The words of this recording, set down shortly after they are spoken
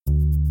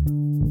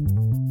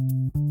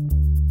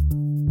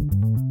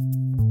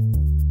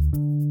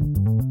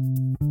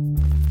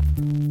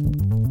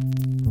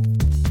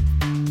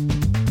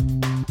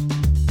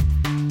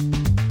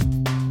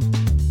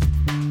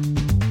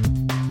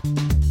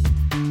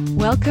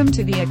Welcome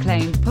to the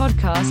acclaimed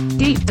podcast,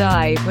 Deep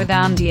Dive with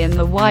Andy and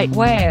the White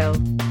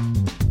Whale.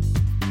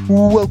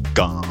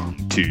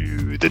 Welcome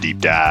to the Deep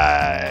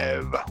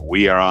Dive.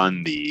 We are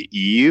on the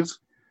eve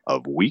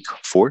of week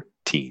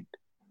 14.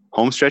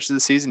 Home stretch of the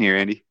season here,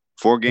 Andy.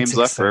 4 games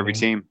left for every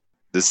team.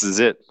 This is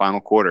it.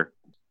 Final quarter.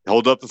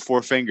 Hold up the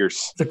 4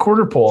 fingers. The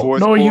quarter pole.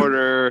 Fourth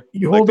quarter,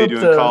 you like hold they up do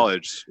the, in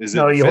college. Is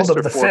no, it you hold fist up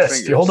or the 4 fist.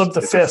 fingers? You hold up the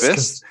It's fist a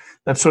because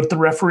that's what the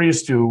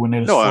referees do when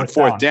it's on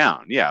fourth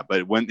down. Yeah,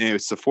 but when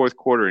it's the fourth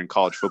quarter in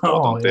college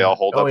football, don't they all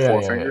hold up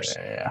 4 fingers?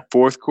 Yeah.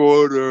 Fourth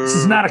quarter. This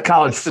is not a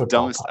college That's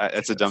football.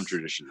 That's a dumb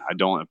tradition. I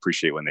don't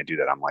appreciate when they do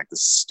that. I'm like, this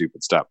is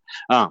stupid stuff.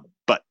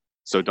 But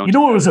so don't. You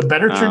know what was a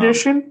better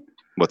tradition?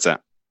 What's that?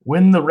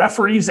 When the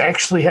referees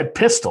actually had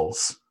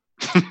pistols.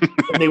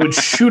 And they would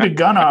shoot a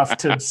gun off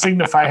to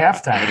signify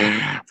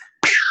halftime.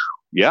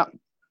 Yeah,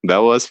 that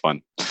was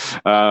fun.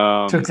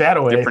 Took that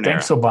away.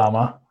 Thanks,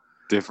 Obama.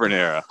 Different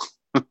era.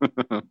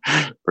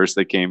 First,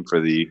 they came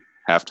for the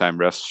halftime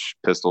refs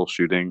pistol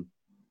shooting.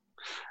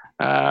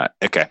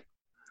 Okay.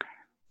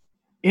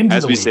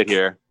 As we sit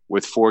here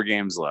with 4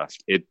 games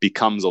left, it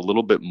becomes a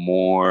little bit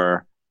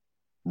more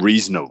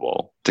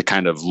reasonable to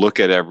kind of look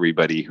at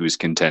everybody who's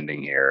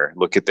contending here,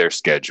 look at their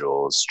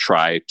schedules,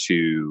 try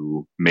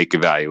to make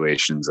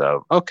evaluations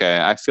of,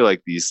 okay, I feel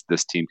like this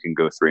team can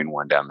go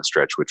 3-1 down the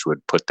stretch, which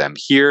would put them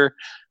here.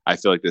 I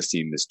feel like this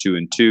team is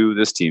 2-2.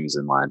 This team's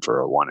in line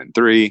for a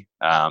 1-3.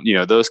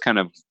 Those kind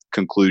of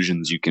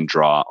conclusions you can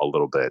draw a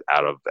little bit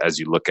out of as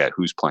you look at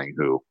who's playing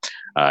who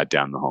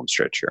down the home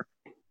stretch here.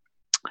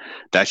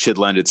 That should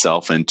lend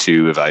itself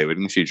into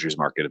evaluating the futures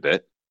market a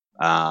bit.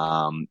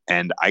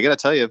 And I got to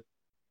tell you,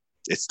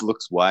 it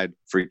looks wide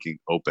freaking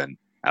open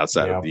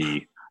outside of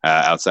the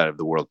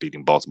world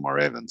beating Baltimore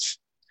Ravens.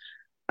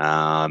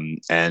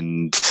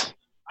 And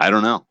I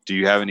don't know. Do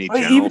you have any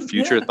general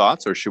future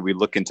thoughts, or should we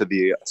look into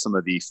some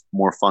of the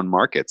more fun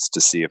markets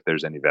to see if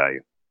there's any value?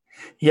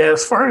 Yeah,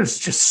 as far as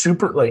just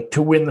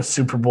to win the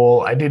Super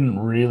Bowl, I didn't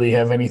really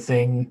have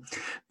anything.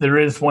 There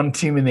is one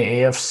team in the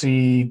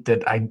AFC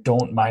that I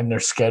don't mind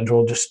their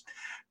schedule just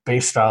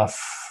based off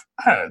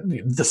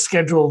the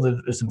schedule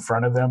that is in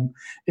front of them.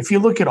 If you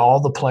look at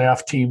all the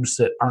playoff teams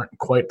that aren't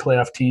quite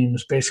playoff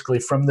teams, basically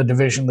from the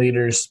division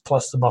leaders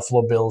plus the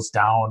Buffalo Bills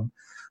down,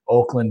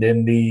 Oakland,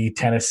 Indy,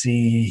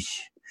 Tennessee,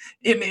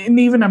 and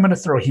even I'm going to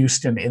throw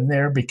Houston in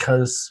there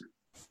because,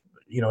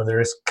 there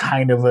is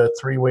kind of a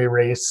 3-way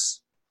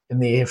race in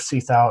the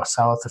AFC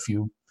South if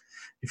you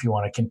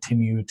want to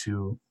continue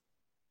to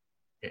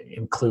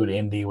include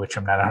Indy, which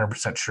I'm not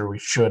 100% sure we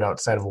should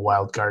outside of a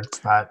wild card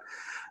spot.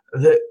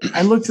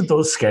 I looked at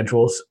those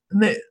schedules,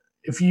 and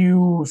if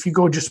you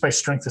go just by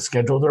strength of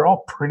schedule, they're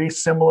all pretty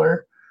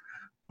similar.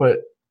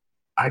 But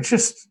I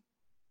just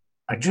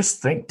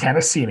think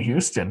Tennessee and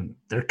Houston,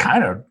 they're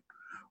kind of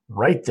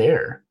right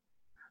there.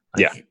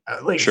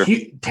 Sure.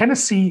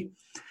 Tennessee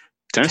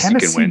can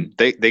win.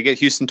 They get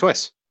Houston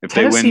twice. If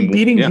Tennessee they win,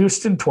 beating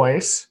Houston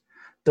twice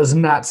does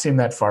not seem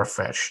that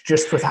far-fetched.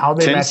 Just with how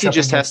they Tennessee match up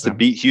just has to them.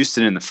 beat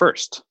Houston in the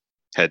first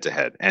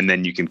head-to-head, and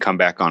then you can come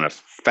back on a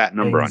fat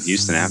number on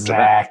Houston after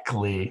that.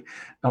 Exactly.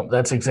 No,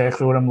 that's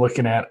exactly what I'm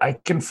looking at. I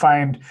can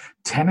find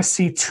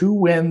Tennessee to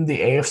win the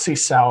AFC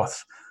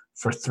South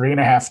for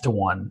 3.5 to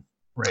 1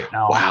 right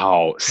now.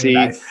 Wow. See,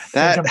 I'm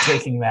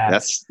taking that.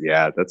 That's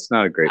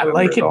not a great number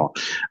like at all.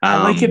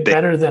 I like it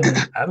better than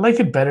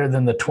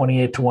the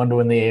 28 to 1 to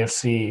win the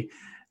AFC.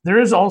 There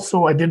is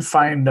also, I did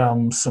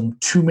find some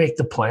to make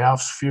the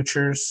playoffs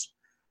futures.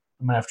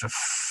 I'm going to have to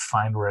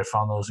find where I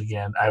found those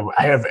again. I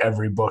have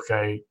every book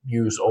I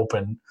use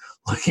open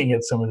looking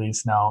at some of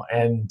these now.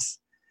 And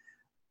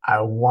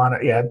I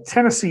want to,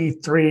 Tennessee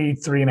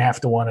 3.5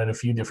 to 1 at a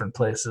few different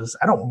places.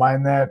 I don't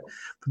mind that.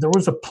 But there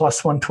was a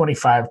plus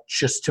 125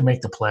 just to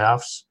make the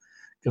playoffs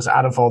because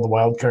out of all the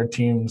wild card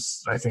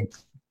teams, I think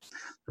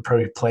they're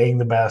probably playing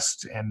the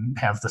best and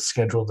have the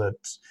schedule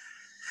that's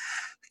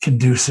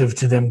conducive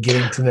to them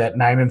getting to that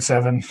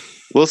 9-7.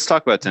 Well, let's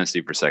talk about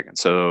Tennessee for a second.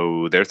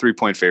 So they're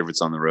 3-point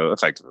favorites on the road,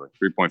 effectively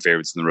 3-point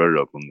favorites on the road at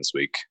Oakland this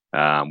week.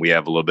 We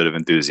have a little bit of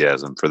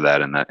enthusiasm for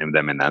that and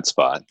them in that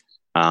spot.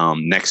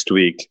 Next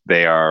week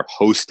they are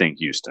hosting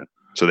Houston,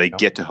 so they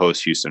get to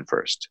host Houston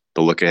first.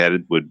 The look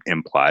ahead would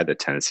imply that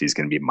Tennessee is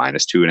going to be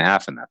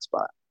 -2.5 in that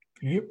spot.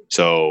 Yep.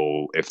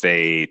 So if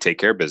they take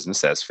care of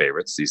business as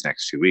favorites these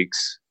next 2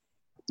 weeks,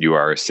 you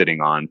are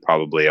sitting on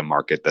probably a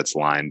market that's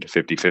lined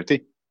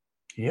 50-50.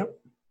 Yep.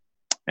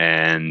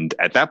 And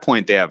at that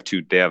point, they have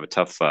a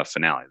tough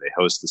finale. They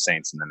host the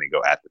Saints and then they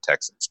go at the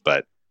Texans.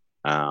 But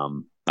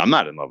I'm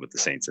not in love with the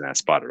Saints in that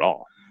spot at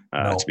all,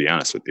 to be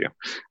honest with you.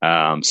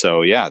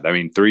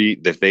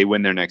 If they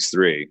win their next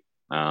 3,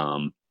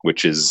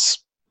 which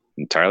is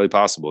entirely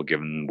possible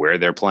given where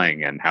they're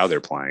playing and how they're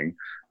playing,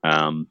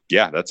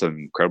 that's an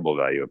incredible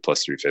value at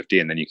plus 350.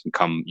 And then you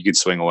can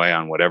swing away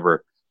on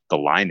whatever the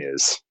line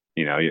is.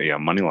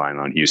 Money line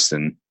on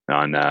Houston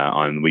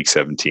on week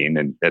 17,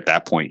 and at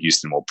that point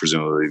Houston will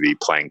presumably be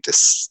playing to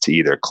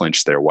either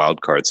clinch their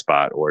wild card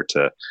spot or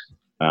to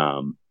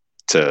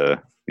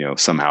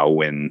somehow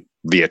win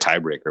via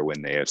tiebreaker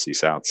win the AFC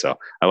South. So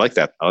I like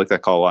that. I like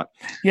that call a lot.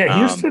 Yeah,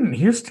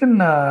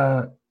 Houston.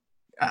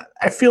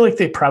 I feel like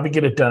they probably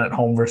get it done at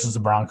home versus the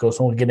Broncos,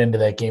 and we'll get into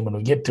that game when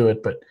we get to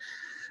it. But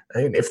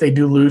if they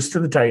do lose to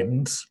the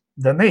Titans,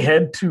 then they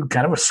head to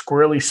kind of a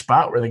squirrely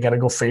spot where they got to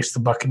go face the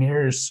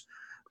Buccaneers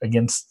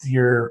against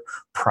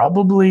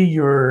probably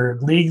your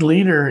league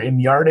leader in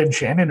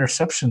yardage and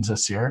interceptions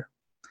this year.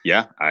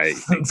 Yeah, I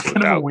think it's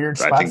kind of a weird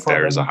spot. I think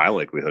there's a high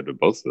likelihood of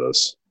both of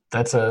those.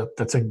 That's a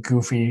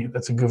goofy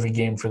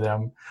game for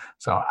them.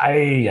 So at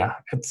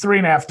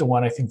 3.5 to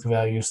 1, I think the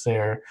value's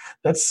there.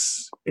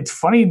 It's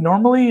funny.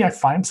 Normally I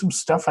find some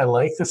stuff I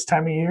like this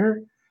time of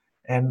year,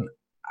 and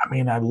I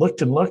mean I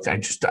looked. I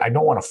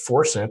don't want to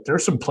force it.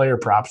 There's some player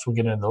props. We'll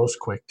get into those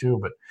quick too,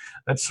 but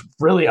that's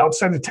really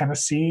outside of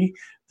Tennessee.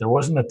 There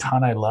wasn't a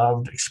ton I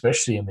loved,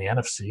 especially in the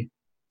NFC.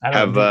 Do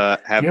you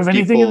have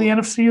anything in the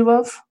NFC you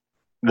love?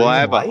 Well,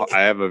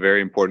 I have a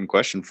very important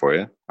question for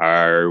you.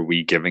 Are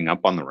we giving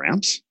up on the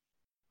Rams?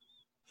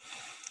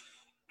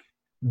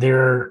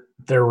 They're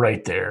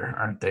right there,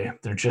 aren't they?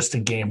 They're just a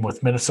game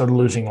with Minnesota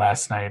losing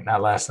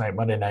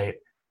Monday night.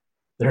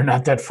 They're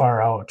not that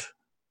far out.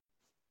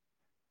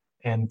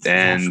 And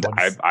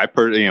I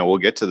we'll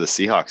get to the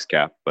Seahawks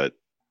cap, but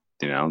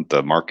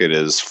the market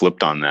is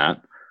flipped on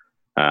that.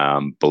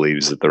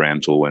 Believes that the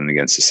Rams will win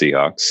against the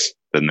Seahawks.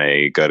 Then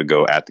they got to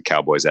go at the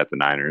Cowboys, at the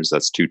Niners.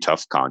 That's 2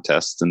 tough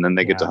contests. And then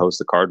they get to host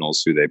the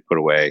Cardinals, who they put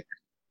away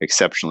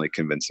exceptionally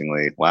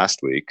convincingly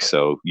last week.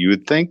 So you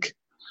would think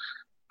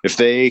if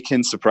they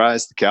can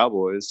surprise the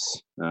Cowboys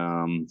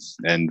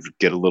and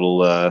get a little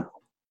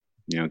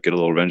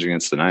revenge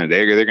against the Niners,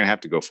 they're going to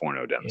have to go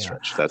 4-0 down the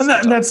stretch.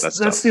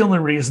 That's the only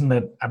reason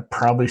that I'm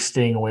probably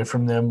staying away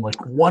from them.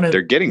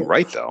 They're getting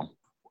right, though.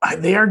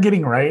 They are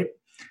getting right.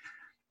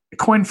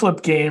 Coin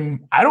flip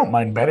game. I don't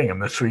mind betting them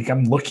this week.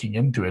 I'm looking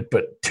into it,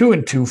 but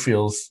 2-2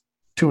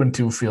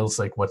 feels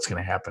like what's going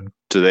to happen.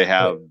 Do they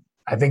have?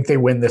 I think they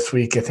win this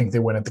week. I think they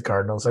win at the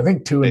Cardinals. I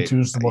think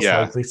 2-2 is the most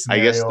likely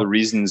scenario. I guess the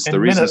reasons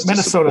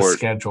Minnesota's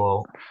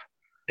schedule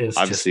is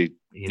obviously just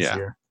easier.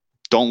 Yeah.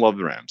 Don't love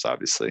the Rams.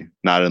 Obviously,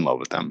 not in love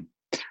with them.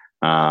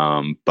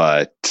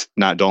 But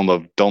don't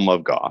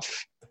love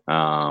Goff.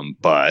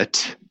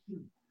 But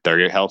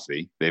they're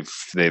healthy.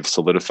 They've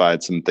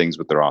solidified some things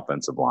with their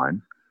offensive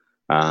line.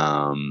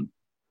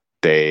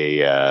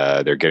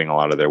 They're getting a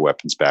lot of their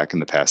weapons back in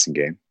the passing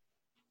game.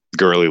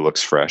 Gurley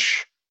looks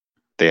fresh.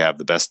 They have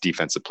the best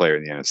defensive player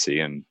in the NFC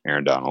and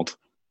Aaron Donald,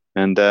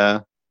 and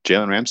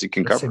Jalen Ramsey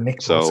can cover. Nick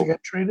Bosa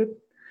got traded.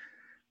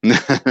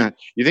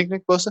 You think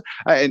Nick Bosa?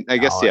 I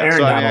guess yeah.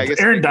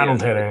 Aaron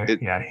Donald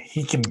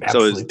he can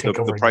absolutely take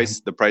over.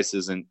 The price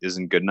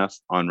isn't good enough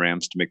on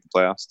Rams to make the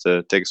playoffs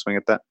to take a swing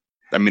at that.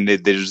 I mean, they're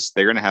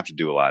going to have to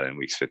do a lot in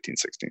weeks 15,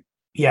 16.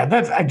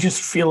 Yeah, I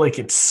just feel like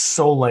it's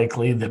so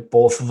likely that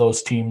both of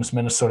those teams,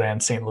 Minnesota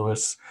and St.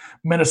 Louis,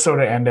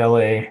 Minnesota and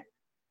LA,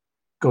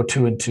 go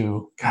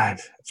 2-2. God,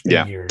 it's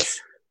been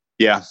years.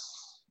 Yeah.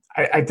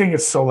 I think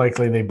it's so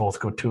likely they both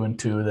go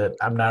 2-2 that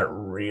I'm not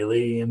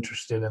really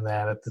interested in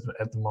that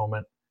at the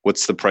moment.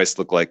 What's the price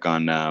look like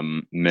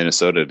on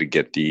Minnesota to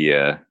get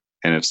the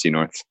NFC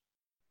North?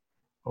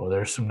 Oh,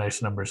 there's some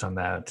nice numbers on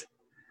that.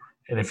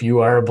 And if you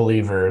are a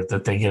believer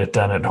that they get it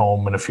done at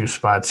home in a few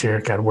spots here,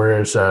 God,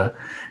 where's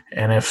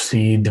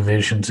NFC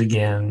divisions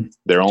again?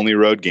 Their only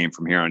road game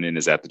from here on in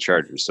is at the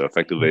Chargers. So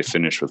effectively they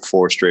finish with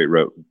 4 straight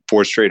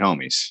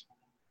homies.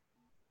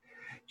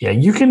 Yeah,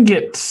 you can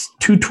get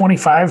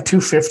 225,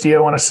 250, I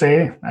want to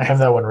say. I have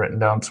that one written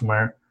down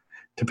somewhere.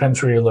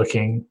 Depends where you're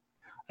looking.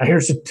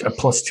 Here's a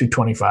plus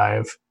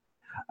 225.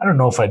 I don't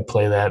know if I'd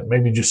play that.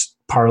 Maybe just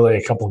parlay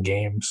a couple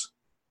games.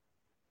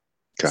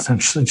 Okay.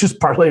 Essentially, just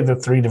parlay the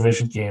 3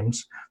 division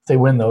games. If they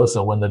win those,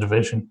 they'll win the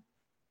division.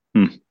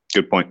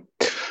 Good point.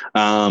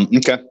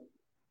 Okay.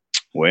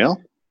 Well,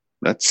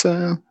 that's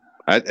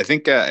I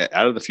think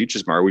out of the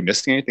futures, are we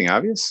missing anything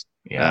obvious?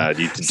 Yeah.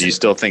 Do you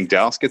still think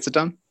Dallas gets it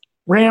done?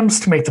 Rams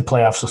to make the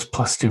playoffs was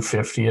plus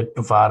 250 at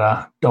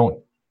Bovada.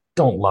 Don't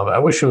love it. I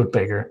wish it was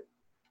bigger.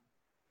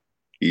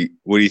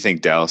 What do you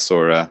think, Dallas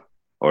or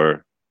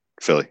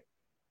Philly?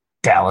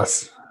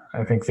 Dallas.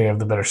 I think they have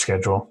the better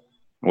schedule.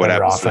 What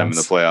happens to them in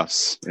the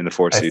playoffs in the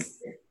 4th seed?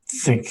 I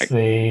think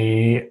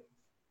they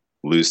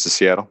lose to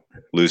Seattle,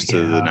 lose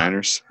to the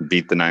Niners,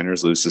 beat the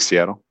Niners, lose to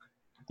Seattle.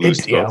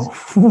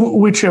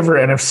 Whichever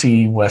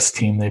NFC West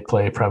team they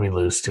play, probably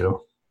lose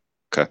to.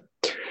 Okay.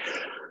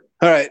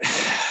 All right.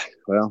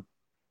 Well,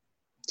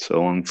 so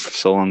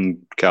long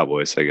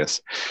Cowboys, I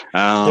guess.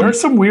 There are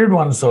some weird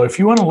ones though. If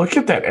you want to look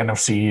at that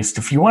NFC East,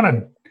 if you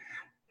want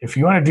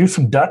to do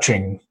some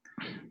Dutching,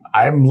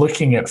 I'm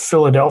looking at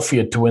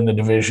Philadelphia to win the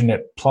division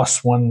at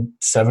plus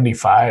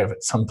 175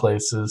 at some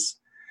places,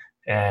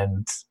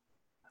 and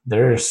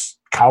there's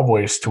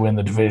Cowboys to win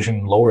the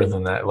division lower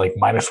than that, like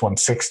minus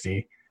 160.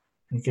 I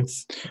think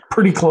it's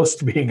pretty close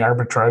to being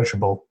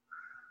arbitrageable.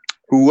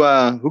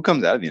 Who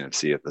comes out of the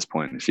NFC at this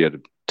point? If you had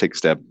to take a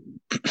stab.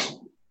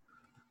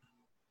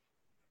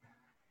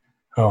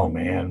 Oh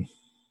man,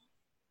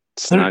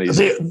 it's not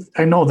easy.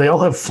 I know they all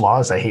have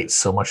flaws I hate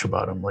so much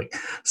about them. Like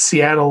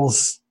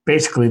Seattle's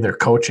basically their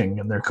coaching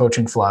and their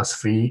coaching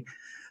philosophy.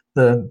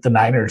 The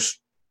Niners,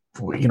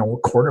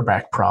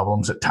 quarterback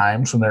problems at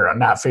times when they're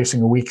not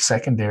facing a weak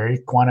secondary.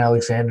 Quan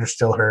Alexander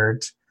still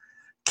hurt.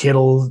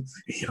 Kittle,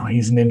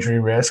 he's an injury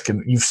risk,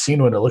 and you've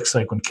seen what it looks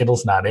like when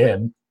Kittle's not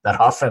in. That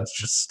offense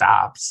just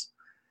stops.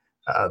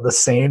 The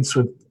Saints,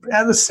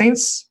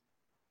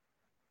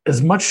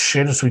 as much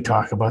shit as we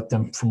talk about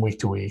them from week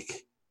to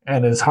week,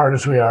 and as hard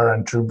as we are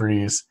on Drew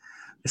Brees,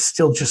 it's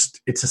still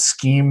it's a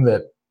scheme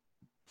that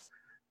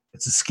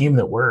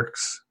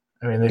works.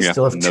 I mean, they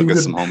still have two good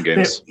some home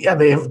games.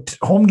 They have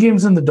home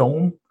games in the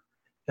Dome,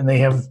 and they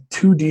have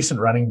two decent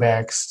running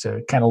backs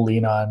to kind of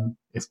lean on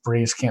if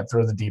Brees can't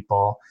throw the deep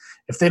ball.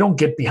 If they don't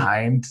get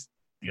behind,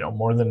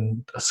 more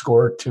than a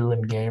score or two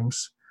in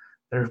games,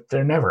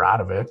 they're never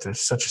out of it. They're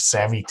such a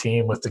savvy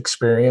team with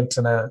experience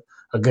and a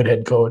good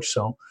head coach.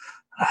 So,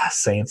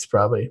 Saints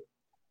probably.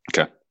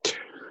 Okay.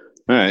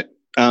 All right.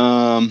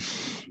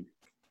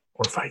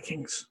 Or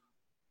Vikings.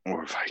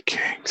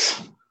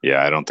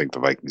 Yeah, I don't think the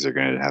Vikings are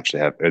going to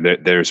have.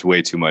 There's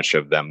way too much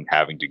of them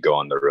having to go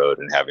on the road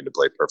and having to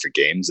play perfect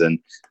games, and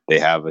they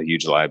have a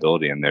huge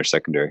liability in their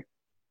secondary.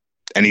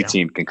 Any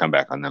team can come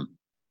back on them.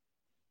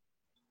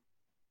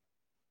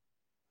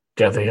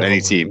 Yeah, they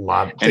have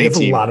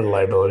a lot of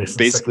liabilities.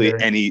 Basically,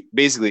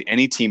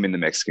 any team in the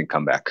mix can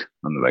come back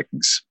on the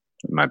Vikings,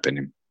 in my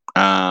opinion.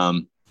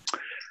 I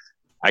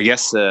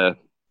guess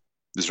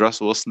is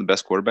Russell Wilson the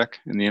best quarterback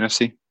in the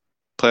NFC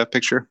playoff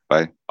picture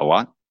by a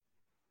lot?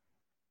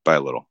 By a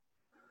little.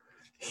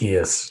 He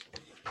is.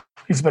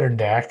 He's better than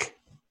Dak.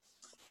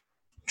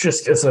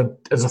 Just as a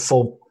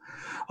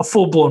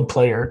full-blown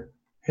player,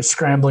 his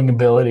scrambling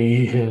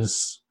ability,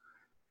 his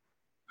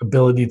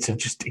ability to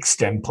just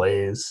extend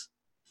plays.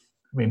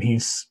 I mean,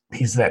 he's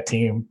that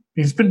team.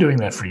 He's been doing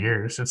that for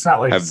years. It's not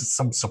like it's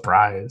some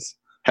surprise.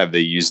 Have they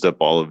used up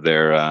all of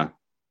their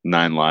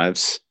 9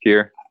 lives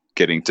here,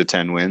 getting to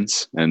 10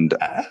 wins? And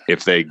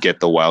if they get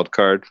the wild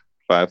card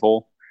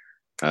 5-hole,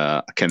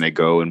 can they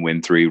go and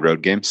win 3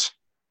 road games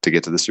to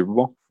get to the Super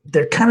Bowl?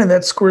 They're kind of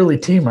that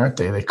squirrely team, aren't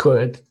they? They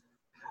could.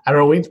 I don't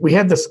know. We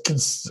had this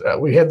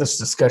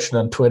discussion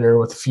on Twitter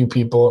with a few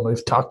people, and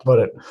we've talked about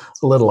it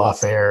a little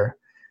off air,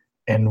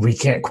 and we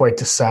can't quite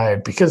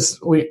decide because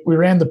we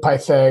ran the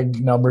Pythag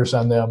numbers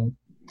on them,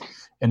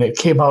 and it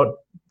came out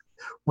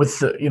with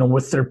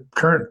their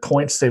current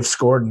points they've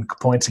scored and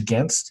points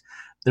against.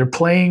 They're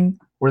playing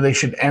where they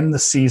should end the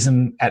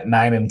season at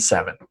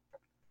 9-7.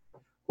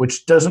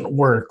 Which doesn't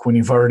work when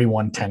you've already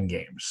won 10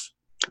 games.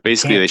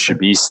 Basically, they should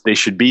be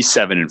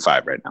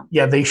 7-5 right now.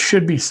 Yeah, they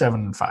should be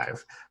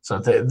 7-5. So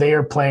they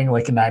are playing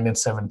like a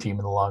 9-7 team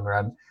in the long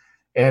run.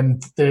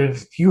 And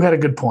you had a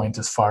good point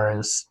as far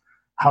as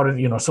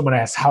someone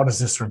asked, how does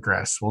this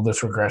regress? Will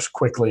this regress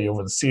quickly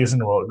over the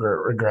season? Will it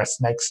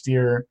regress next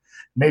year?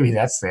 Maybe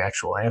that's the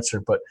actual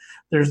answer. But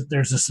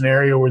there's a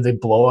scenario where they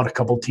blow out a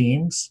couple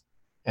teams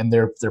and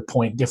their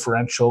point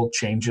differential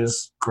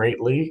changes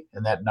greatly,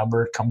 and that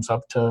number comes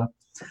up to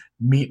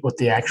meet what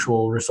the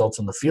actual results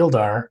on the field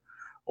are,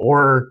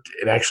 or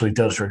it actually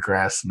does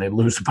regress and they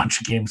lose a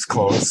bunch of games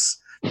close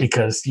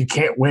because you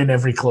can't win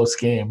every close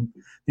game.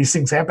 These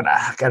things happen.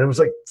 God, it was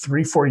like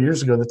 3-4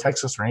 years ago the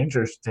Texas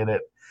Rangers did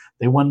it.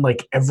 They won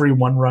like every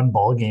 1-run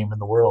ball game in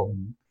the world.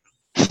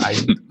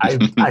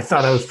 I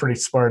thought I was pretty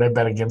smart. I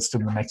bet against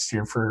them the next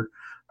year for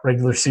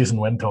regular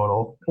season win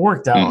total. It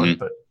worked out,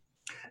 but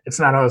it's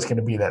not always going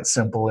to be that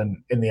simple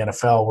in the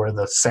NFL where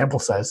the sample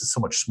size is so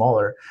much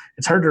smaller.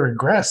 It's hard to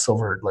regress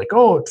over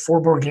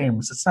 4 more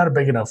games. It's not a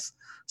big enough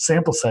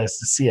sample size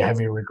to see a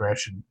heavy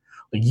regression.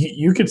 Like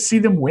you could see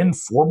them win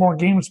 4 more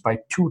games by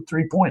 2 or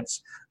 3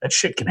 points. That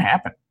shit can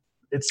happen.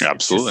 It's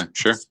absolutely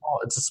sure.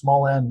 It's a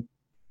small end.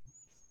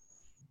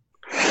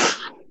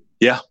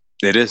 Yeah,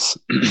 it is.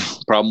 That's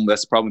the problem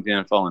with the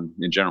NFL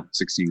in general.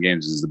 16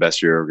 games is the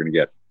best you're ever going to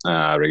get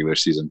regular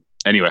season.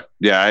 Anyway,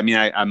 yeah, I mean,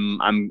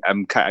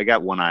 I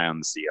got one eye on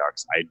the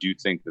Seahawks. I do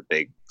think that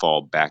they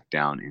fall back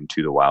down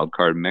into the wild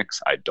card mix.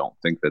 I don't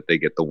think that they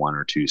get the 1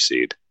 or 2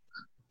 seed.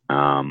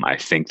 I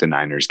think the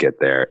Niners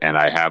get there, and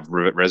I have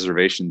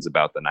reservations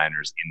about the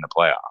Niners in the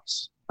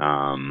playoffs.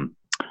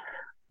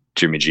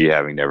 Jimmy G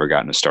having never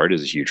gotten a start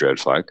is a huge red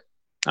flag.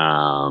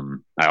 I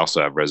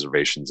also have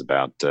reservations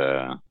about.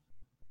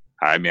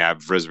 I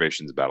have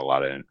reservations about a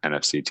lot of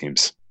NFC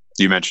teams.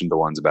 You mentioned the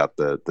ones about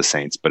the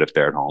Saints, but if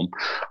they're at home,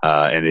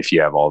 and if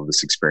you have all of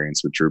this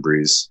experience with Drew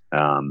Brees,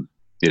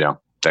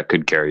 that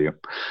could carry you.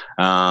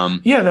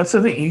 Yeah, that's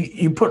the thing.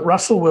 You put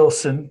Russell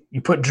Wilson,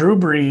 you put Drew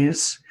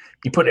Brees,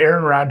 you put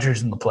Aaron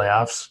Rodgers in the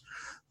playoffs,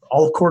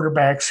 all the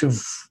quarterbacks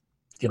who've,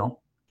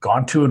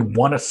 gone to and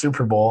won a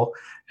Super Bowl,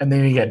 and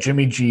then you got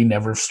Jimmy G,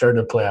 never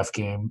started a playoff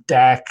game.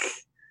 Dak,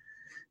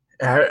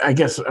 I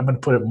guess I'm going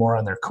to put it more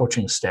on their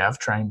coaching staff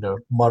trying to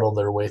muddle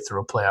their way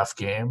through a playoff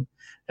game.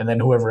 And then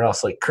whoever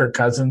else, like Kirk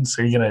Cousins,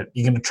 are you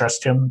gonna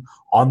trust him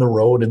on the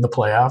road in the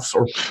playoffs?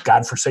 Or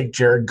God forsake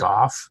Jared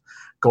Goff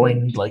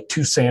going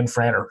to San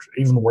Fran, or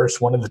even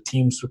worse, one of the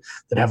teams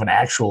that have an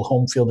actual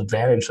home field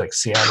advantage, like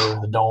Seattle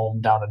or the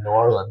Dome down in New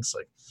Orleans.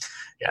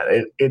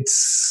 Yeah,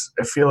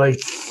 I feel like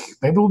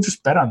maybe we'll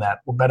just bet on that.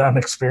 We'll bet on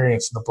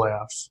experience in the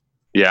playoffs.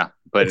 Yeah,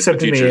 but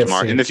except in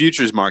the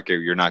futures market,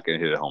 you're not going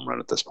to hit a home run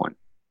at this point.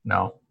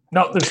 No,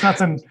 there's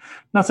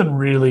nothing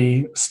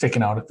really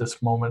sticking out at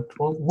this moment.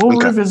 We'll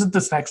revisit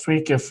this next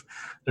week if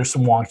there's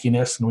some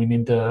wonkiness and we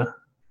need to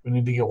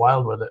get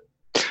wild with it.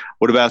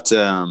 What about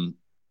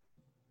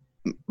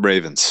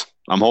Ravens?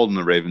 I'm holding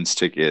the Ravens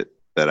ticket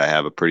that I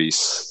have a pretty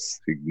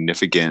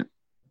significant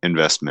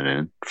investment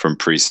in from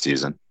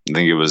preseason. I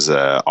think it was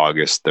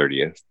August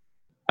 30th,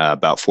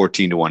 about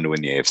 14-1 to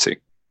win the AFC.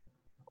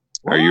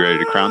 Are you ready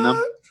to crown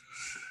them?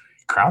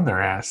 Crown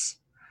their ass.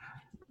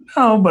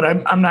 No, but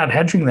I'm not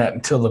hedging that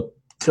until the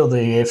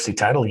AFC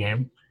title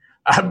game.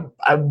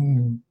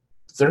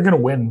 They're going to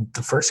win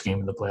the first game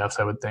of the playoffs,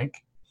 I would think.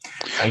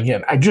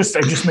 Again, I just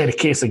made a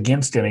case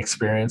against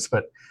inexperience,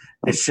 but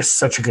it's just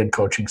such a good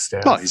coaching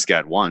staff. Well, he's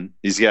got one.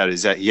 He had a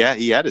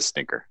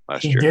stinker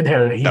last year. He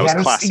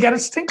got a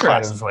stinker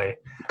out of his way.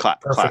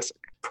 Classic.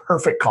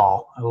 Perfect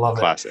call. I love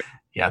it. Classic.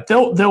 Yeah,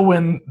 they'll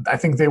win. I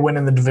think they win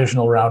in the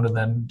divisional round, and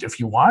then if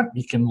you want,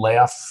 you can lay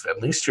off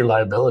at least your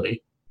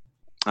liability.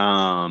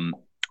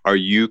 Are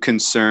you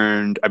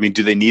concerned? I mean,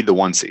 do they need the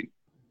 1 seed?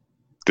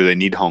 Do they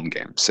need home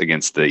games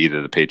against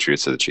either the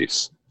Patriots or the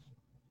Chiefs?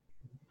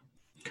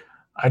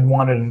 I'd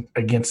want it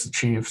against the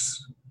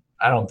Chiefs.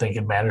 I don't think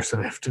it matters if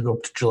they have to go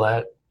up to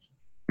Gillette.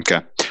 Okay.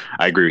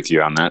 I agree with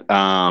you on that.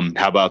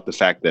 How about the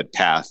fact that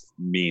path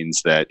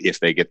means that if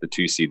they get the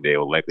 2 seed, they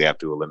will likely have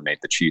to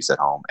eliminate the Chiefs at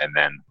home and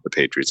then the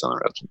Patriots on the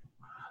road?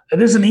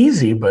 It isn't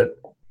easy, but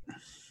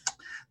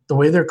the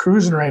way they're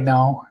cruising right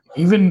now,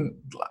 do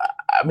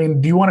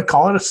you want to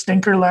call it a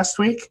stinker last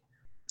week?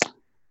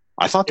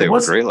 I thought they were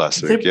great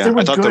last week. I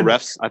thought the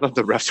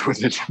refs were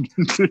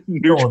the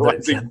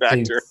neutralizing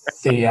factor.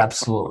 They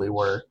absolutely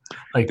were.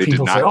 Like they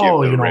people did not say,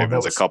 give the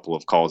Ravens a couple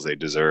of calls they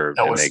deserved,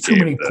 and they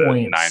gave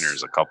the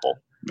Niners a couple.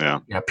 Yeah,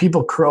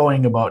 people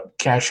crowing about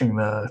cashing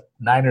the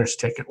Niners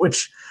ticket,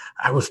 which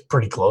I was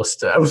pretty close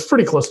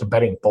to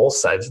betting both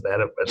sides of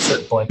that at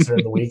certain points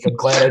during the week. I'm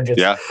glad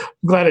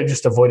I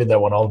just avoided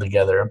that one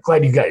altogether. I'm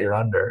glad you got your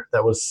under.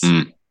 That was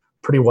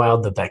pretty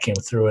wild that came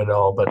through it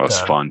all. But that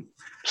was fun.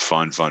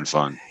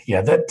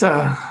 Yeah, that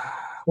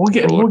we'll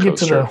get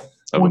to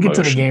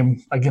the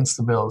game against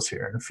the Bills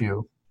here in a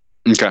few.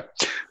 Okay.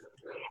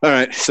 All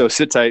right. So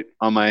sit tight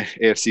on my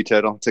AFC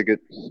title ticket.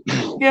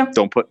 Yeah.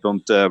 Don't throw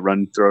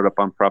it up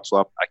on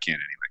PropSwap. I can't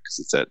anyway because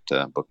it's at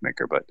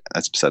Bookmaker, but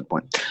that's beside the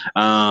point.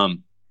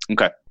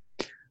 Okay.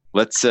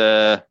 Let's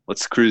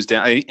cruise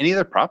down. Any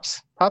other props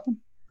popping?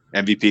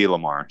 MVP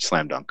Lamar,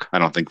 slam dunk. I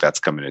don't think that's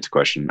coming into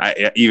question.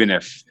 Even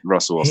if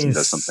Russell Wilson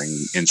does something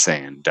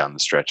insane down the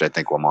stretch, I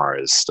think Lamar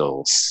is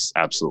still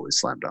absolutely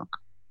slam dunk.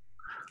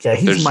 Yeah,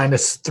 he's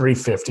minus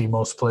 350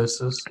 most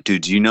places.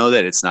 Dude, do you know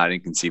that it's not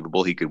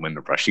inconceivable he could win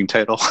the rushing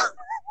title?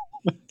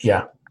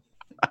 Yeah.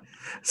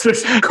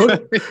 Especially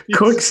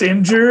Cook's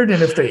injured,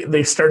 and if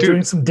they start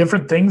doing some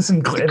different things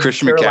in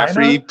Christian Carolina,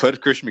 McCaffrey,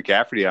 put Christian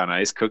McCaffrey on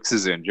ice. Cooks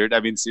is injured. I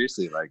mean,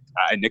 seriously,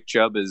 Nick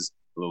Chubb is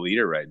the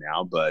leader right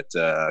now, but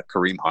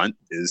Kareem Hunt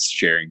is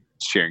sharing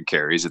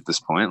carries at this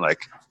point. Like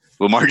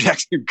Lamar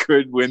Jackson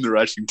could win the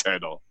rushing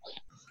title.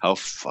 How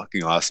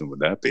fucking awesome would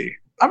that be?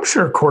 I'm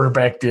sure a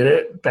quarterback did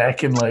it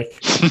back in the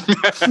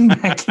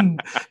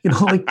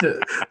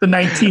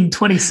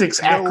 1926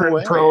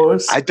 Akron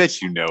Pros. I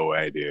bet you no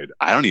way, dude.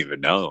 I don't even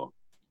know.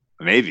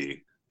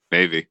 Maybe.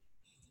 But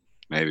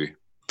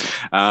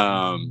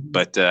how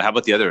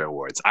about the other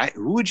awards?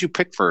 Who would you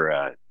pick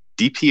for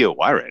DPOY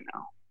right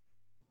now?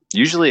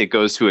 Usually it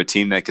goes to a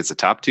team that gets a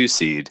top 2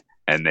 seed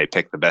and they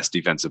pick the best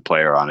defensive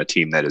player on a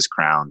team that is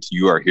crowned.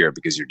 You are here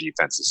because your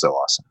defense is so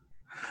awesome.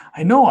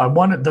 I know.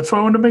 That's why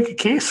I wanted to make a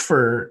case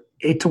for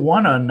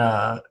 8-1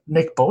 on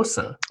Nick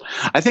Bosa.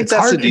 I think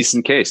that's a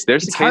decent case.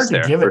 There's a case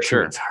there for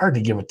sure. It's hard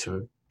to give it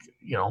to,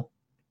 you want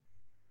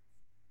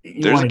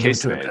to give it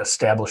to an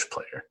established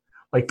player.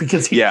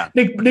 Because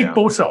Nick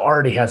Bosa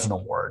already has an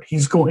award.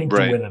 He's going to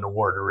win an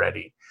award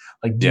already.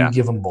 Do you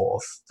give him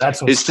both?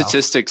 That's what his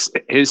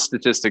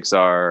statistics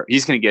are.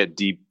 He's going to get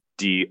D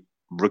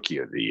Rookie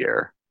of the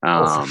Year.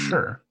 For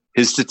sure.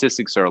 His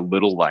statistics are a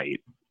little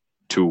light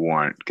to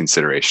warrant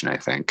consideration, I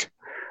think.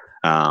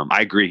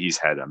 I agree. He's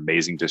had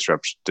amazing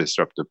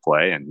disruptive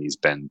play, and he's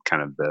been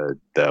kind of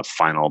the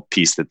final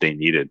piece that they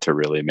needed to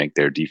really make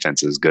their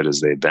defense as good as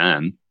they've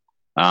been.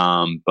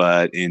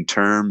 But in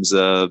terms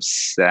of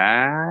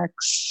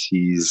sacks,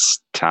 he's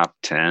top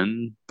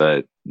 10,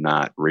 but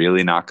not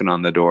really knocking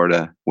on the door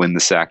to win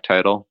the sack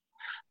title.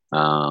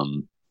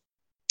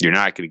 You're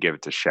not going to give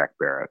it to Shaq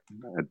Barrett,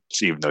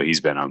 even though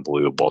he's been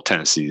unbelievable.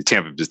 Tampa's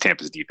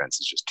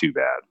defense is just too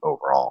bad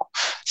overall.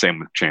 Same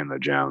with Chandler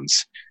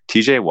Jones.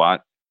 TJ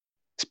Watt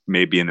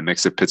may be in the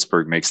mix if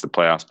Pittsburgh makes the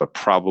playoffs, but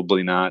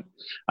probably not.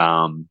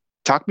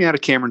 Talk me out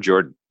of Cameron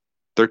Jordan.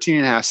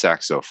 13.5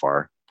 sacks so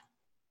far.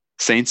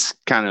 Saints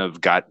kind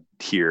of got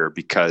here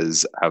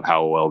because of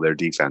how well their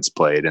defense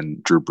played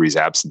and Drew Brees'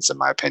 absence, in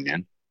my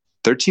opinion.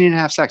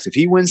 13.5 sacks. If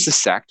he wins the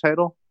sack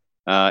title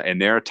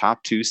and they're a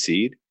top 2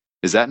 seed,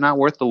 Is that not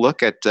worth the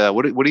look at?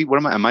 What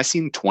am I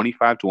seeing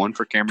 25-1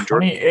 for Cameron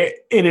Jordan?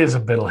 It is a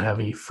bit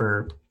heavy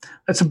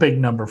that's a big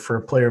number for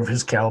a player of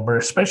his caliber,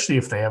 especially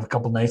if they have a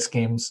couple nice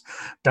games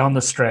down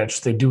the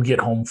stretch. They do get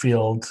home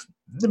field.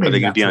 Are they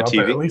going to be on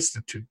TV?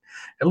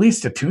 At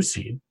least a 2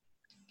 seed.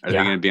 Are they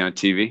going to be on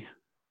TV?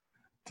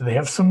 Do they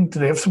have some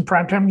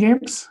primetime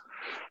games?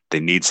 They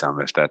need some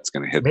if that's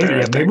going to hit maybe, there.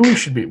 Yeah, maybe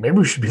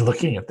we should be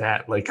looking at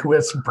that. Like, who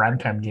has some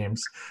primetime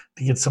games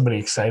to get somebody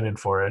excited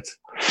for it?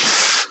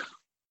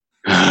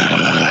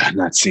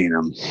 Not seeing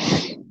them.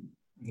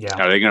 Yeah.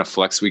 Are they going to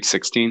flex week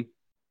 16?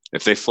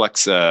 If they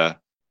flex the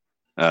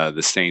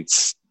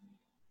Saints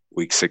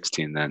week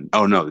 16, then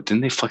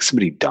didn't they flex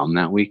somebody dumb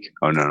that week?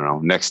 Oh no.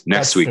 Next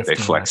week 15, they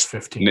flex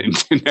 15.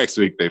 Next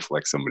week they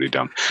flex somebody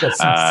dumb. Some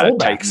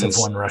fullbacks have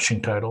won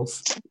rushing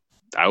titles.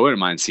 I wouldn't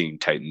mind seeing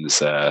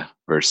Titans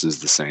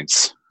versus the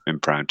Saints in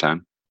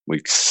primetime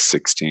week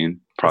 16.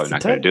 Probably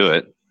not going to do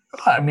it.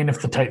 I mean, if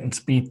the Titans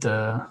beat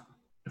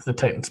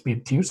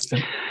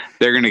Houston,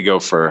 they're going to go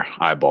for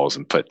eyeballs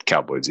and put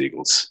Cowboys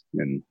Eagles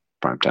in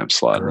primetime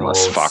slot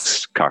unless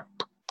Fox cock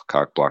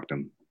blocked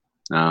them.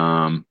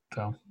 All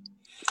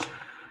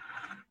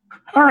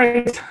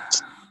right.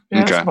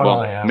 Yeah, okay.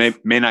 Well,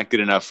 may not get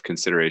enough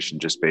consideration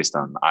just based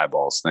on the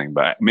eyeballs thing,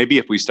 but maybe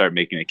if we start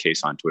making a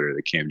case on Twitter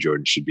that Cam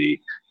Jordan should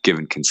be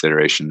given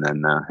consideration,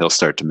 then he'll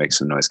start to make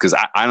some noise. Because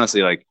I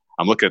honestly,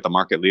 I'm looking at the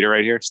market leader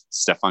right here,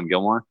 Stephon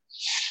Gilmore.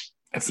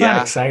 It's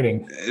not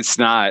exciting. It's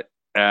not,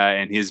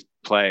 and his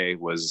play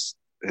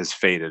has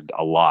faded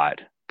a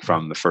lot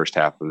from the first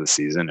half of the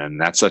season,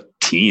 and that's a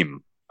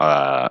team.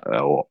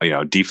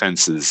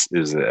 Defense is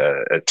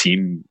a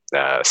team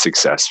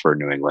success for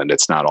New England.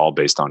 It's not all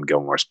based on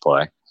Gilmore's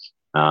play.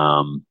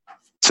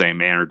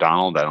 Same Aaron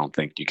Donald. I don't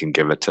think you can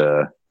give it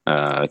to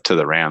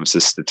the Rams.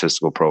 His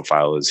statistical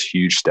profile is a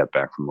huge step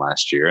back from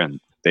last year, and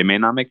they may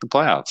not make the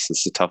playoffs.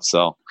 It's a tough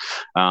sell.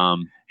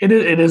 It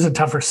is a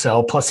tougher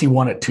sell. Plus, he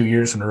won it 2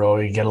 years in a row.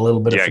 You get a little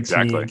bit of fatigue.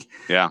 Exactly.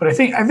 Yeah, but I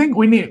think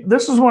we need.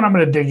 This is what I'm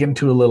going to dig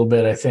into a little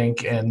bit. I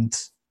think, and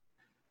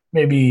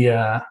maybe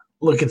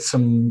look at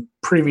some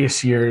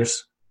previous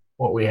years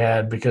what we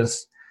had,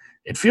 because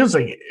it feels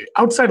like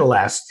outside of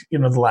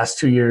the last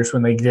 2 years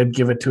when they did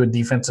give it to a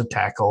defensive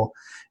tackle,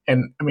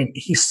 and I mean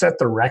he set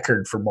the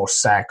record for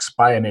most sacks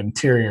by an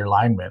interior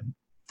lineman.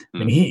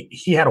 I mean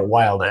he had a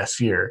wild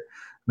ass year.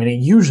 I mean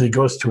it usually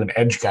goes to an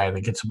edge guy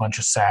that gets a bunch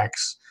of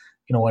sacks,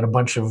 and a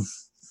bunch of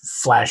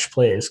flash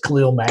plays.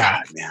 Khalil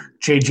Mack,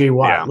 J.J.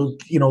 Watt,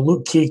 yeah.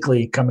 Luke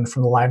Kuechly coming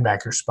from the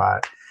linebacker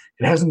spot.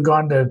 It hasn't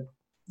gone to,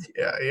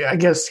 I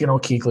guess,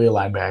 Kuechly a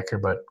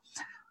linebacker, but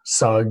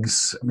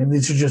Suggs. I mean,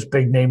 these are just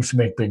big names to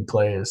make big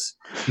plays.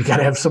 You got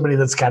to have somebody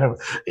that's kind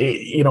of,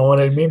 what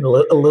I mean, a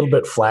little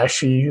bit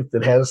flashy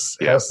that has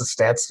the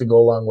stats to go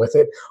along with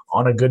it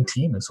on a good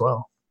team as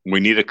well. We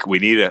need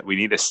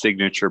a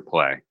signature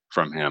play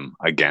from him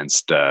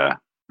against the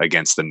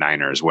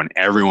Niners when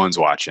everyone's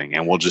watching,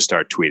 and we'll just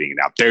start tweeting it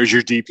out. There's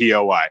your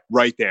DPOY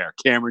right there,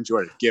 Cameron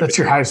Jordan. That's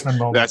your Heisman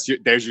moment.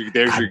 There's his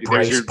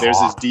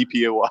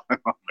DPOY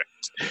moment.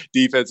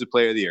 Defensive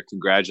Player of the Year.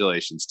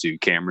 Congratulations to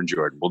Cameron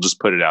Jordan. We'll just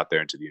put it out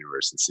there into the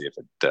universe and see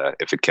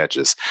if it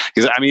catches.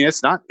 Because I mean,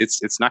 it's not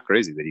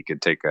crazy that he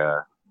could take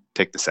the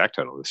sack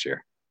total this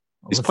year.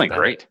 He's playing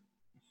great.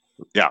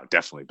 Yeah,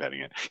 definitely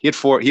betting it. He had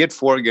four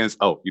against.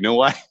 Oh, you know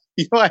why?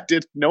 I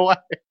did know why.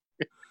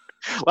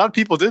 A lot of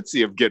people did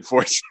see him get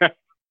 4 sacks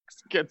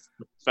against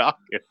the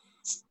Falcons.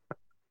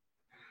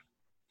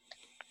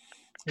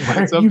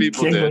 Some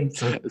people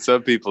did.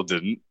 Some people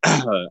didn't.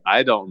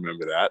 I don't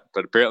remember that,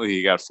 but apparently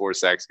he got 4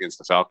 sacks against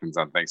the Falcons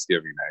on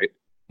Thanksgiving night.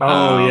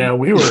 Oh yeah,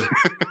 we were.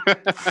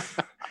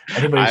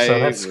 Anybody saw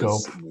that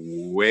scope?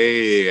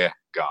 Way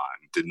gone.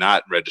 Did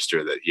not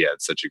register that he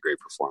had such a great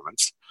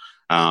performance.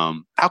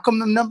 How come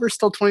the number's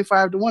still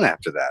 25-1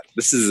 after that?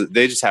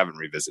 They just haven't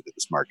revisited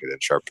this market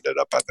and sharpened it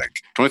up. I think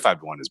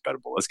 25-1 is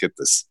bettable. Let's get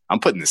this.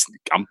 I'm putting this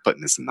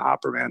in the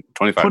hopper, man.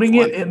 25-1. Putting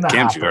it in the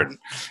hopper.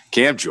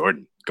 Cam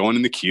Jordan going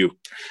in the queue.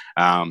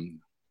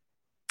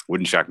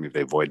 Wouldn't shock me if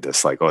they void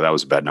this. Like, oh, that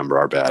was a bad number.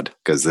 Our bad,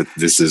 because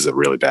this is a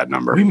really bad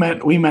number. We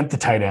meant the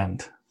tight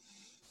end.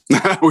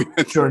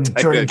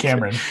 Jordan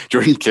Cameron.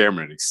 Jordan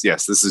Cameron.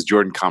 Yes, this is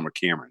Jordan,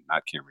 Cameron,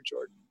 not Cameron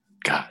Jordan.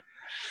 God.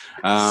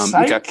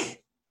 Okay.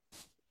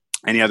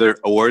 Any other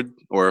award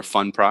or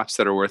fun props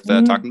that are worth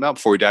talking about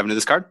before we dive into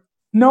this card?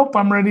 Nope.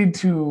 I'm ready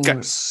to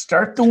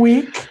start the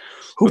week.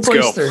 Who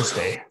plays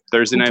Thursday?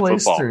 Thursday Night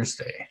Football.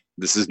 Thursday.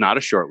 This is not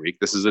a short week.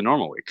 This is a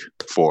normal week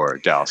for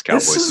Dallas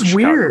Cowboys. This is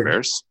weird.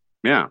 Bears.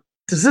 Yeah.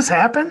 Does this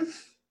happen?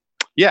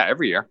 Yeah,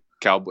 every year.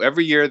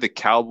 Every year the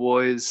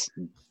Cowboys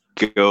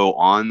go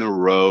on the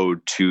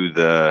road to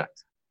the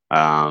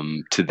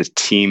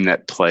team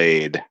that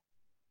played.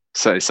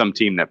 So some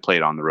team that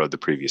played on the road the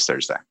previous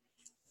Thursday.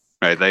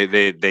 Right,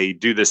 they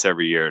do this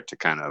every year to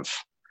kind of.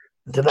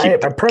 I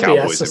probably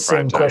asked the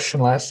same question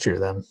last year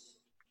then.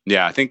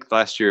 Yeah, I think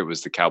last year it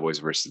was the Cowboys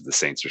versus the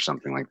Saints or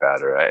something like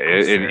that. Or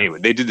anyway,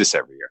 they do this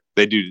every year.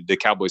 The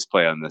Cowboys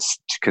play on this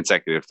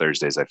consecutive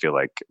Thursdays. I feel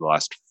like the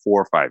last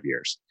 4 or 5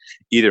 years.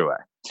 Either way,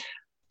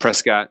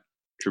 Prescott,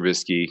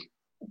 Trubisky,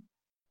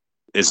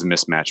 is a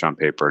mismatch on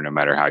paper, no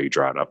matter how you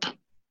draw it up.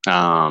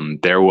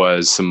 There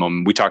was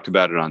some, we talked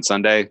about it on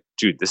Sunday.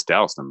 Dude, this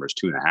Dallas number is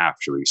 2.5.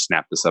 Should we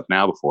snap this up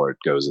now before it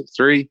goes at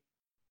 3?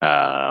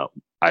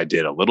 I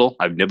did a little.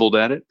 I've nibbled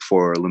at it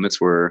before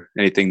limits were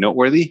anything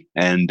noteworthy,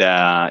 and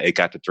it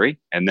got to 3.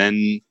 And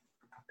then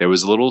there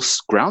was a little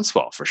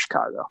groundswell for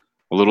Chicago,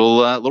 a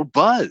little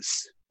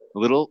buzz, a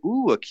little.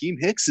 Ooh, Akeem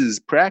Hicks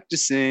is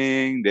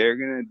practicing.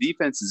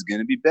 Defense is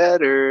gonna be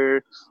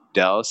better.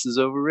 Dallas is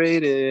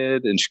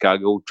overrated, and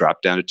Chicago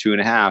dropped down to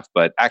 2.5.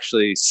 But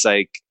actually,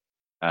 psych.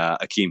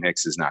 Akeem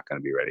Hicks is not going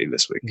to be ready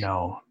this week.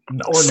 No,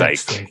 or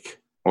next week.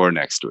 Or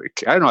next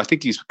week. I don't know. I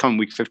think he's coming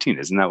week 15.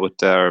 Isn't that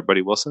what our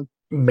buddy Wilson?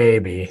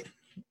 Maybe.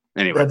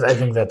 Anyway, I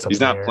think that's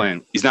he's not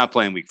playing. He's not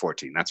playing week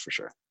 14. That's for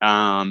sure.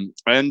 And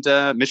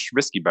Mitch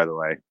Trubisky, by the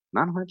way,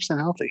 not 100%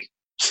 healthy.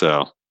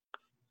 So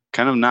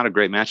kind of not a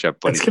great matchup.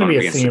 But it's going to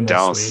be a theme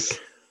Dallas. This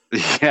week.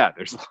 Yeah,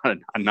 there's a lot of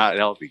not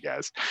healthy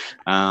guys.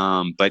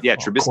 But yeah,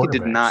 Trubisky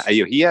did not.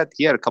 He had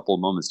a couple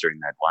of moments during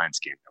that Lions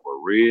game that were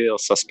real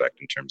suspect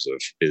in terms of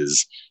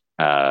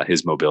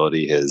his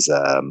mobility, his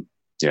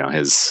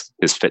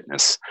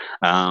fitness.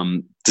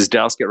 Does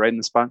Dallas get right in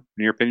the spot,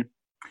 in your opinion?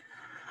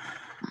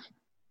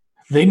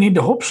 They need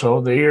to hope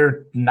so.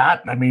 They're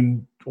not. I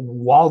mean,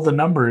 while the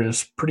number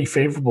is pretty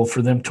favorable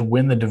for them to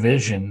win the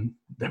division,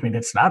 I mean,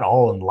 it's not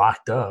all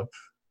locked up.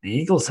 The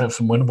Eagles have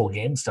some winnable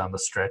games down the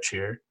stretch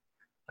here.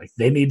 Like,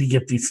 they need to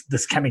get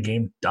this kind of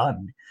game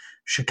done.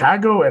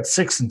 Chicago at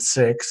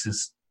 6-6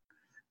 is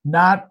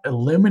not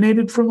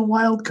eliminated from the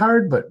wild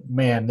card, but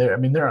man,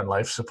 they're on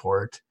life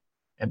support.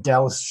 And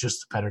Dallas is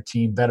just a better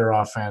team, better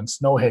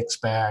offense. No Hicks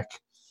back.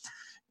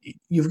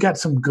 You've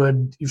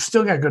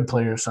still got good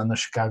players on the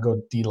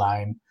Chicago D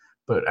line,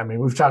 but I mean,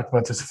 we've talked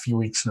about this a few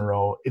weeks in a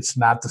row. It's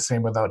not the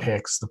same without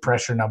Hicks. The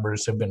pressure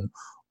numbers have been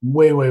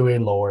way, way, way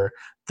lower.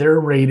 They're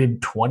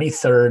rated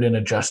 23rd in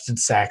adjusted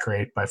sack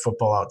rate by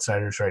Football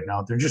Outsiders right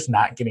now. They're just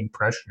not getting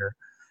pressure.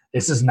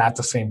 This is not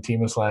the same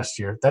team as last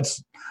year.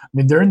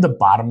 They're in the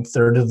bottom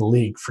third of the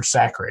league for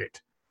sack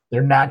rate.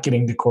 They're not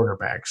getting to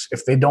quarterbacks.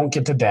 If they don't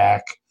get to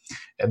Dak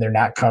and they're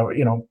not covered,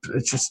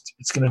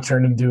 it's going to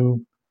turn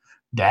into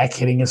Dak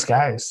hitting his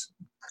guys.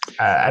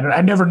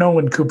 I never know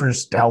when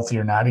Cooper's healthy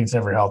or not. He's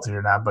never healthy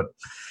or not, but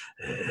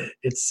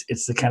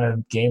it's the kind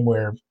of game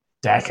where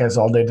Dak has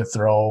all day to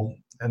throw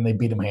and they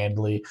beat him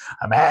handily.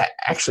 I'm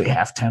actually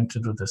half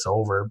tempted with this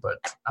over, but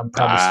I'm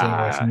probably staying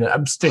away from it.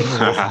 I'm staying away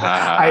from it.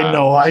 I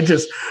know. I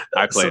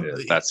played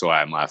it. That's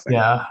why I'm laughing.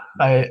 Yeah,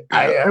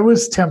 I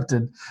was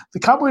tempted. The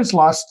Cowboys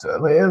lost.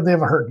 They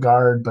have a hurt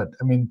guard, but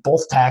I mean,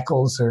 both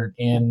tackles are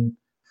in.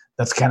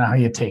 That's kind of how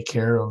you take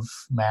care of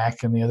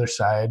Mac on the other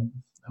side.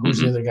 Who's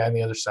the other guy on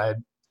the other side?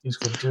 He's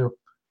good too.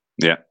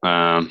 Yeah,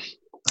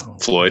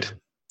 Floyd.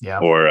 Yeah,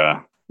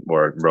 or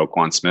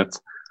Roquan Smith.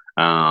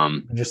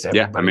 Just everybody.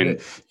 Yeah, I mean,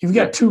 you've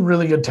got two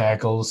really good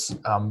tackles.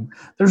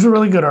 There's a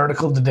really good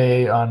article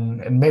today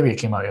and maybe it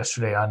came out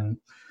yesterday on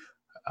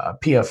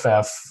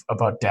PFF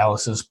about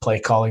Dallas's play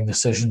calling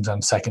decisions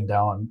on second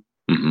down.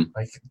 Mm-hmm.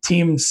 Like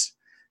teams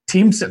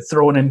that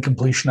throw an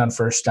incompletion on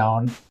first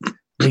down,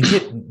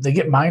 they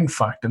get mind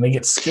fucked and they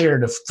get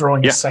scared of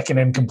throwing a second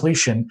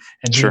incompletion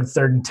and doing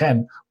 3rd and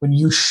 10 when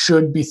you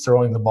should be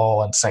throwing the ball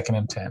on 2nd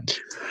and 10.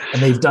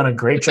 And they've done a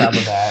great job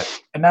of that.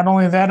 And not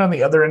only that, on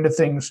the other end of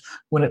things,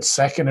 when it's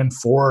 2nd and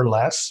 4 or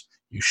less,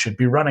 you should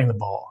be running the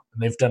ball.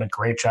 And they've done a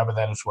great job of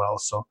that as well.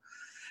 So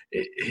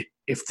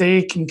if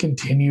they can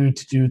continue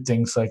to do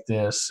things like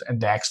this and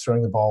Dak's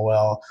throwing the ball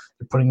well,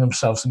 they're putting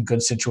themselves in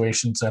good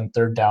situations on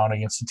 3rd down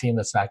against a team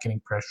that's not getting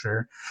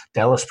pressure.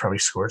 Dallas probably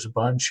scores a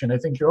bunch, and I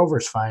think your over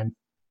is fine.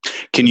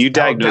 Can you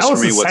diagnose for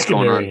me what's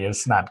going on?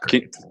 It's not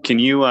great. Can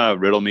you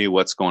riddle me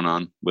what's going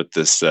on with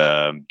this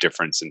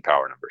difference in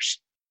power numbers?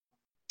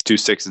 2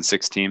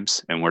 6-6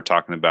 teams, and we're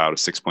talking about a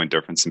 6-point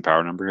difference in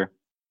power number here.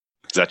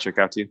 Does that check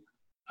out to you?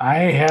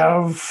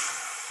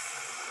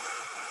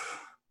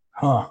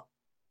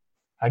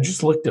 I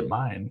just looked at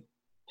mine.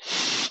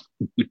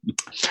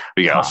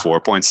 We got 4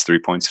 points, 3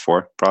 points,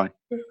 4 probably.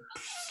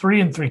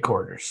 3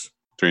 3/4.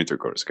 3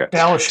 3/4. Okay.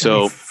 Dallas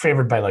should be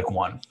favored by like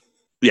 1.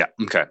 Yeah.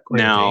 Okay.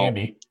 Great now,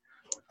 Andy.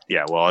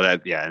 Yeah. Well,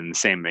 and the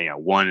same.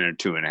 1 or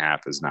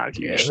 2.5 is not a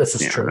huge. Yeah, this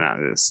is true.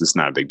 This is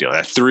not a big deal.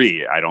 At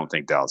 3, I don't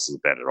think Dallas is a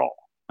bet at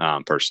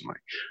all. Personally.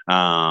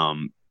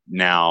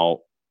 Now.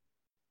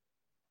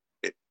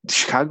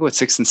 Chicago at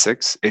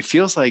 6-6. It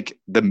feels like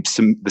the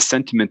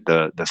sentiment,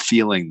 the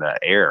feeling, the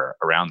air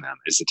around them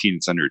is the team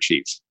that's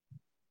underachieved.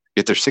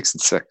 Yet they're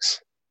 6-6.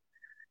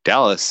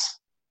 Dallas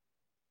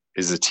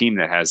is a team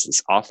that has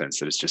this offense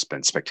that has just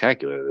been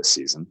spectacular this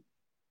season,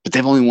 but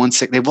they've only won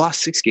 6. They've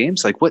lost 6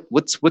 games. Like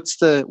what's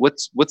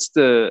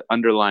the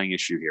underlying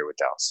issue here with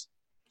Dallas?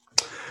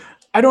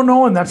 I don't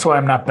know, and that's why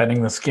I'm not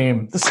betting this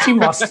game. This team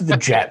lost to the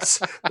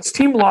Jets. This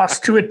team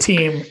lost to a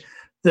team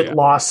that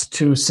lost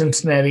to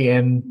Cincinnati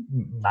and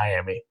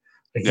Miami.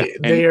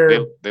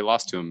 They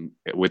lost to him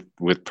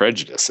with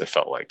prejudice. It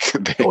felt like.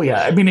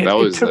 I mean,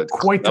 it took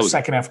quite the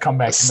second half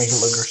comeback to make it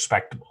look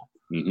respectable.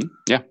 Mm-hmm.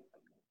 Yeah.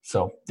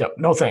 So,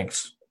 no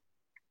thanks.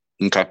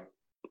 Okay.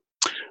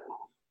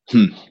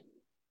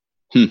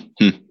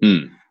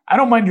 I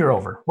don't mind your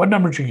over. What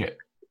number did you get?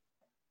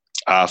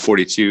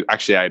 42.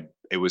 Actually,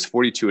 it was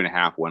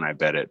 42.5 when I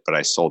bet it, but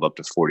I sold up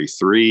to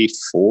 43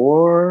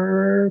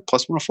 for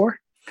plus 104.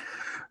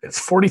 It's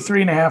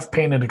 43.5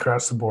 painted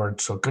across the board.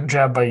 So good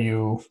job by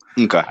you.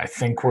 Okay. I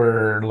think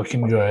we're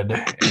looking good.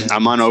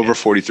 I'm on over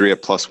 43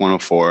 at plus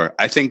 104.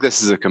 I think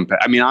this is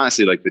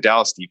honestly, like the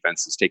Dallas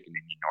defense has taken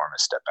an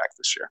enormous step back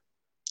this year.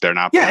 They're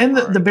not. Yeah, and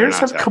the Bears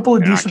have a couple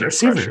of decent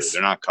receivers. Pressure.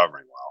 They're not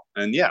covering well.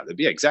 And yeah,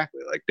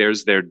 exactly. Like there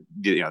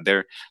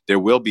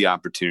will be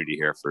opportunity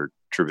here for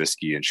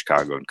Trubisky and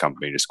Chicago and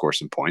company to score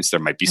some points. There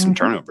might be some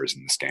turnovers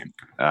in this game.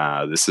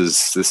 This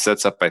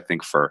sets up, I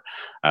think, for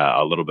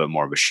a little bit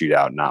more of a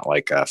shootout, not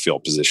like a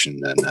field position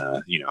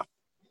and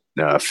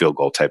a field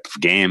goal type of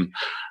game.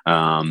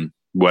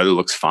 Weather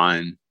looks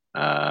fine.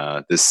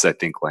 This I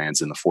think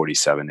lands in the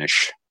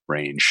 47-ish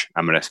range.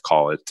 I'm going to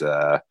call it.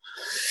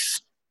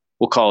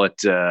 We'll call it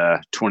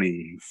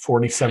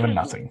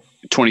 47-0.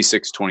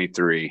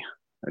 26-23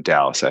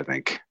 Dallas, I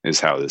think, is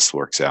how this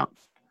works out.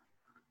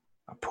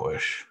 A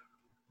push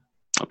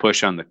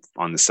on the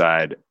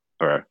side,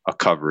 or a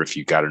cover if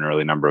you got an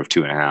early number of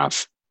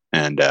 2.5,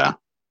 and a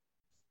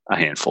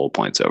handful of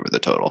points over the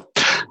total.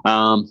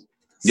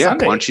 Yeah, why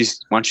don't you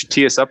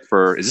tee us up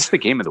for? Is this the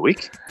game of the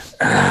week?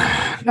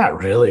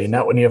 Not really.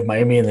 Not when you have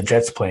Miami and the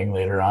Jets playing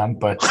later on,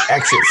 but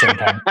actually at the same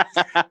time.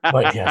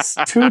 But yes,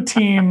 two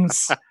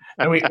teams.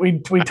 And we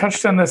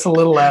touched on this a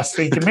little last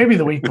week and maybe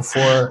the week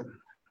before,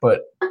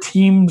 but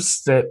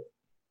teams that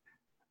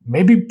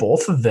maybe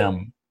both of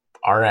them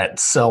are at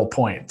sell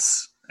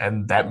points,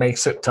 and that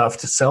makes it tough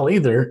to sell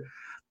either.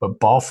 But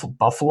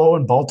Buffalo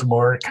and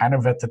Baltimore are kind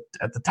of at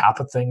the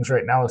top of things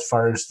right now as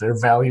far as their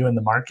value in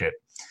the market.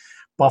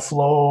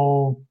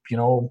 Buffalo,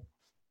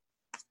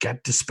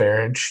 got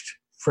disparaged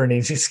for an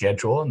easy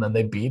schedule, and then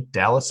they beat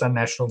Dallas on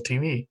national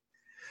TV.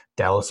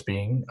 Dallas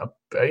being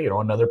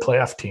another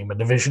playoff team, a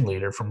division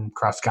leader from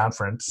cross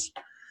conference.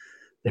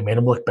 They made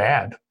them look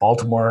bad.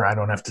 Baltimore, I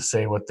don't have to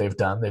say what they've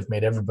done. They've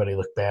made everybody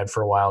look bad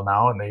for a while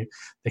now, and they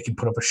can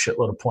put up a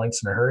shitload of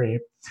points in a hurry.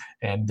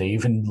 And they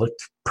even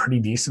looked pretty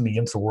decent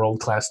against a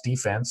world-class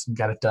defense and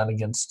got it done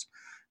against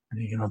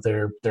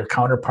their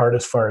counterpart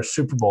as far as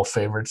Super Bowl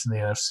favorites in the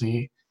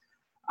NFC.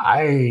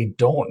 I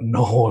don't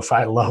know if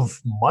I love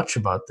much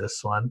about this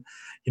one.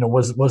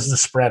 Was the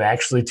spread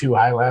actually too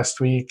high last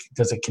week?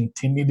 Does it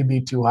continue to be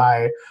too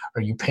high?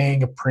 Are you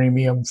paying a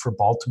premium for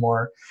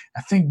Baltimore?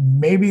 I think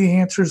maybe the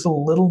answer is a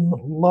little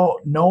low.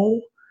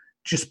 No,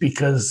 just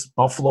because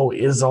Buffalo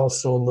is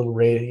also a little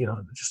rated,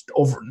 just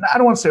over. I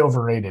don't want to say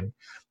overrated,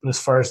 but as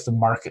far as the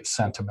market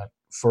sentiment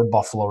for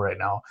Buffalo right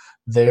now,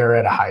 they're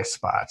at a high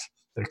spot.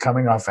 They're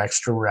coming off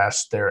extra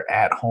rest. They're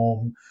at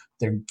home.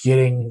 They're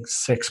getting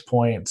 6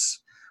 points.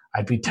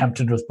 I'd be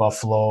tempted with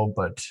Buffalo,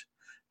 but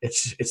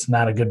it's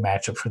not a good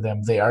matchup for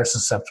them. They are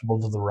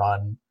susceptible to the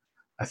run.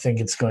 I think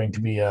it's going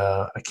to be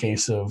a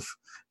case of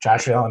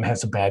Josh Allen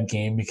has a bad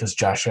game because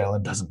Josh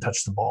Allen doesn't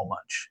touch the ball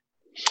much.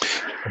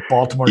 But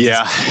Baltimore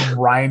just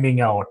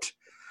grinding out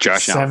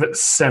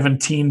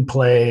 17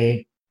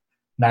 play,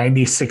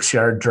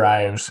 96-yard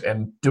drives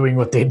and doing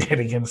what they did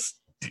against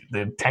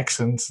the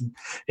Texans.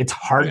 It's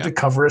hard to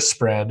cover a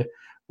spread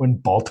when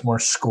Baltimore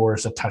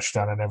scores a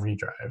touchdown on every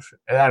drive.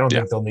 And I don't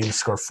think they'll need to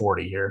score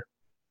 40 here.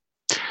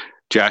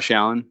 Josh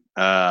Allen,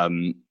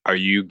 are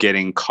you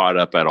getting caught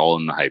up at all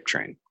in the hype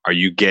train? Are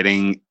you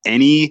getting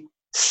any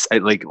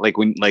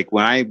when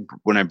I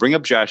bring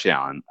up Josh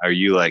Allen, are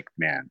you like,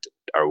 man,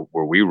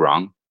 were we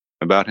wrong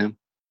about him?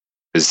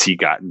 Has he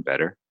gotten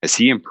better? Has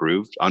he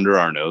improved under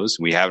our nose?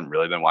 We haven't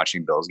really been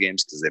watching Bills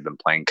games because they've been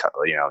playing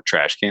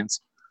trash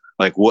cans.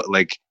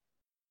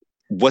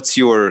 What's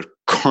your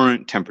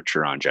current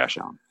temperature on Josh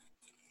Allen?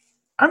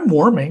 I'm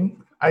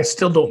warming. I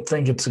still don't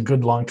think it's a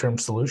good long-term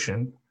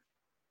solution.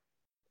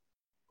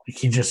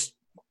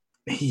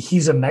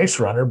 He's a nice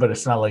runner, but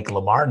it's not like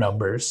Lamar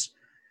numbers.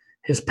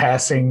 His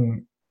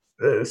passing,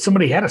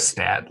 somebody had a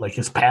stat, like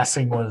his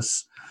passing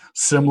was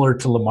similar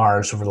to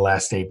Lamar's over the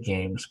last 8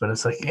 games. But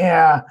it's like,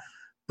 yeah,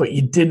 but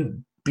you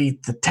didn't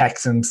beat the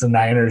Texans, the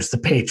Niners, the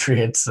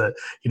Patriots. The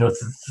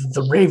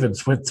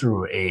Ravens went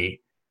through a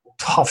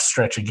tough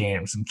stretch of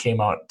games and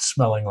came out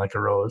smelling like a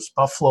rose.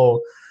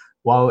 Buffalo,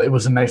 while it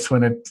was a nice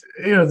win,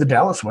 the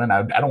Dallas win,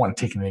 I don't want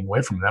to take anything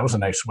away from it. That was a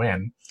nice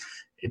win.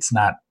 It's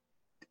not,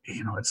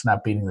 it's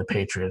not beating the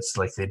Patriots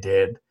like they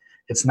did.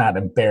 It's not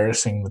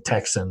embarrassing the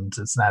Texans.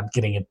 It's not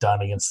getting it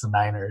done against the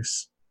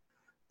Niners.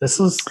 This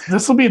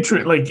will be a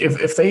true, like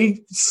if they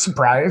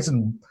surprise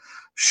and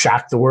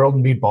shock the world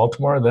and beat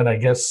Baltimore, then I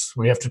guess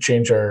we have to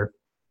change our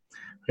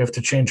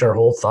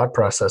whole thought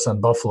process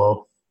on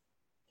Buffalo.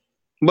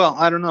 Well,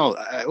 I don't know.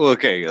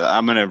 Okay,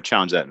 I'm going to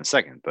challenge that in a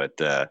second, but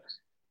I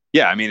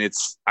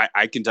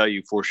can tell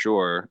you for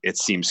sure it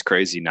seems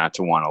crazy not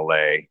to want to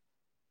lay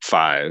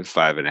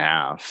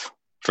 5.5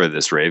 for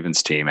this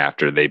Ravens team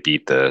after they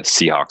beat the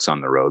Seahawks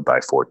on the road by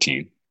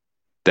 14,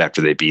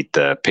 after they beat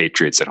the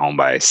Patriots at home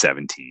by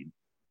 17,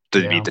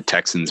 they beat the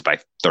Texans by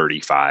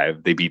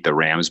 35, they beat the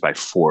Rams by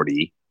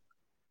 40.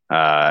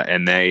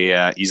 And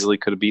they easily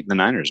could have beaten the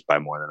Niners by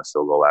more than a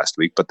field goal last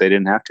week, but they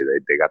didn't have to.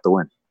 They got the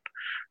win.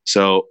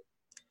 So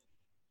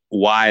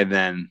why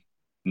then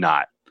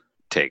not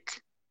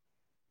take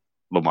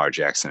Lamar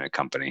Jackson and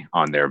company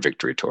on their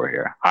victory tour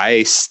here?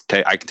 I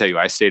can tell you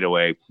I stayed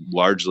away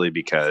largely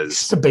because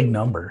it's a big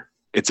number.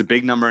 It's a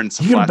big number and it's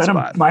a you flat can bet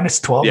spot. Them minus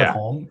 12 at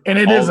home. And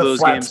it is a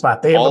flat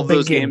spot. They have all a big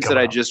those games that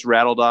I just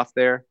rattled off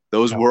there,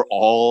 those were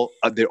all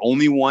the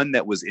only one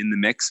that was in the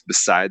mix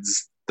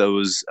besides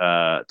those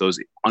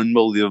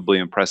unbelievably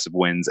impressive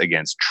wins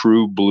against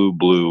true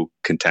blue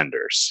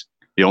contenders.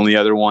 The only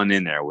other one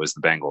in there was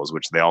the Bengals,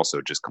 which they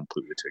also just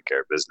completely took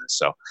care of business.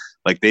 So,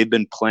 like, they've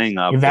been playing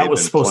up. That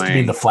was supposed to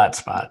be the flat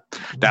spot.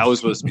 That was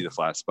supposed to be the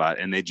flat spot,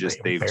 and they've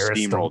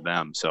steamrolled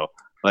them. So,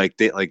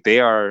 they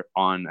are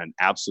on an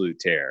absolute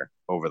tear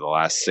over the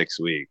last 6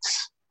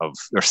 weeks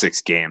or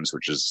 6 games,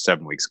 which is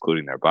 7 weeks,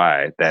 including their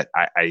bye. That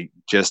I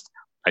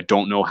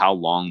don't know how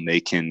long they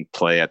can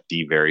play at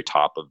the very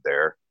top of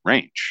their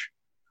range.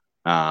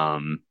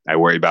 I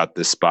worry about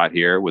this spot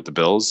here with the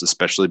Bills,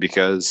 especially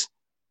because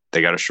they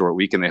got a short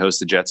week and they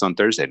host the Jets on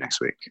Thursday next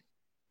week.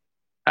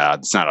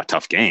 It's not a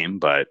tough game,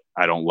 but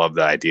I don't love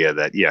the idea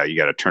that, you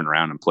got to turn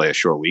around and play a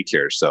short week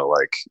here. So,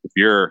 like, if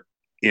you're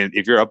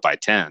up by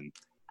 10,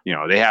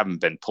 they haven't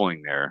been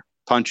pulling their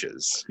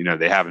punches.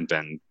 They haven't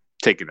been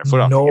taking their foot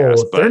off the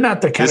gas. They're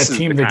not the kind of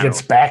team that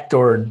gets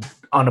backdoored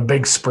on a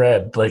big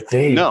spread. Like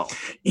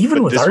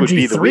even with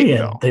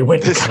RG3 they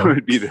went. This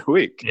would be the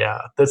week. Yeah,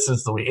 this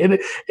is the week.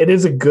 It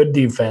is a good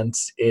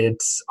defense.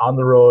 It's on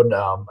the road.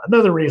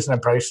 Another reason I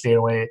probably stayed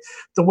away.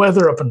 The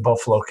weather up in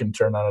Buffalo can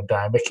turn on a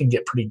dime. It can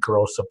get pretty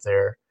gross up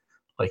there.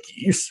 Like,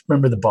 you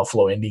remember the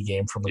Buffalo Indy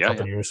game from a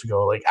couple of years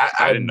ago? Like,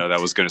 I didn't know that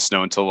was going to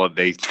snow until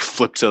they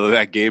flipped to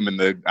that game in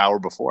the hour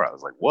before. I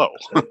was like, whoa.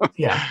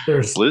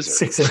 There's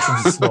 6 inches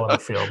of snow on the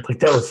field. Like,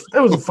 that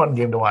was a fun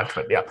game to watch.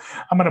 But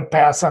I'm going to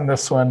pass on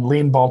this one.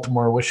 Lean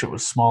Baltimore. Wish it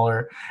was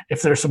smaller.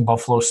 If there's some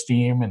Buffalo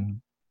steam and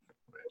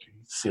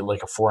see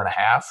like a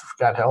 4.5,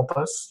 God help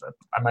us,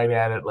 I might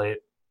add it late.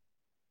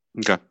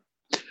 Okay.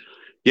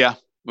 Yeah.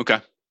 Okay.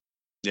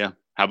 Yeah.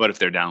 How about if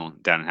they're down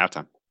in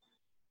halftime?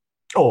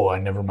 Oh, I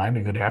never mind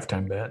a good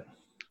halftime bet.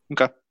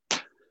 Okay.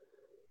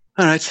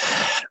 All right.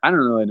 I don't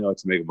really know what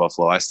to make of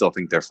Buffalo. I still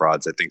think they're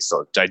frauds. I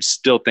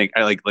still think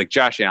I like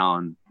Josh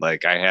Allen.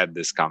 Like, I had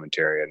this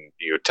commentary, and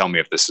you tell me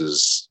if this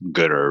is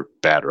good or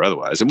bad or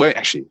otherwise. And we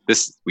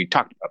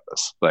talked about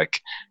this. Like,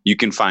 a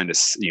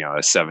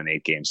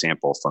 7-8 game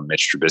sample from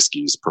Mitch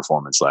Trubisky's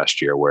performance last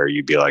year, where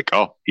you'd be like,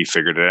 oh, he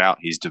figured it out.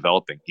 He's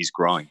developing. He's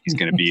growing. He's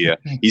going to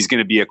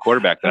be a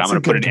quarterback that I'm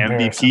going to put an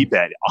MVP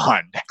bet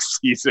on next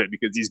season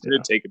because he's going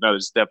to take another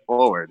step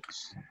forward.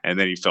 And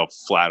then he fell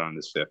flat on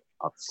his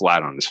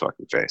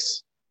fucking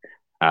face.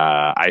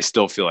 I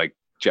still feel like,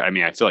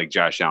 I feel like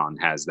Josh Allen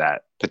has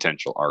that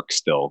potential arc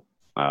still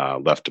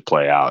left to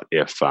play out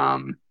if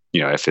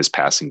his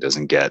passing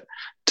doesn't get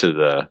to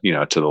the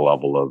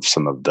level of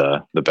some of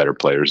the better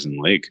players in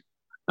the league.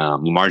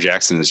 Lamar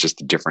Jackson is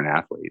just a different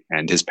athlete,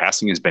 and his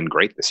passing has been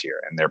great this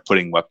year, and they're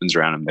putting weapons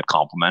around him that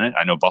complement it.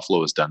 I know Buffalo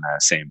has done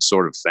that same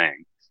sort of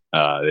thing.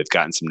 They've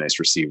gotten some nice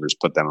receivers,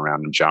 put them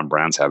around him. John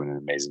Brown's having an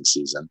amazing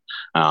season.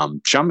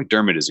 Sean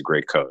McDermott is a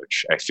great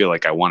coach. I feel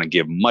like I want to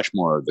give much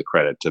more of the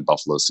credit to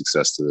Buffalo's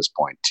success to this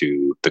point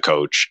to the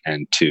coach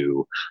and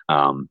to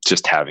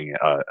just having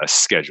a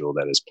schedule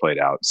that is played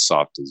out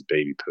soft as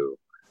baby poo.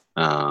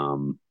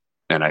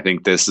 And I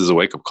think this is a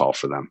wake-up call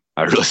for them.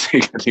 I really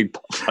think.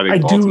 I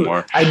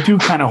Baltimore. I do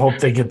kind of hope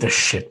they get the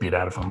shit beat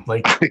out of them,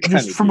 like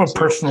just from a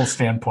personal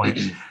standpoint,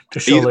 to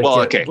show.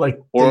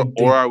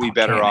 Or are we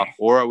better off?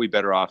 Or are we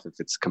better off if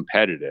it's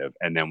competitive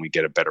and then we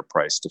get a better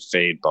price to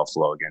fade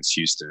Buffalo against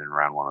Houston in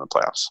round 1 of the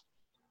playoffs?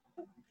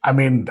 I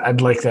mean, I'd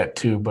like that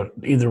too, but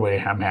either way,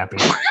 I'm happy.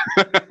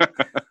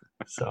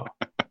 So,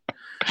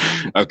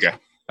 okay.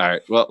 All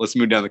right. Well, let's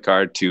move down the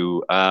card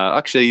to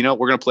we're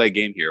going to play a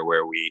game here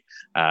where we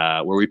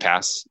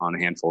pass on a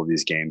handful of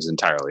these games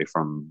entirely,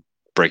 from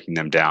breaking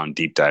them down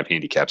deep dive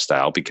handicap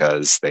style,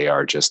 because they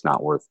are just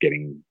not worth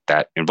getting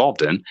that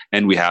involved in.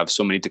 And we have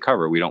so many to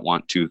cover. We don't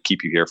want to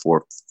keep you here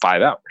for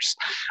 5 hours.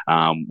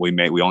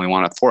 We only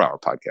want a 4-hour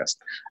podcast.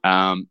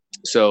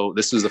 So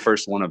this was the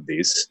first one of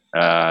these,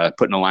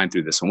 putting a line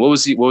through this one. What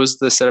was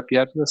the setup you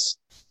had for this?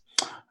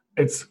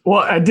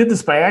 I did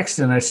this by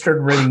accident. I started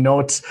writing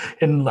notes,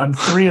 and on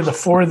 3 of the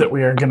 4 that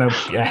we are going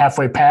to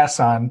halfway pass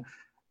on,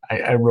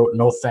 I wrote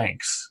no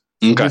thanks.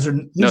 So okay. These are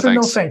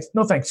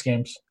no thanks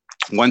games.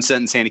 1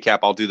 sentence handicap.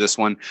 I'll do this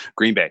one.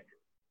 Green Bay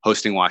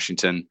hosting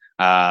Washington.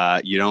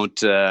 You don't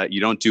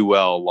do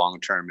well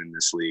long term in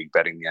this league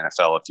betting the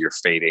NFL if you're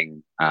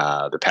fading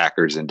the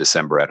Packers in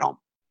December at home,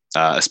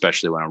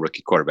 especially when a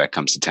rookie quarterback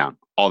comes to town.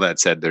 All that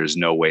said, there's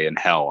no way in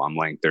hell I'm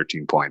laying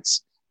 13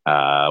 points.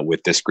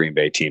 With this Green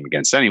Bay team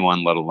against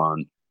anyone, let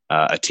alone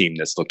a team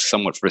that's looked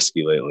somewhat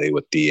frisky lately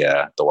with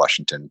the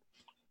Washington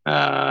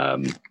R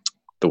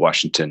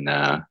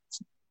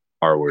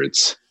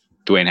words,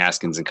 Dwayne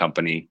Haskins and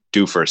company,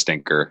 due for a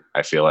stinker.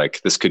 I feel like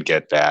this could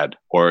get bad,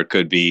 or it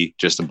could be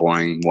just a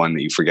boring one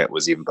that you forget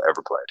was even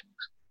ever played.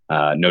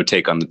 No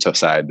take on the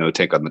side, no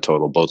take on the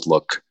total. Both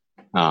look,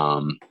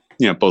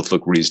 both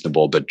look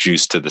reasonable, but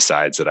juice to the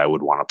sides that I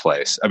would want to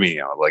place. I mean,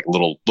 like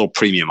little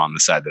premium on the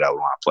side that I would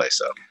want to play.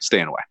 So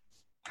staying away.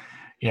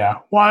 Yeah.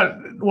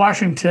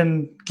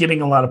 Washington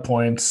getting a lot of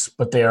points,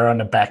 but they are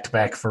on a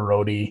back-to-back for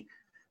Rhodey.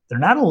 They're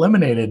not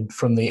eliminated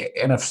from the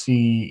NFC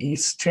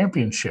East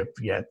Championship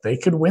yet. They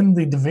could win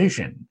the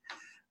division.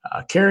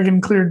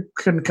 Kerrigan cleared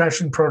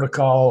concussion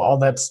protocol. All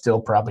that's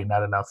still probably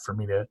not enough for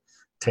me to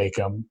take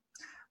them.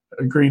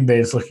 Green Bay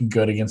is looking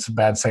good against a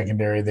bad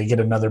secondary. They get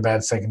another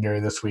bad secondary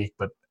this week,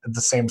 but at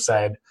the same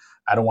side,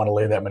 I don't want to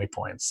lay that many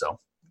points. So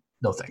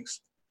no thanks.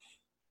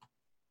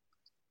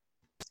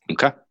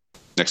 Okay.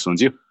 Next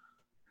one's you.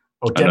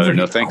 Oh, Denver,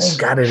 no thanks. Oh,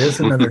 God, it is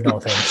another no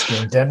thanks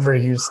game. Denver,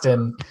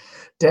 Houston.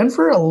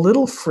 Denver a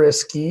little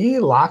frisky.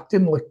 Locked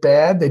didn't look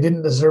bad. They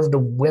didn't deserve to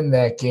win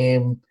that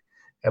game,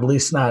 at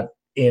least not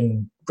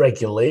in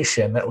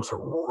regulation. That was a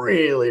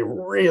really,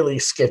 really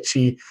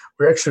sketchy.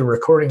 We're actually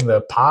recording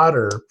the pod,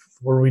 or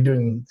were we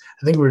doing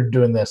 – I think we were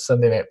doing this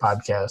Sunday night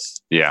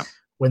podcast. Yeah.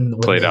 When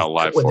played out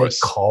live for us. When they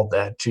called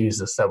that,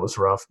 Jesus, that was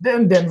rough.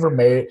 Then Denver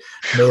may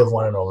have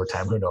won in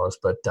overtime. Who knows?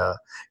 But,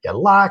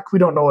 Locke, we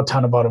don't know a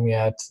ton about him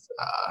yet.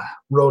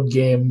 Road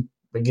game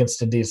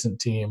against a decent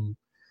team.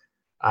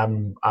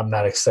 I'm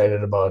not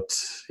excited about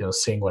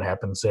seeing what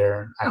happens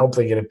there. I hope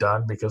they get it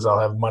done because I'll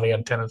have money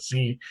on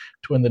Tennessee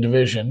to win the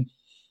division.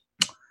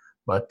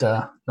 But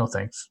no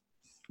thanks.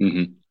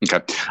 Mm-hmm.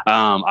 Okay.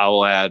 I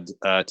will add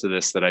to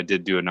this that I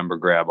did do a number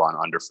grab on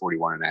under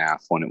 41.5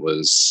 when it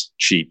was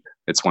cheap.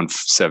 It's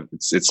 1.7.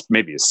 It's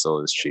maybe it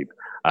still is cheap.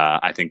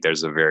 I think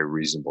there's a very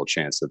reasonable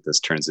chance that this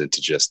turns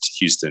into just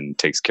Houston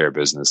takes care of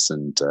business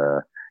and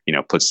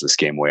puts this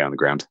game away on the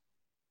ground.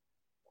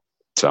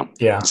 So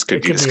yeah, this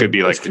could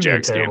be like the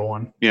Jags game.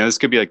 One. Yeah, this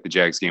could be like the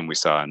Jags game we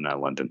saw in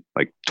London,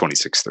 like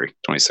 26-3,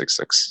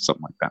 26-6,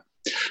 something like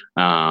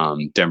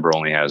that. Denver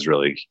only has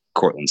really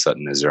Cortland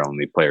Sutton as their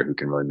only player who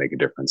can really make a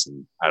difference,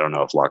 and I don't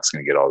know if Locke's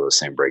going to get all those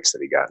same breaks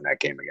that he got in that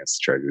game against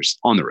the Chargers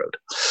on the road.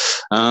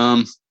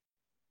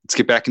 Let's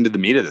get back into the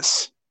meat of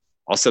this.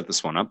 I'll set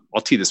this one up.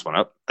 I'll tee this one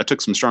up. I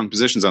took some strong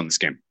positions on this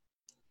game.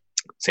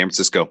 San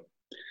Francisco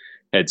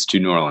heads to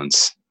New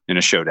Orleans in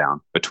a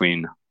showdown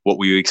between what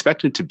we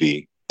expected to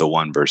be the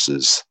 1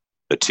 versus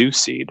the 2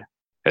 seed.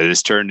 It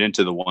has turned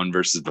into the 1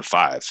 versus the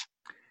 5,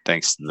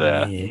 thanks to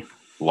the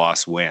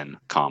loss-win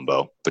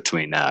combo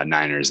between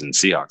Niners and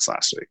Seahawks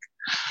last week.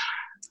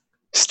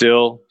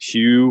 Still,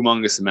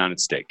 humongous amount at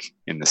stake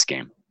in this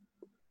game.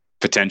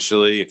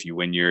 Potentially, if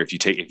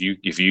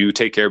you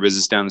take care of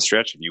business down the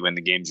stretch, if you win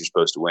the games you're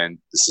supposed to win,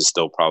 this is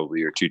still probably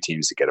your 2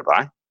 teams to get a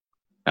bye.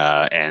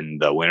 And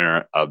the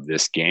winner of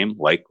this game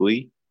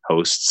likely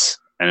hosts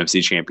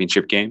NFC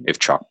Championship game if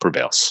chalk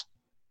prevails.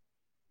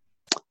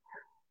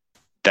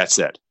 That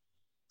said,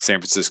 San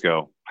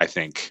Francisco, I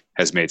think,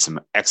 has made some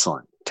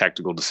excellent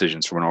tactical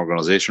decisions from an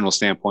organizational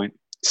standpoint,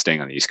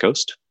 staying on the East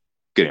Coast,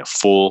 getting a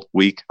full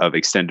week of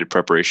extended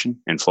preparation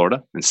in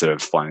Florida instead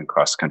of flying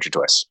across the country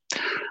twice.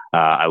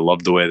 I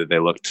love the way that they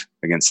looked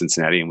against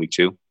Cincinnati in week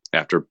 2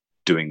 after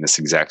doing this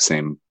exact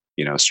same,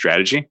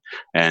 strategy.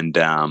 And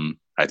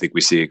I think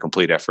we see a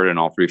complete effort in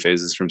all 3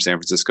 phases from San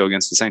Francisco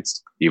against the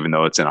Saints, even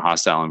though it's in a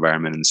hostile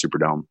environment in the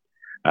Superdome.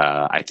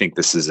 I think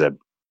this is a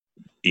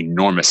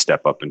enormous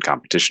step up in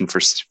competition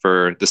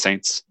for the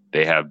Saints.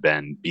 They have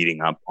been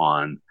beating up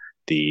on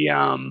the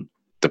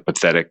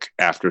pathetic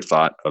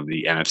afterthought of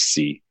the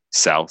NFC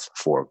South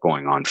for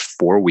going on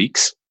 4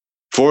 weeks.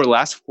 For the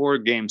last 4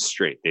 games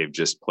straight, they've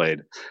just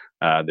played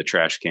the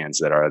trash cans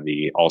that are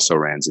the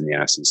also-rans in the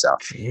NFC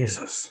South.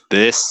 Jesus.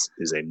 This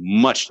is a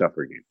much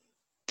tougher game.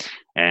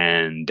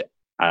 And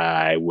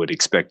I would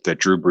expect that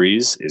Drew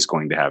Brees is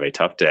going to have a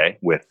tough day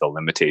with the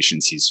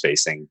limitations he's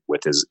facing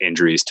with his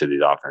injuries to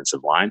the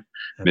offensive line,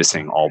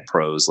 missing all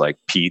pros like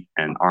Pete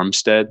and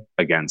Armstead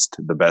against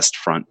the best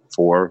front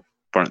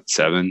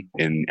 7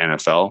 in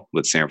NFL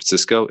with San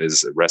Francisco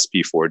is a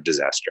recipe for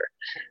disaster.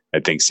 I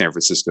think San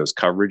Francisco's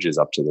coverage is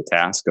up to the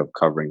task of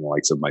covering the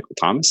likes of Michael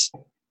Thomas.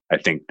 I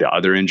think the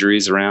other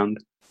injuries around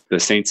the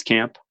Saints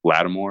camp,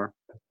 Lattimore,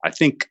 I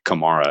think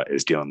Kamara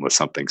is dealing with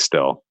something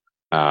still.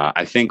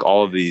 I think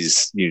all of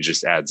these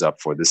just adds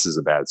up for this is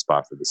a bad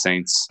spot for the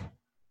Saints.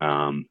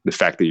 The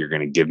fact that you're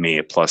going to give me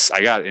a plus,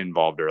 I got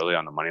involved early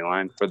on the money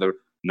line for the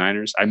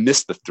Niners. I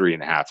missed the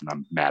 3.5 and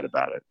I'm mad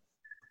about it.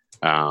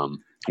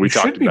 We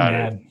talked about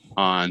it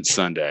on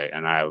Sunday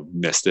and I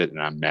missed it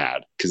and I'm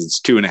mad because it's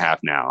 2.5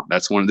 now.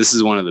 This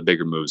is one of the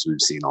bigger moves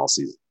we've seen all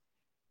season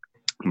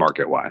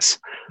market wise.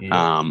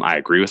 Yeah. I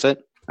agree with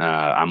it.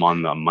 I'm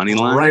on the money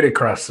line right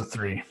across the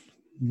 3.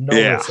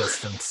 No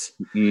resistance.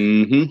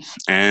 Mm-hmm.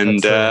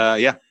 And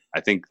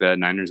I think the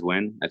Niners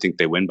win. I think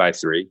they win by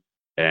 3.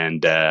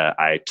 And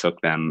I took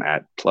them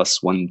at plus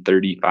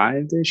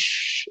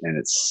 135-ish, and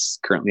it's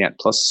currently at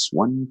plus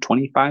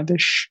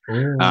 125-ish.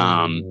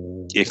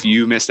 If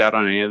you missed out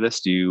on any of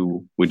this,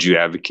 would you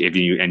advocate?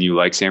 And you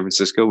like San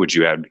Francisco, would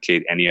you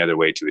advocate any other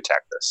way to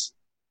attack this?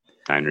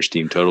 Niners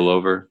team total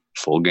over,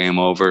 full game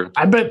over.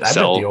 I bet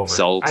the over.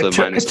 Sell to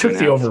I took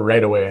the over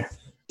right away.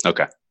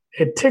 Okay.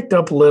 It ticked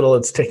up a little.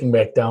 It's ticking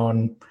back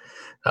down.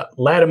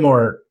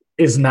 Lattimore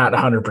is not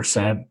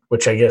 100%,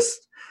 which I guess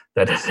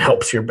that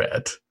helps your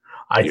bet.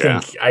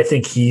 I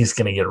think he's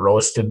going to get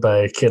roasted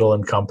by Kittle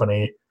and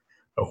company,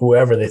 or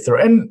whoever they throw.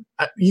 And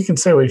you can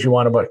say what you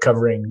want about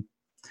covering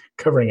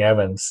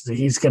Evans.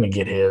 He's going to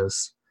get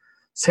his.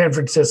 San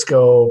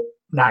Francisco,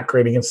 not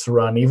great against the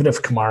run, even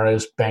if Kamara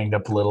is banged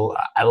up a little.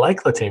 I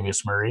like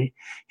Latavius Murray.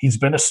 He's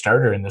been a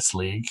starter in this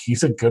league.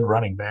 He's a good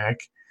running back.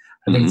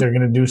 I think they're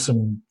going to do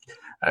some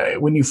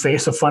when you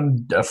face a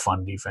fun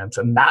defense,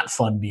 a not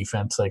fun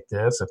defense like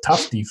this, a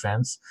tough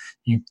defense,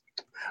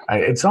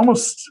 it's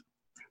almost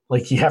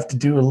like you have to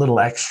do a little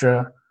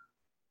extra.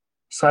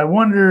 So I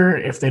wonder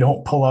if they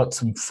don't pull out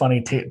some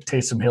funny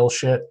Taysom Hill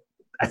shit.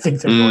 I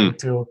think they're going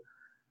to.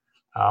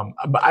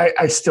 But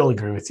I still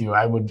agree with you.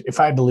 I would, if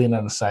I had to lean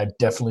on the side,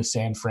 definitely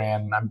San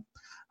Fran.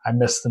 I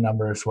missed the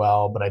number as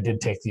well, but I did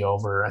take the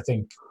over. I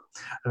think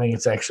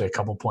it's actually a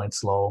couple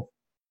points low.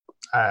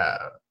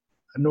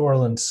 New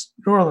Orleans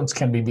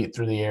can be beat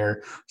through the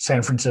air.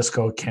 San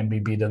Francisco can be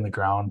beat on the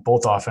ground.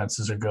 Both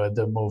offenses are good.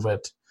 They'll move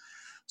it.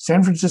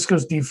 San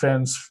Francisco's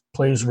defense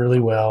plays really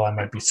well. I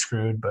might be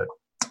screwed, but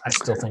I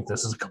still think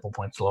this is a couple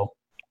points low.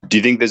 Do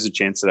you think there's a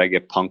chance that I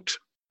get punked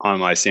on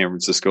my San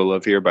Francisco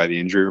love here by the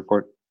injury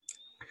report?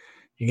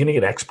 You're going to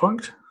get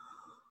X-punked?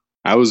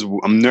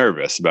 I'm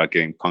nervous about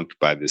getting punked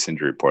by this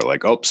injury report.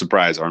 Like, oh,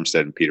 surprise,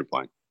 Armstead and Peter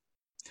playing.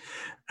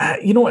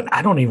 You know what?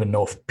 I don't even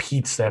know if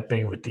Pete's that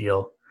big of a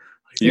deal.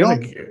 He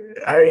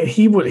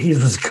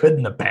was good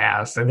in the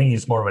past. I think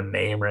he's more of a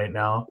name right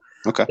now.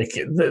 Okay. Like,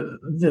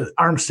 the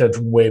Armstead's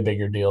way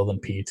bigger deal than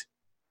Pete.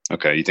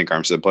 Okay, you think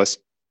Armstead plays?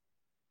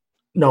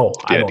 No,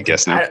 I don't.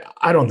 Guess now.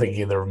 I don't think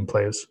either of them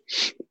plays.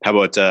 How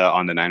about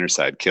on the Niners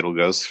side? Kittle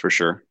goes for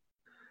sure.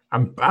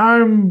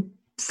 I'm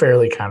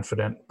fairly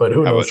confident, but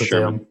who knows with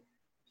Sherman? him?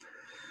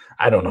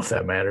 I don't know if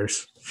that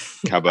matters.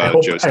 How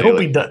about Joe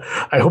Staley?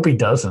 I hope he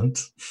doesn't.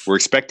 We're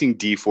expecting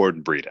D Ford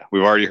and Breida.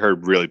 We've already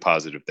heard really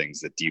positive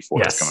things that D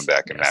Ford is coming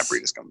back and Matt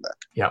Breida is coming back.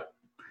 Yep.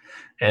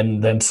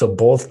 And then so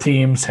both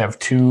teams have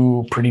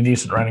two pretty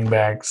decent running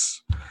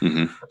backs,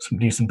 some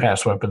decent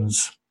pass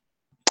weapons.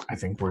 I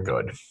think we're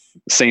good.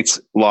 Saints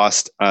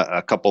lost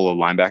a couple of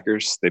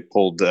linebackers. They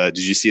pulled. Did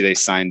you see they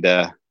signed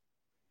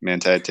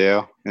Manti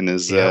Te'o and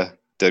his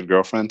dead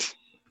girlfriend?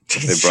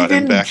 They brought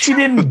him back. She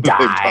didn't die.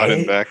 They brought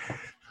him back.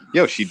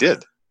 Yo, she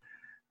did.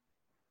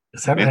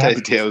 Is that Manti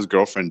Te'o's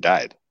girlfriend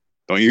died.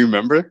 Don't you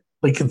remember?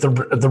 Like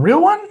the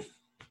real one?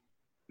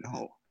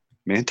 No.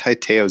 Manti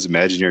Te'o's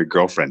imaginary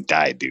girlfriend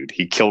died, dude.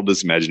 He killed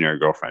his imaginary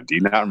girlfriend. Do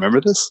you not remember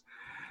this?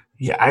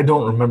 Yeah, I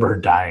don't remember her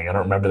dying. I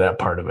don't remember that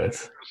part of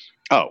it.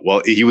 Oh,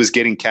 well, he was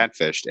getting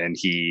catfished and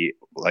he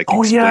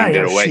explained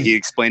it away. He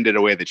explained it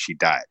away that she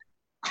died.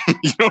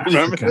 You don't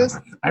remember this?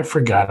 I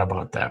forgot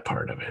about that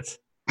part of it.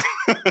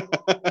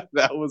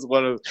 That was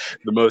one of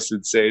the most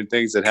insane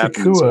things that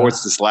happened in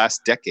sports this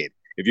last decade.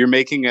 If you're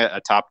making a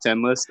top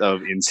 10 list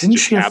of Didn't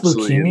she have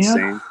absolutely leukemia?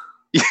 insane.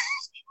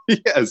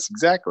 Yes,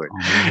 exactly.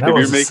 That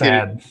was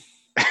sad.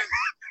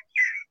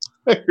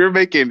 If you're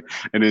making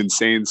an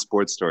insane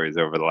sports stories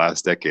over the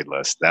last decade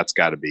list, that's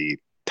got to be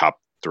top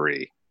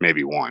 3,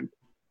 maybe 1.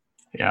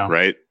 Yeah.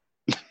 Right.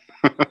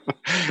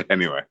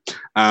 Anyway,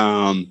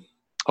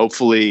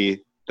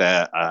 hopefully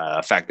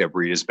the fact that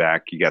Breida is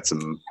back, you got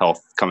some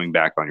health coming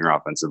back on your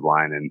offensive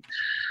line, and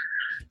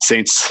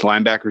Saints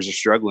linebackers are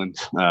struggling.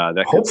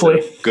 That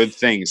hopefully good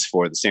things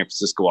for the San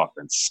Francisco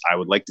offense. I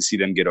would like to see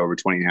them get over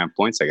 20.5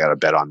 points. I got a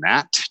bet on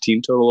that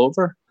team total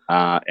over.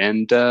 I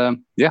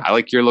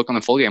like your look on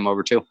the full game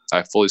over too.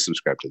 I fully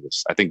subscribe to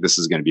this. I think this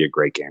is going to be a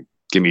great game.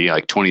 Give me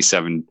like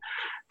 27-24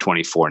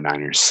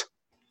 Niners.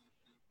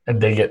 And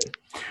they get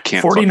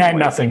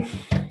 49-0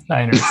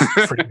 Niners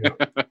for you.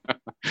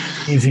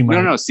 Easy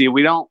money. No. See,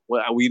 we don't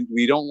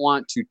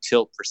want to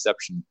tilt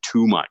perception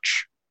too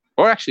much,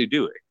 or actually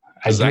do it.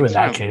 I do in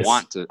that case.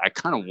 I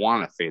kind of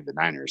want to fade the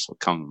Niners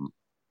come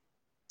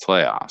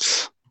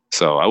playoffs.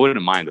 So I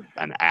wouldn't mind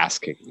an ass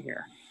kicking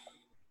here,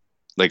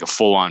 like a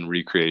full on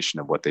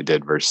recreation of what they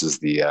did versus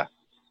the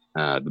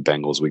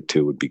Bengals week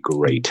 2 would be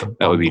great.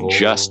 That would be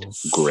just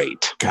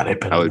great. God, I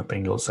bet on the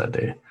Bengals that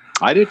day.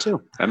 I did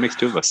too. That makes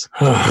 2 of us.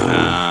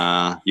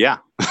 Yeah,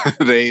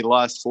 they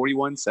lost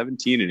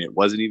 41-17, and it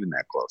wasn't even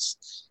that close.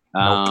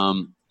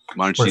 Nope.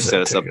 Why don't you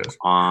set us up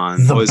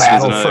on the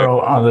battle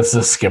for? This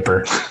is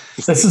Skipper.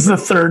 This is the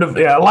third of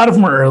a lot of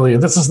them are early.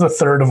 This is the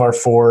third of our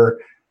 4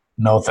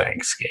 no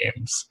thanks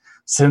games.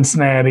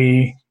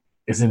 Cincinnati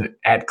is it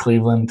at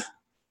Cleveland?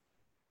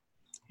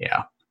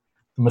 Yeah,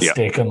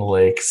 mistake on the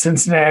lake.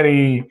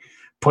 Cincinnati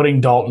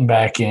putting Dalton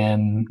back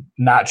in.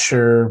 Not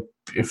sure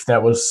if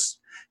that was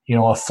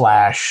a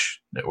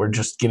flash that we're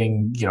just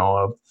getting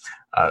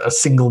a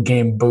single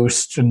game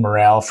boost in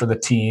morale for the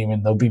team,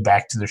 and they'll be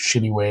back to their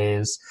shitty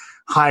ways.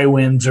 High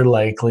winds are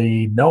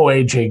likely. No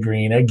AJ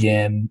Green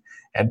again,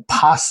 and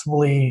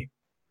possibly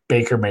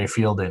Baker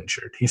Mayfield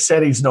injured. He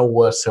said he's no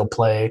wuss. He'll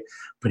play,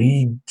 but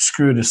he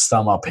screwed his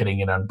thumb up hitting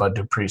it on Bud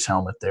Dupree's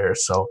helmet there.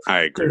 So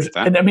I agree with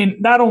that. And I mean,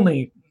 not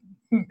only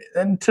 –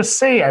 and to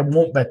say I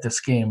won't bet this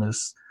game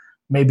is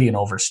maybe an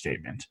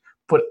overstatement,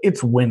 but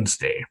it's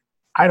Wednesday.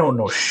 I don't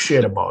know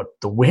shit about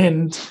the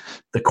wind,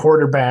 the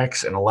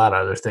quarterbacks, and a lot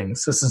of other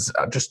things. This is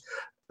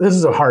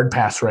a hard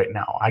pass right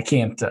now. I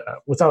can't,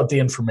 without the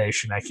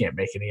information, I can't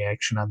make any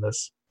action on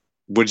this.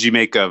 What did you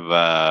make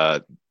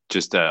of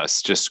just a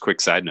quick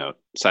sidebar?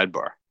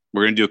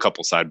 We're going to do a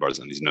couple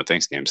sidebars on these no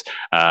thanks games.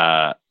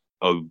 Beckham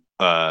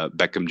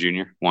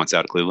Jr. wants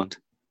out of Cleveland.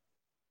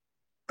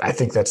 I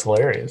think that's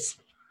hilarious.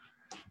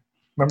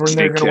 Remember when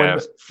they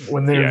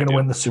were going to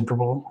win the Super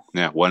Bowl?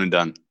 Yeah, one and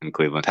done in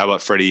Cleveland. How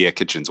about Freddie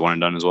Kitchens? One and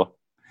done as well?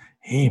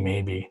 Hey,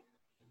 maybe.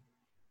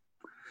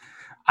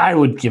 I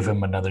would give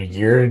him another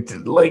year.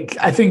 Like,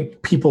 I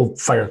think people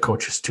fire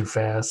coaches too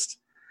fast.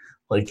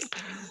 Like,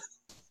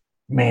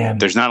 man.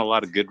 There's not a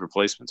lot of good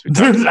replacements.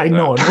 I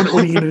know. What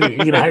are you going to do?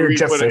 You're going to hire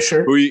Jeff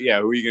Fisher? Who are you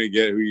going to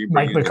get?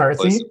 Mike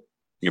McCarthy?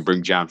 You can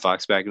bring John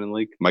Fox back in the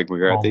league, Mike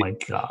McCarthy. Oh my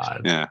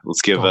God! Yeah,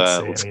 let's give.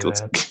 Let's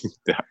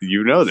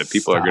you know that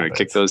people are going to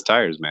kick those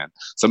tires, man.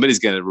 Somebody's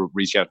going to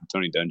reach out to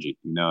Tony Dungy.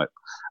 You know it.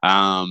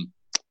 All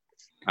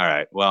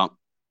right. Well,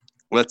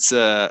 let's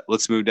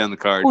move down the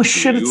card. Oh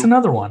shit! It's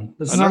another one.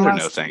 This another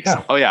no thanks.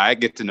 Yeah. Oh yeah, I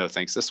get to no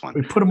thanks this one.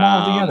 We put them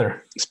all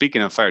together.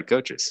 Speaking of fired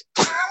coaches,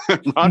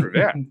 Ron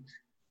Rivera.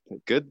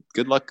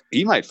 Good luck.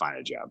 He might find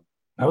a job.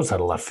 That was out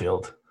of left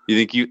field.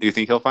 You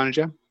think he'll find a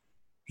job?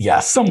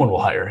 Yeah, someone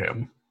will hire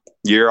him.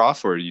 Year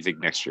off, or do you think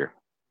next year?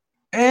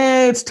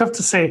 It's tough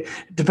to say.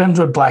 It depends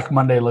what Black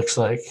Monday looks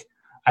like.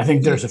 I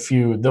think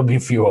there'll be a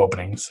few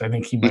openings. I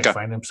think he might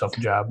find himself a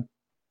job.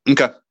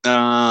 Okay.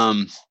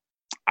 I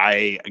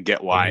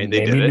get why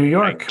they did it. New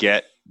York.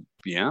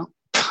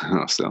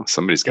 So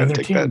somebody's got to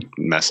take that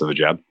mess of a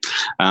job.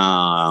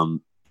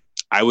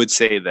 I would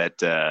say that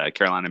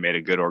Carolina made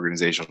a good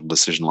organizational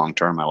decision long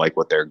term. I like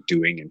what they're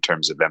doing in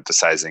terms of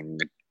emphasizing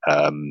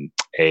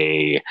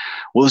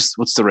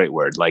what's the right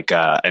word? Like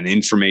an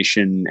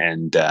information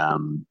and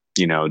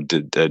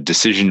the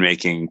decision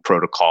making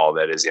protocol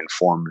that is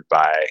informed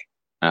by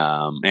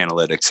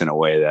analytics in a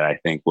way that I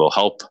think will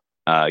help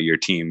your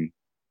team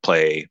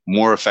play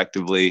more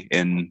effectively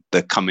in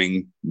the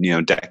coming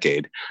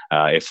decade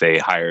if they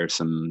hire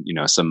some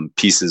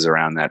pieces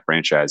around that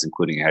franchise,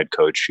 including a head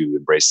coach who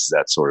embraces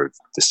that sort of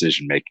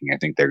decision making. I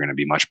think they're going to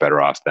be much better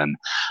off than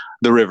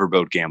the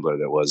riverboat gambler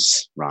that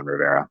was Ron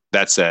Rivera.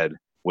 That said,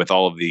 with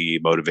all of the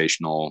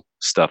motivational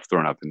stuff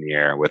thrown up in the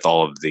air, with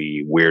all of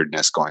the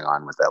weirdness going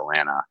on with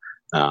Atlanta,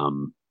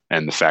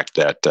 and the fact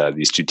that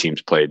these two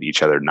teams played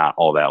each other not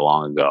all that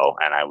long ago,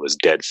 and I was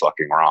dead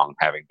fucking wrong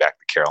having backed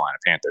the Carolina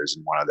Panthers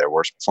in one of their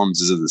worst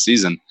performances of the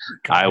season,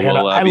 I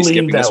will be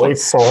skipping this one.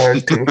 So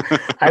hard too.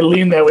 I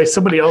lean that way.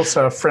 Somebody else,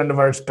 a friend of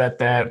ours, bet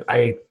that.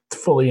 I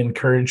fully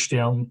encouraged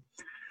him.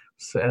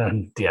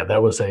 And yeah,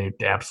 that was a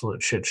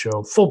absolute shit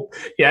show.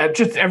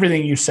 Just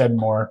everything you said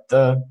more.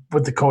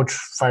 With the coach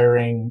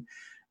firing,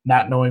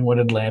 not knowing what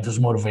Atlanta's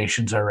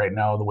motivations are right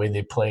now, the way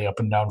they play up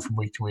and down from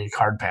week to week,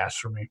 hard pass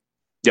for me.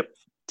 Yep,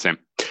 same.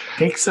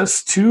 Takes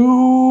us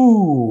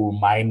to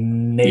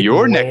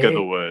your neck of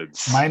the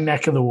woods. My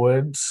neck of the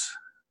woods.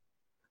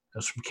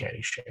 That's from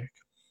Caddyshack.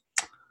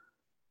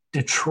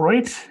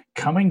 Detroit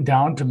coming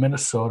down to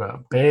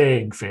Minnesota.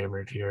 Big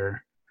favorite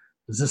here.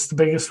 Is this the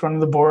biggest one on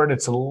the board?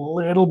 It's a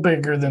little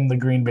bigger than the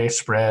Green Bay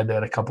spread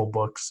at a couple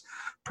books.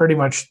 Pretty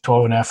much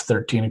 12.5,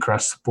 13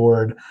 across the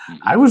board.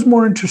 I was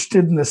more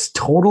interested in this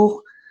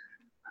total.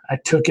 I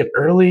took it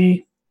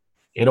early.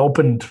 I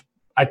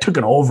took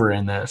an over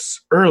in this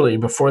early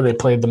before they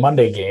played the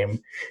Monday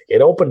game.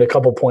 It opened a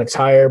couple points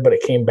higher, but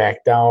it came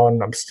back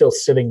down. I'm still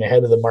sitting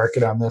ahead of the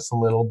market on this a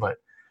little, but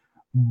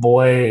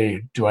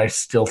boy, do I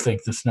still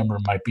think this number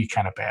might be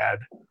kind of bad.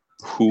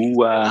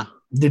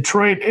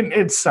 Detroit,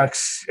 it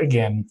sucks,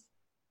 again,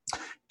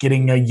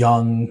 getting a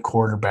young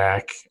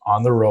quarterback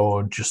on the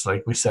road, just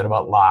like we said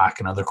about Locke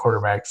and other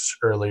quarterbacks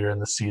earlier in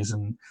the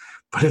season.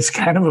 But it's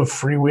kind of a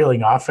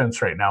freewheeling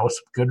offense right now with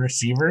some good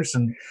receivers.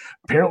 And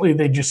apparently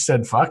they just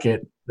said, fuck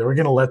it. They were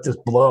going to let this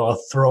blow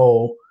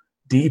throw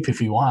deep if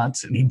he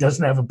wants. And he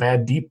doesn't have a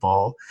bad deep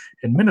ball.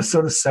 And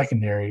Minnesota's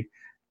secondary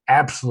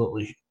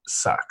absolutely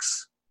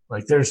sucks.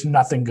 Like, there's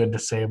nothing good to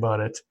say about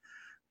it.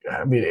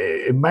 I mean,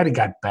 it might have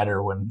got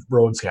better when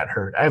Rhodes got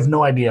hurt. I have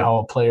no idea how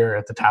a player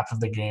at the top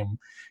of the game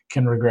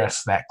can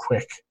regress that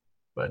quick.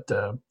 But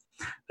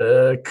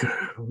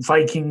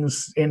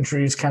Vikings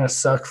injuries kind of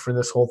suck for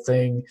this whole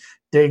thing.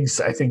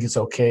 Diggs, I think, is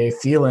okay.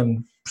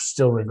 Thielen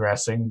still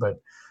regressing, but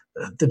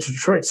the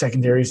Detroit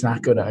secondary is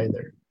not good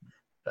either.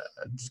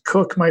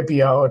 Cook might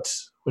be out,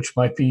 which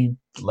might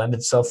lend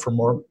itself for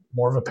more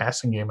of a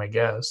passing game, I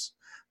guess.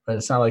 But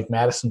it's not like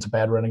Madison's a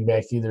bad running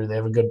back either. They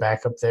have a good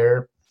backup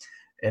there.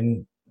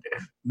 And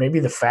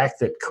maybe the fact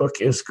that Cook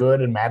is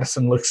good and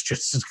Madison looks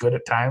just as good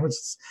at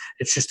times,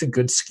 it's just a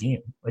good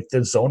scheme. Like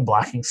the zone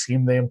blocking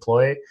scheme they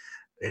employ,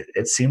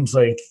 it seems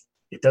like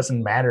it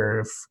doesn't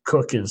matter if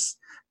Cook is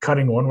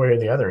cutting one way or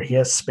the other. He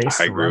has space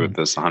to run. I agree with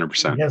this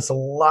 100%. He has a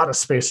lot of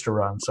space to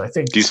run. So I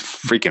think he's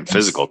freaking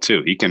physical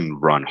too. He can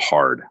run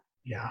hard.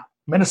 Yeah.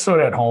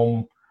 Minnesota at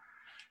home.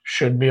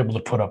 should be able to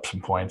put up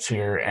some points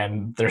here,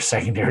 and their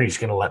secondary is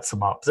going to let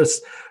some up.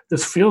 This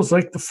feels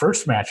like the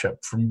first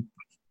matchup from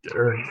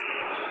Detroit,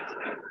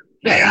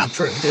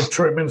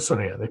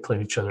 Minnesota. Yeah, they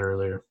played each other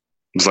earlier.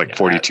 It was like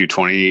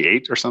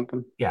 42-28 or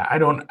something. Yeah,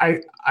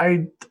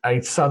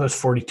 I saw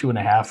this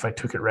 42.5. I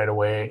took it right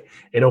away.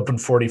 It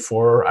opened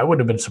 44. I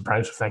wouldn't have been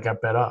surprised if that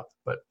got bet up,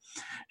 but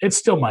it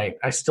still might.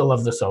 I still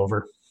love this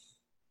over.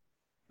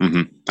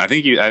 Mm-hmm. I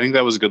think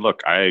that was a good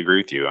look. I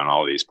agree with you on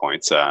all these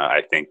points.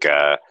 I think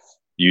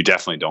you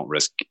definitely don't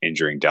risk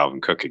injuring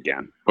Dalvin Cook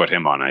again. Put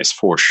him on ice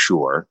for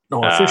sure.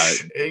 No,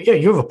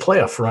 you have a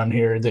playoff run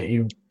here that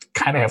you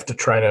kind of have to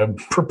try to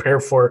prepare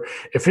for.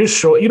 If his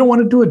show, you don't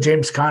want to do a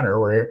James Conner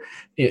where,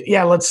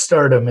 let's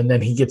start him and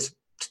then he gets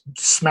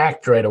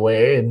smacked right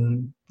away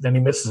and then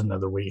he misses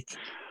another week.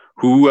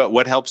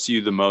 What helps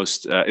you the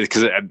most?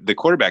 Because the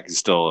quarterback is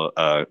still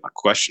a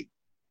question.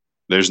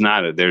 There's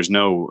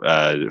no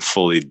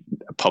fully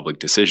public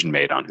decision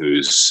made on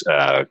who's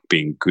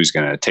going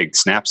to take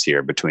snaps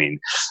here between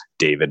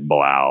David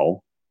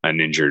Blau, an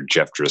injured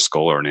Jeff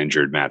Driscoll, or an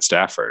injured Matt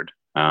Stafford.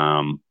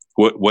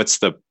 What's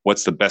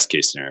the best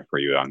case scenario for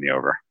you on the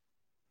over?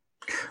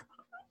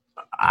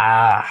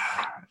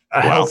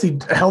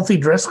 Healthy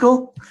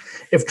Driscoll.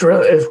 If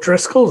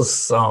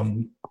Driscoll's,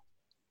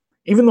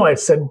 even though I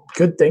said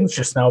good things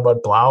just now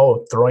about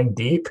Blau throwing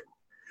deep,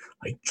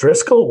 like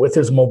Driscoll with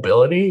his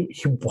mobility,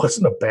 he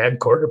wasn't a bad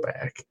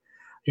quarterback.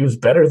 He was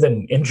better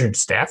than injured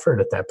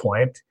Stafford at that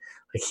point.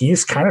 Like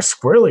he's kind of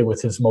squirrely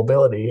with his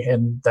mobility,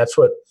 and that's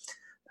what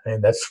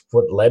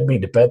led me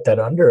to bet that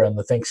under on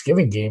the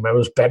Thanksgiving game. I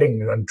was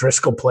betting on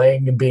Driscoll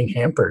playing and being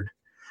hampered,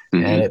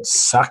 and it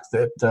sucked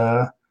that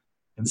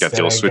got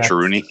the old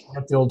switcheroony.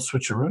 Got the old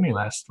switcheroony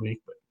last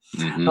week. But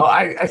no,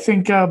 I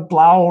think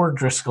Blau or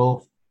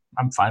Driscoll,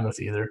 I'm fine with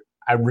either.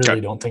 I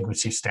really don't think we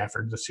see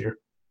Stafford this year.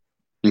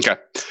 Okay.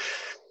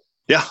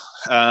 Yeah.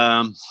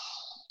 I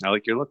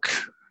like your look.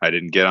 I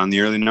didn't get on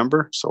the early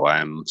number, so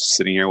I'm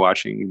sitting here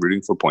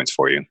rooting for points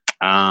for you.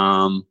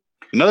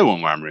 Another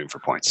one where I'm rooting for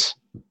points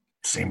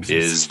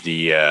is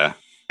the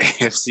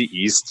AFC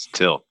East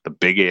tilt, the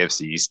big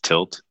AFC East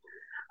tilt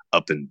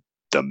up in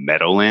the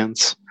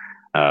Meadowlands.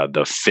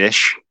 The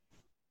Fish,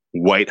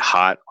 white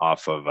hot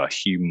off of a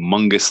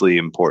humongously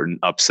important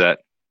upset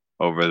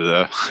over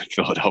the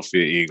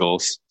Philadelphia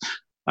Eagles.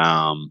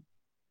 Do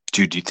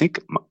you think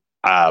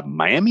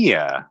Miami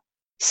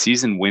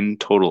season win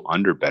total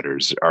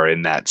underbetters are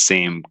in that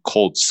same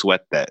cold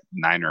sweat that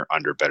Niner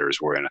underbetters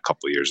were in a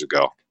couple of years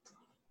ago?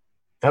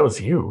 That was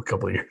you a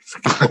couple of years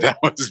ago. That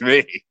was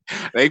me.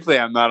 Thankfully,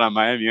 I'm not on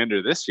Miami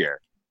under this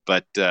year,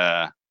 but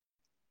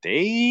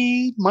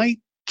they might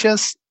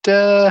just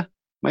do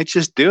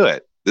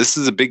it. This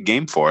is a big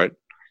game for it.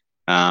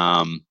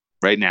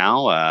 Right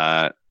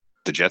now,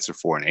 the Jets are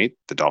 4-8.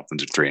 The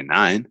Dolphins are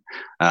 3-9.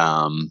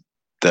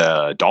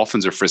 The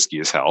Dolphins are frisky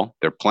as hell.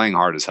 They're playing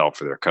hard as hell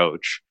for their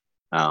coach.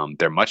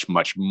 They're much,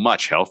 much,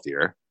 much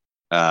healthier.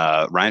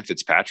 Ryan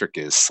Fitzpatrick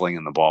is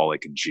slinging the ball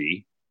like a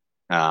G.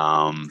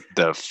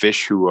 The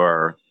Fish, who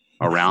are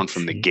around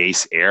from the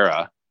Gase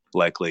era,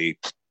 likely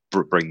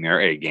bring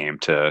their A game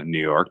to New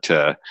York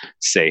to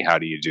say how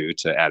do you do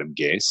to Adam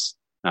Gase.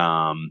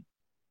 Sam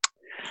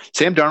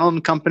Darnold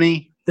and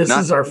company. This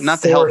is our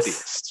not the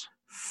healthiest.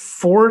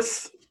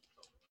 Fourth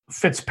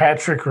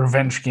Fitzpatrick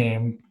revenge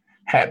game.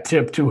 Hat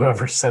tip to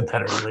whoever said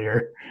that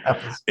earlier.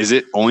 Is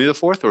it only the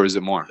fourth, or is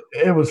it more?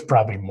 It was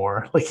probably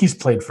more. Like he's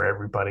played for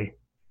everybody.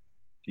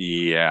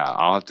 Yeah,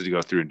 I'll have to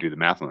go through and do the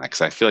math on that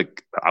because I feel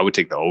like I would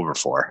take the over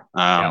 4.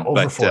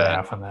 Over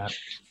 4.5 on that.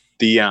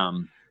 The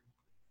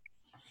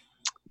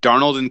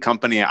Darnold and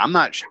company, I'm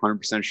not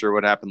 100% sure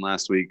what happened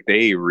last week.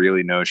 They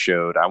really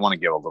no-showed. I want to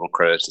give a little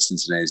credit to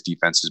Cincinnati's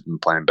defense has been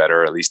playing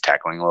better, at least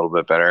tackling a little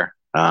bit better.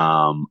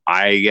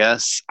 I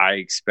guess I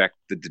expect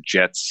that the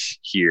Jets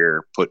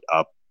here put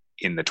up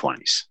in the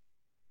 20s,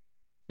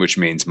 which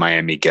means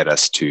Miami get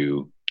us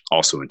to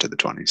also into the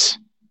 20s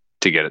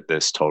to get at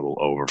this total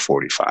over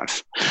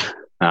 45.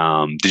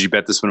 Did you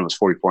bet this when it was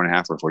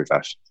 44.5 or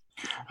 45?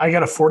 I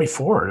got a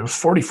 44. It was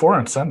 44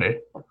 on Sunday.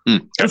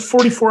 It was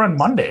 44 on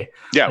Monday.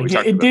 Yeah,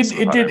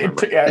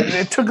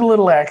 it took a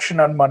little action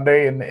on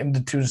Monday and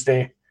into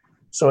Tuesday.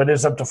 So it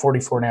is up to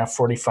 44.5,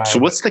 45. So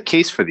what's the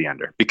case for the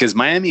under? Because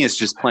Miami is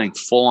just playing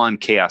full on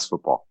chaos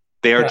football.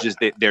 They are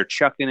they're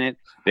chucking it.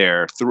 They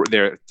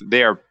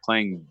are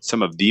playing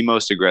some of the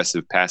most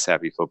aggressive pass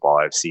happy football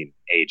I've seen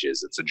in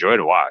ages. It's a joy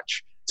to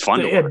watch. It's fun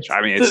to watch.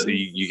 I mean,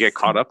 you get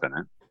caught up in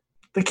it.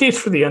 The case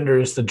for the under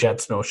is the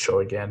Jets no show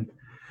again.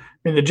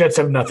 I mean, the Jets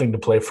have nothing to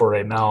play for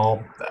right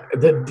now.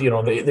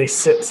 They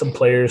sit some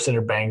players that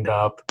are banged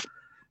up.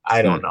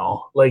 I don't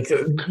know. Like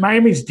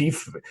Miami's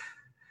defense,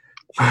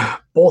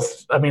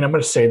 both. I mean, I'm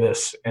going to say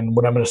this, and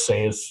what I'm going to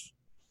say is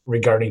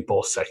regarding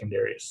both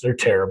secondaries, they're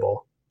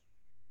terrible.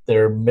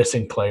 They're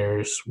missing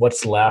players.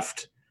 What's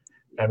left?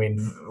 I mean,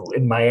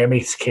 in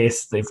Miami's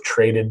case, they've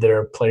traded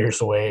their players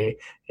away.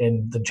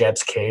 In the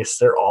Jets' case,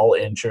 they're all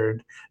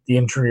injured. The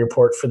injury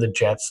report for the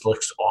Jets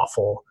looks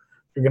awful.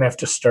 You're going to have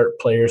to start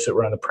players that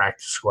were on the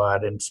practice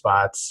squad in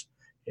spots.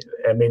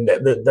 I mean,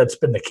 that's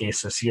been the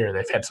case this year.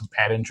 They've had some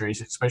pad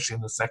injuries, especially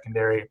in the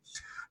secondary.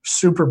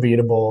 Super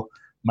beatable.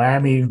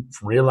 Miami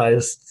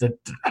realized that,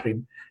 I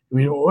mean,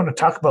 we don't want to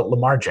talk about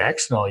Lamar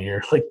Jackson all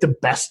year. Like, the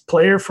best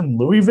player from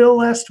Louisville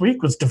last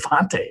week was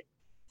Devontae.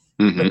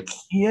 Mm-hmm. Like,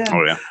 he had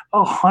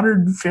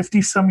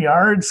 150 some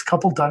yards,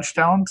 couple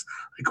touchdowns.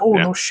 Like,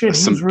 no shit.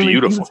 Some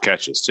beautiful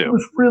catches, too. It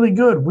was really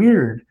good.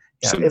 Weird.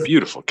 Yeah, some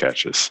beautiful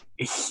catches.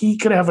 He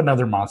could have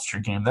another monster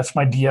game. That's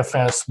my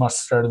DFS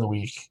must start of the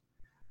week.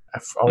 I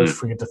always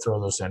forget to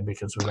throw those in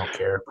because we don't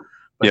care.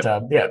 But,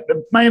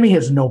 Miami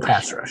has no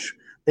pass rush.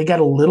 They got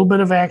a little bit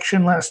of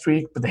action last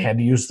week, but they had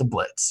to use the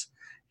blitz.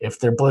 If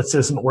their blitz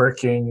isn't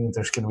working,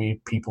 there's going to be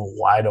people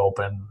wide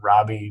open.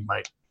 Robbie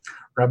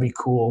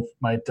Cool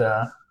might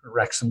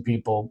wreck some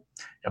people.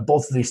 Yeah,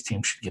 both of these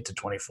teams should get to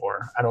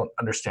 24. I don't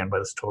understand why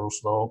this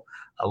total's low.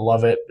 I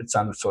love it. It's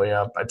on its way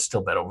up. I'd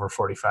still bet over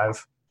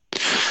 45.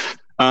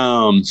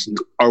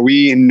 Are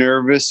we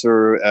nervous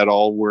or at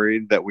all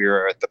worried that we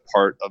are at the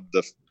part of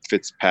the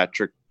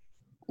Fitzpatrick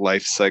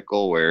life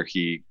cycle where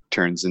he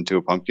turns into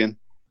a pumpkin?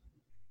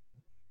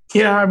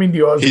 Yeah, I mean,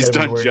 he's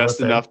done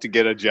just enough to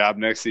get a job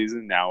next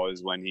season. Now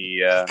is when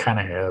he kind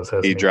of has.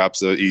 He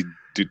drops a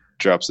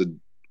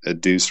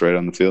deuce right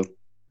on the field.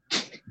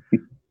 Does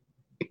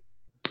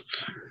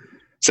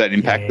that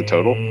impact the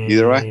total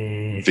either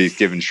way? If he's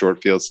giving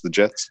short fields to the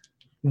Jets?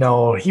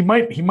 No, he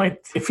might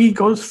if he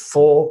goes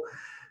full,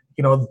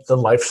 the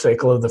life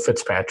cycle of the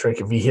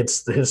Fitzpatrick, if he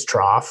hits his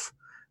trough,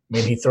 I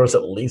mean, he throws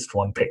at least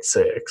one pick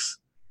six.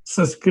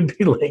 So this could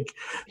be like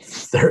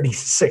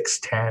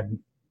 36-10.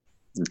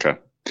 Okay.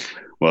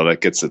 Well,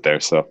 that gets it there,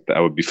 so that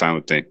would be fine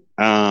with me.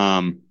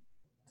 All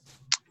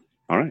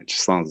right,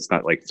 just as long as it's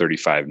not like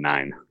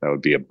 35-9, that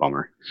would be a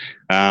bummer.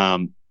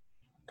 Don't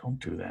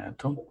do that.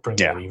 Don't bring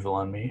that evil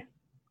on me.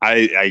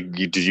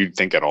 Did you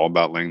think at all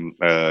about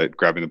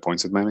grabbing the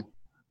points with Miami?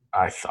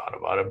 I thought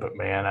about it, but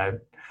man,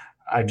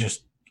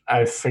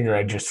 I figure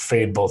I just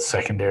fade both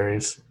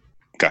secondaries.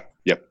 Okay.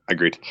 Yep.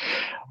 Agreed.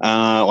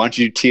 Why don't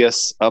you tee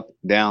us up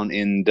down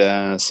in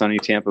sunny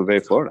Tampa Bay,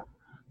 Florida?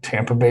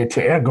 Tampa Bay,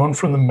 going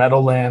from the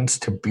Meadowlands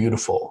to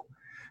beautiful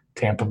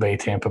Tampa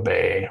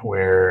Bay,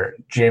 where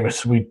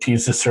Jameis, we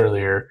teased this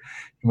earlier,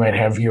 you might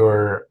have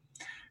your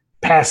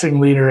passing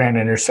leader and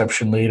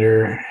interception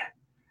leader.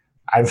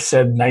 I've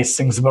said nice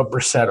things about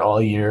Brissett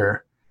all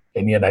year,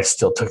 and yet I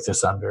still took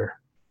this under.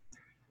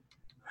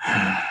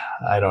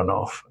 I don't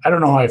know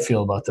how I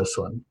feel about this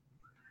one.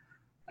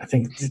 I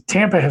think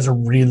Tampa has a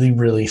really,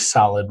 really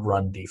solid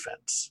run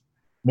defense.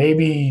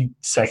 Maybe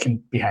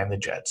second behind the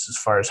Jets as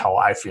far as how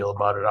I feel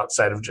about it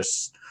outside of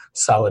just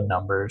solid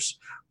numbers.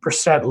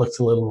 Brissett looked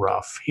a little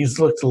rough. He's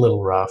looked a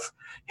little rough.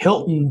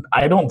 Hilton,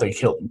 I don't think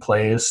Hilton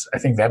plays. I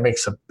think that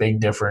makes a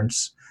big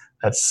difference.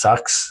 That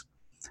sucks.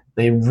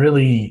 They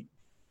really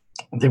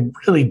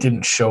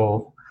didn't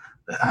show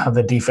how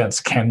the defense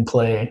can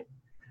play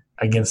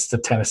against the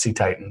Tennessee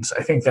Titans.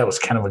 I think that was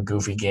kind of a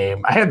goofy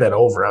game. I had that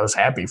over. I was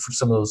happy for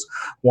some of those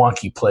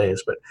wonky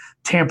plays, but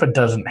Tampa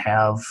doesn't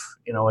have,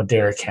 a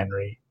Derrick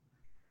Henry.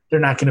 They're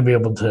not going to be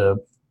able to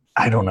 –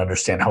 I don't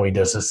understand how he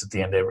does this at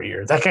the end of every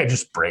year. That guy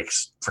just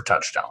breaks for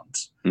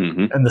touchdowns.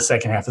 Mm-hmm. In the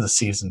second half of the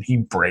season, he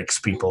breaks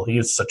people. He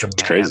is such a man.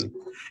 It's crazy.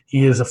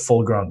 He is a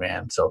full-grown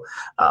man. So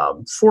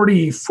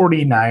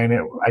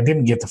 49, I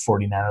didn't get to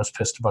 49. I was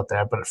pissed about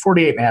that. But at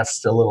 48.5 is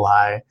still a little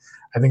high.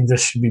 I think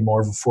this should be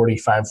more of a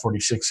 45,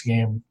 46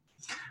 game.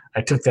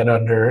 I took that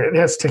under. It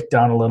has ticked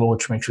down a little,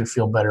 which makes me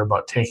feel better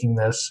about taking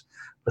this.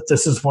 But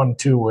this is one,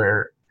 too,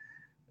 where,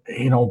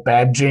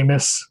 bad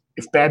Jameis,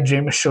 if bad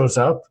Jameis shows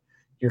up,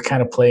 you're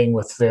kind of playing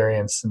with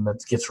variance, and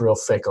that gets real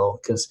fickle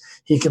because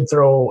he can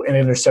throw an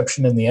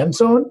interception in the end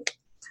zone,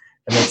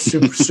 and that's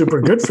super,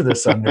 super good for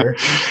this under.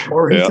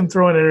 Or he can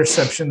throw an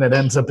interception that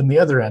ends up in the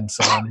other end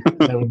zone.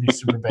 That would be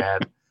super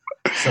bad.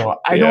 So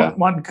I don't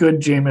want good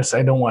Jameis.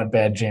 I don't want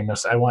bad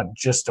Jameis. I want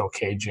just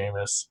okay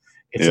Jameis.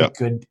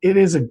 It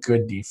is a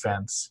good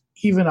defense,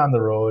 even on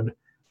the road.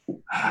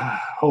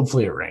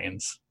 Hopefully it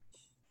rains.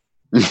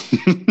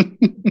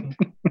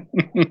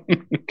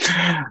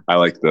 I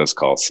like those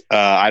calls.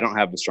 I don't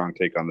have a strong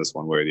take on this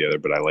one way or the other,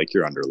 but I like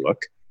your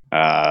underlook.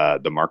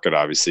 The market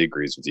obviously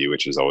agrees with you,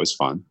 which is always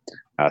fun,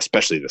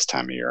 especially this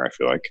time of year, I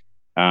feel like.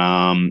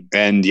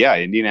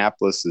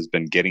 Indianapolis has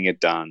been getting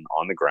it done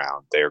on the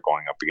ground. They are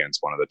going up against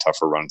one of the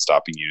tougher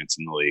run-stopping units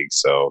in the league,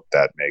 so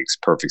that makes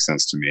perfect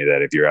sense to me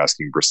that if you're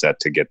asking Brissett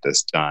to get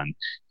this done,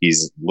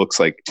 looks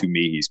like to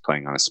me he's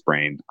playing on a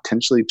sprained,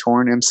 potentially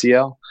torn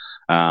MCL.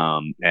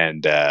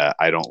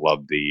 I don't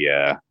love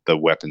the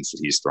weapons that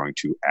he's throwing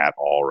to at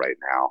all right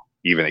now,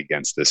 even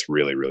against this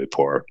really, really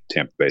poor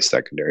Tampa Bay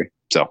secondary.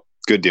 So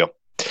good deal.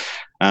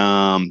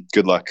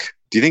 Good luck.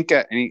 Do you think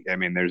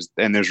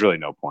there's really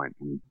no point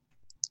in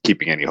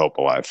keeping any hope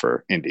alive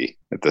for Indy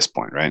at this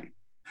point, right?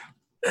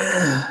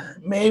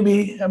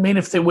 Maybe. I mean,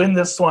 if they win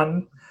this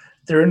one,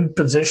 they're in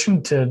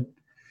position to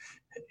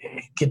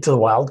get to the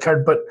wild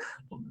card. But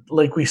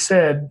like we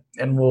said,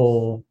 and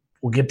we'll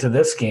get to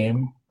this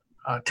game,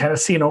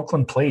 Tennessee and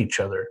Oakland play each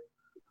other.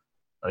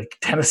 Like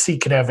Tennessee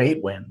could have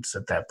 8 wins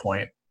at that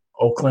point.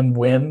 Oakland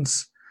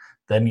wins,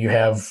 then you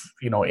have,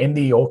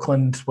 Indy,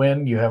 Oakland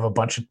win. You have a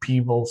bunch of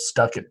people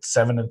stuck at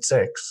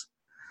 7-6.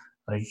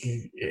 Like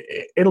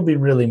it'll be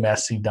really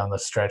messy down the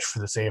stretch for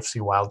this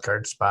AFC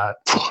wildcard spot.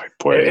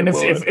 And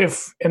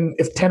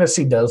if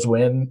Tennessee does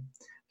win,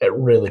 it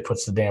really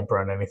puts the damper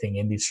on anything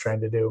Indy's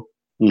trying to do.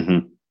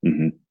 Mm-hmm.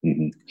 Mm-hmm.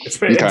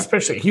 Mm-hmm.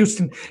 Especially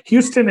Houston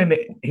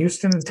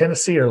and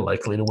Tennessee are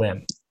likely to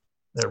win.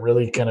 That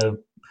really kind of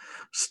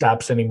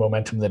stops any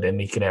momentum that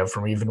Indy could have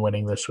from even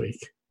winning this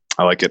week.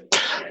 I like it.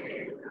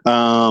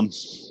 I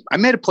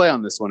made a play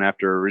on this one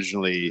after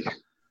originally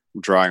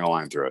drawing a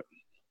line through it.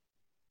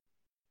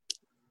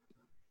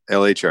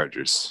 LA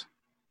Chargers.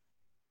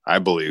 I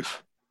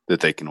believe that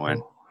they can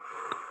win.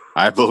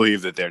 I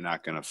believe that they're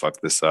not going to fuck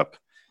this up.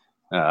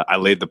 I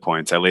laid the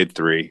points. I laid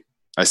 3.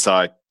 I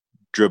saw it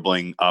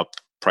dribbling up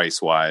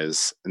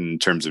price-wise in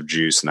terms of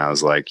juice, and I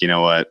was like, you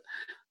know what?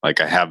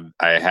 Like I have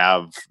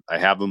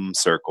them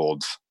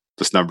circled.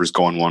 This number's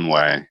going one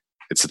way.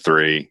 It's a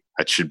 3.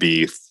 It should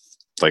be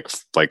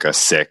like a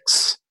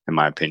 6, in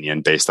my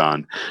opinion, based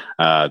on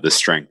the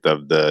strength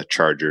of the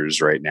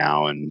Chargers right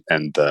now and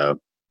the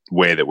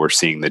way that we're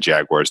seeing the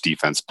Jaguars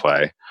defense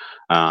play.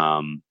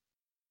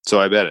 So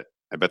I bet it.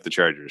 I bet the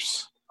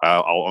Chargers.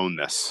 I'll own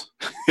this.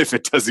 If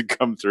it doesn't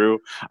come through,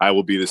 I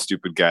will be the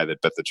stupid guy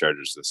that bet the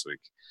Chargers this week.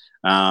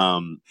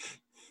 The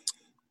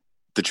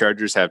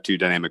Chargers have 2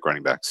 dynamic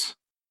running backs.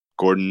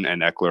 Gordon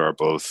and Eckler are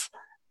both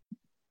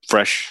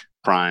fresh,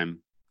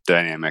 prime,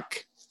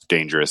 dynamic,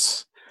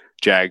 dangerous.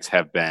 Jags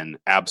have been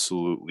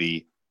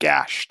absolutely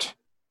gashed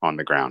on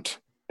the ground.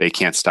 They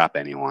can't stop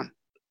anyone.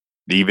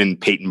 Even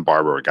Peyton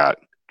Barber got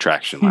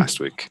traction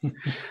last week.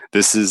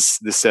 This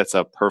sets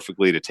up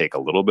perfectly to take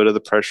a little bit of the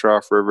pressure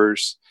off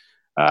Rivers.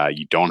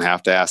 You don't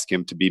have to ask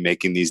him to be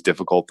making these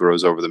difficult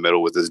throws over the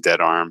middle with his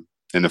dead arm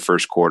in the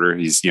first quarter.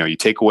 You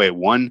take away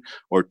 1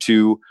 or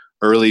 2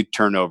 early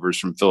turnovers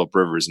from Phillip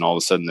Rivers, and all of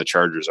a sudden the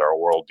Chargers are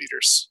world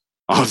beaters.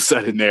 All of a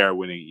sudden they are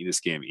winning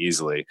this game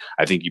easily.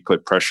 I think you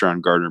put pressure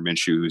on Gardner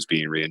Minshew, who's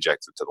being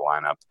re-injected to the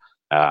lineup.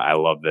 I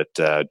love that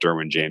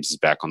Derwin James is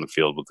back on the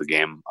field with the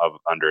game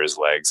under his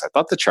legs. I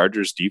thought the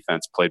Chargers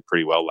defense played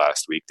pretty well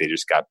last week. They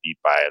just got beat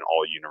by an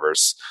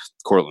all-universe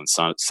Cortland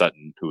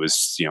Sutton, who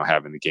was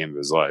having the game of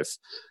his life.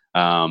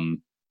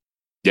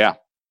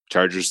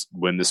 Chargers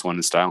win this one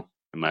in style,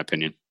 in my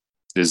opinion.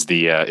 Is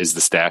the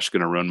stash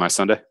going to ruin my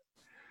Sunday?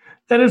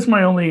 That is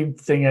my only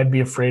thing I'd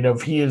be afraid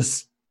of. He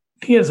has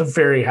a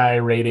very high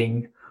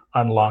rating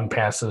on long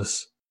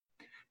passes.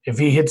 If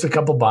he hits a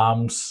couple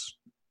bombs,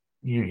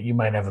 you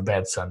might have a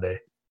bad Sunday.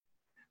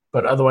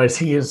 But otherwise,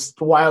 he is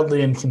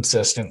wildly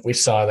inconsistent. We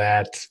saw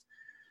that.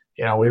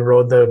 We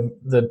rode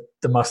the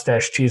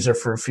mustache teaser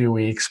for a few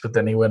weeks, but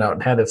then he went out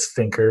and had a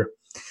stinker.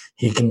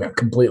 He can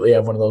completely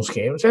have one of those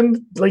games. And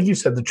like you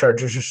said, the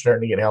Chargers are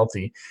starting to get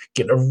healthy,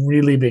 getting a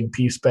really big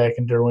piece back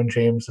in Derwin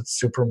James. It's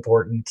super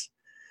important.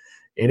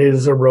 It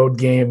is a road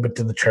game, but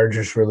do the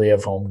Chargers really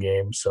have home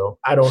games? So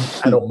I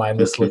don't mind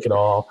this look at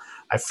all.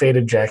 I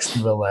faded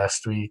Jacksonville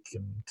last week,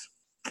 and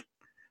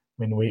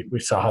we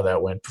saw how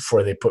that went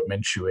before they put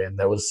Minshew in.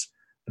 That was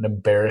an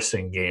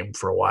embarrassing game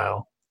for a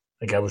while.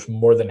 Like I was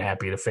more than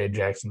happy to fade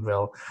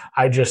Jacksonville.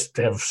 I just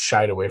have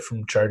shied away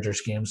from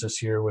Chargers games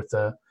this year with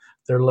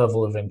their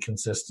level of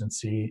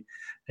inconsistency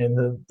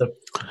and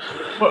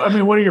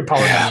what are your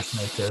power numbers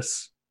like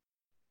this?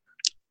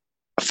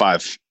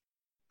 5.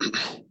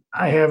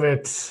 I have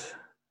it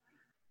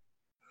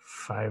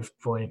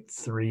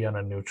 5.3 on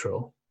a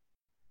neutral.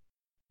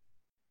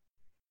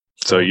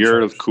 So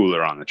you're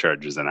cooler on the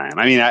Chargers than I am.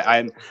 I mean,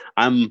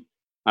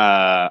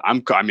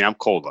 I'm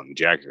cold on the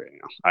Jags right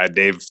now.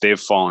 They've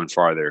fallen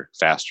farther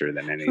faster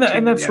than any team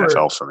in the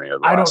NFL for me.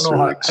 I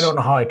don't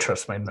know how I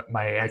trust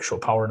my actual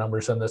power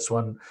numbers on this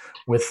one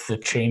with the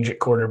change at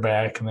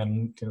quarterback, and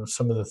then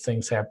some of the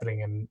things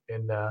happening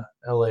in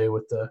LA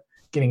with the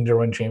getting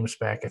Derwin James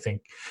back. I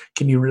think,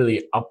 can you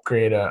really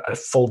upgrade a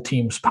full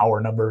team's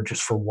power number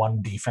just for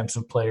one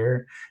defensive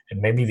player? And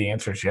maybe the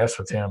answer is yes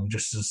with him,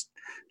 just as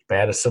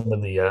bad as some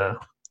of the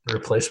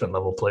replacement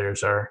level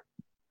players are.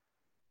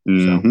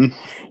 Mm-hmm.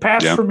 So,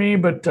 pass for me,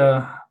 but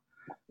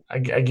I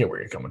get where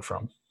you're coming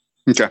from.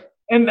 Okay.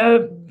 And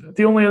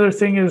the only other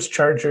thing is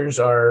Chargers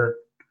are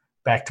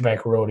back-to-back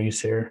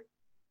roadies here.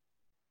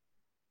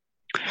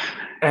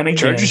 And again,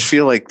 Chargers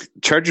feel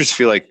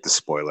like the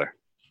spoiler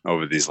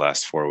over these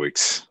last 4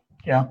 weeks.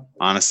 Yeah.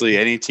 Honestly,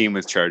 any team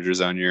with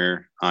Chargers on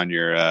your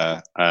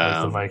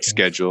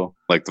schedule,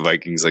 like the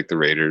Vikings, like the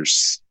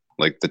Raiders,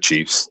 like the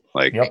Chiefs,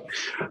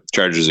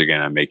 Chargers are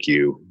gonna make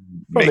you.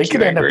 They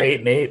could end up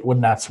 8-8. Would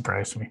not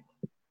surprise me.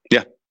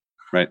 Yeah.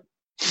 Right.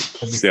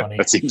 That'd be funny.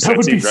 That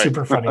would be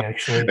super funny,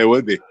 actually. It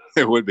would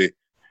be.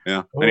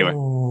 Yeah. Anyway.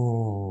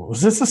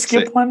 Was this a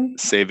skip one?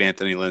 Save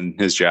Anthony Lynn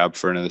his job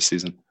for another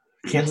season.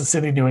 Kansas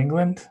City, New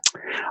England?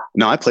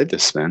 No, I played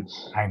this, man.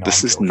 I know.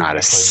 This is not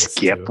a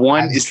skip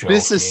one. Is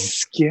this a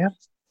skip?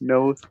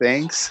 No,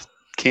 thanks.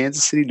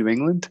 Kansas City, New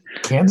England?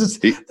 Kansas.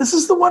 This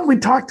is the one we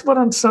talked about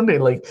on Sunday.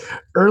 Like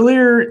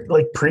earlier,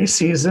 like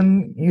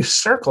preseason, you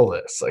circle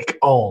this. Like,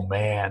 oh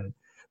man,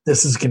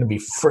 this is going to be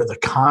for the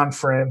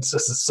conference.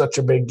 This is such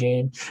a big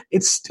game.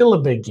 It's still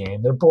a big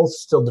game. They're both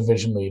still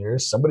division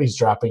leaders. Somebody's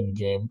dropping a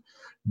game.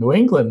 New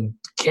England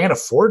can't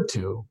afford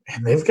to,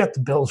 and they've got the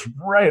Bills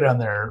right on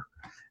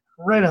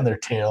their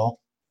tail.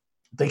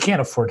 They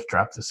can't afford to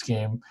drop this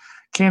game.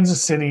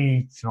 Kansas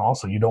City,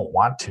 also you don't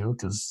want to,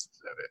 because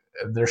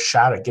their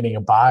shot at getting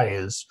a bye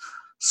is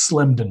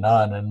slim to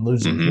none, and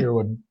losing here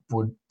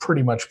would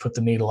pretty much put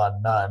the needle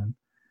on none.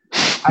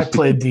 I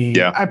played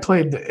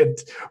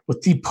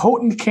with the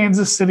potent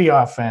Kansas City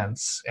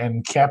offense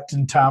and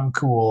Captain Tom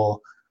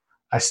Cool.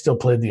 I still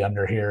played the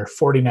under here.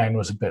 49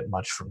 was a bit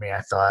much for me,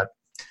 I thought.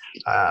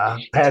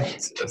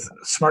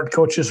 Smart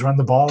coaches run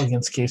the ball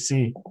against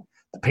KC.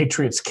 The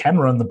Patriots can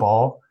run the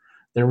ball.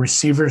 Their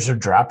receivers are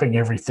dropping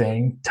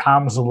everything.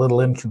 Tom's a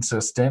little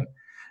inconsistent,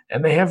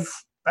 and they have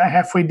a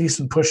halfway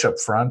decent push up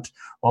front.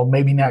 While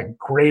maybe not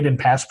great in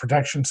pass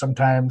protection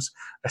sometimes,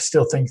 I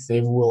still think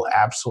they will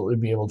absolutely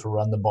be able to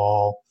run the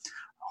ball.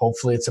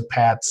 Hopefully it's a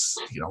Pats,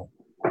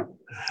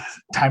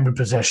 time of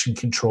possession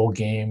control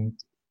game.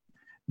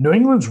 New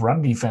England's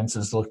run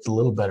defenses looked a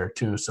little better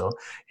too. So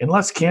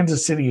unless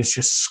Kansas City is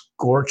just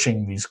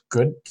scorching these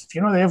good,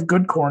 they have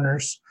good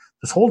corners.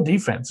 This whole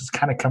defense is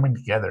kind of coming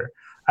together.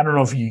 I don't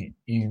know if you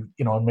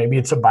maybe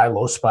it's a buy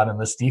low spot in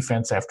this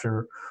defense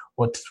after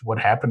what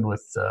happened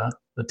with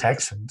the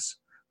Texans.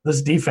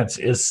 This defense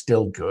is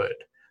still good.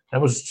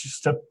 That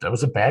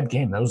was a bad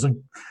game. That was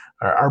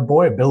our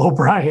boy Bill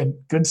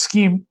O'Brien. Good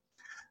scheme.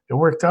 It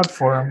worked out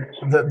for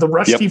him. The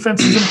rush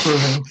defense is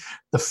improving.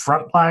 The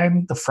front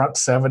line, the front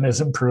seven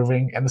is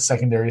improving, and the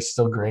secondary is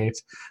still great.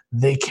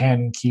 They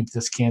can keep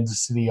this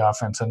Kansas City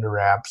offense under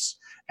wraps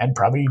and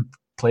probably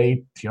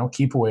play,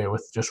 keep away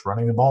with just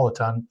running the ball a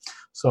ton.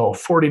 So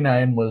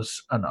 49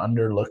 was an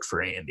underlook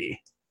for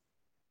Andy.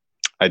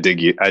 I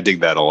dig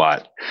that a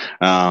lot.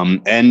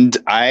 And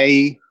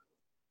I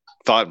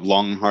thought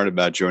long and hard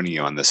about joining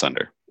you on this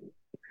under.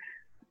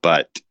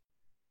 But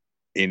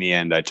in the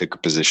end, I took a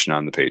position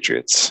on the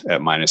Patriots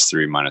at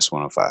 -3,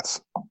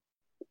 -105.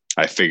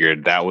 I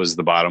figured that was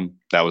the bottom.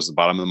 That was the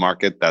bottom of the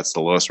market. That's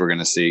the lowest we're going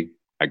to see.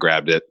 I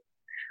grabbed it.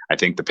 I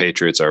think the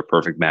Patriots are a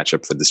perfect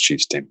matchup for this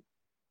Chiefs team.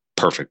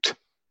 Perfect.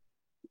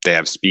 They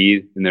have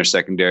speed in their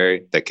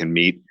secondary that can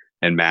meet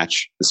and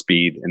match the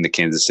speed in the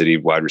Kansas City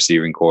wide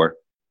receiving core.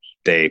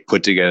 They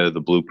put together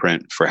the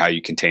blueprint for how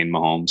you contain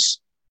Mahomes.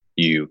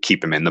 You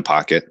keep him in the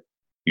pocket.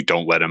 You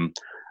don't let him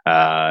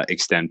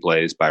extend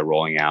plays by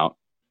rolling out,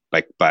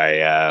 like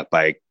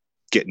by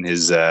getting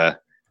his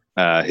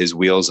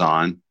wheels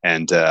on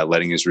and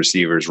letting his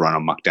receivers run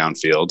amok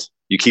downfield.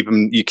 You keep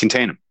him, you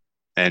contain him,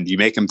 and you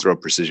make him throw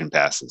precision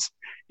passes.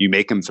 You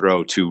make him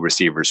throw to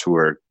receivers who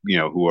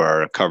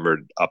are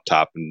covered up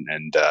top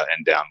and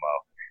down low,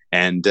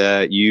 and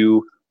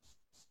you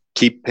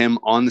keep him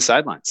on the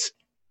sidelines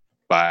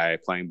by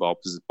playing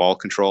ball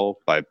control,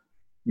 by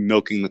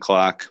milking the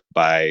clock,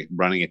 by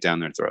running it down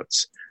their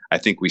throats. I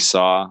think we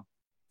saw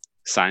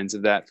signs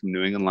of that from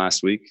New England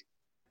last week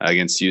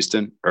against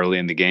Houston early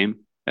in the game,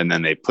 and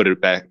then they put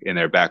it back in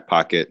their back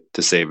pocket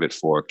to save it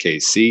for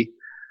KC.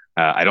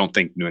 I don't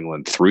think New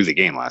England threw the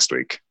game last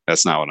week.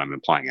 That's not what I'm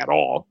implying at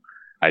all.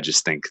 I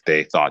just think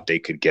they thought they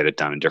could get it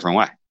done a different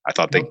way. I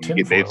thought they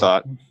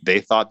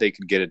thought they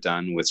could get it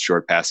done with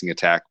short passing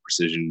attack,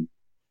 precision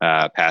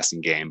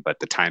passing game, but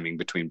the timing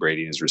between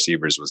Brady and his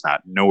receivers was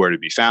nowhere to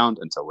be found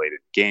until late in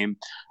the game,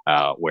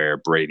 where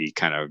Brady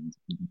kind of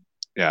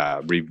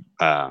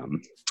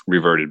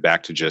reverted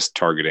back to just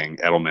targeting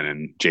Edelman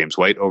and James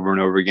White over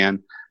and over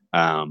again.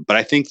 But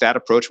I think that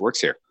approach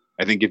works here.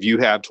 I think if you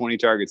have 20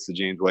 targets to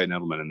James White and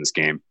Edelman in this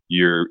game,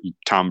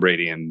 Tom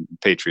Brady and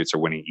Patriots are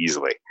winning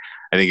easily.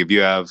 I think if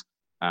you have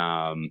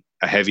a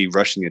heavy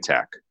rushing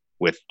attack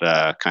with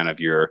kind of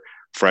your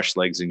fresh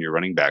legs in your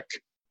running back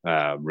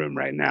room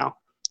right now,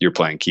 you're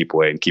playing keep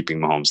away and keeping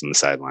Mahomes on the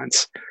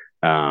sidelines.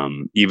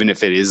 Even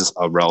if it is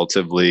a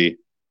relatively,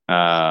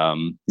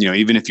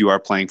 even if you are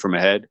playing from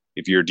ahead,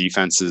 if your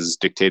defense is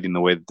dictating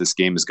the way that this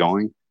game is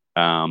going,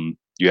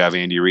 you have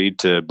Andy Reid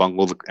to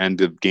bungle the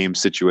end of game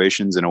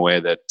situations in a way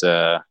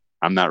that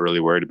I'm not really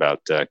worried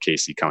about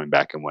KC coming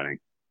back and winning.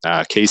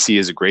 KC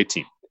is a great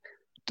team.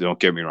 Don't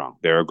get me wrong.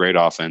 They're a great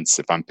offense.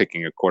 If I'm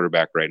picking a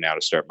quarterback right now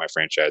to start my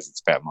franchise,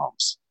 it's Pat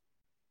Mahomes.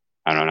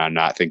 I'm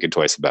not thinking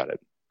twice about it.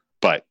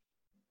 But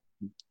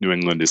New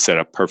England is set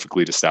up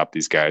perfectly to stop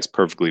these guys,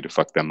 perfectly to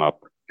fuck them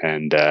up,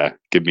 and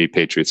give me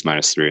Patriots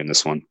 -3 in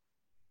this one.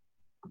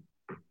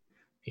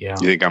 Yeah.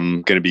 You think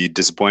I'm going to be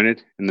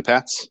disappointed in the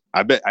Pats?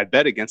 I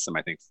bet against them,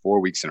 I think, 4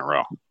 weeks in a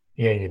row.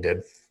 Yeah, you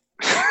did.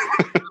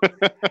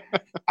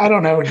 I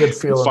don't have a good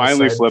feeling.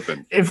 Finally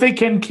flipping. If they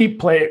can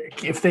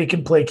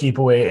play keep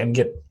away and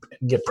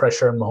get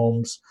pressure on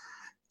Mahomes,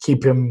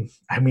 keep him.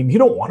 I mean, you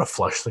don't want to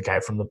flush the guy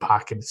from the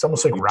pocket. It's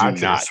almost like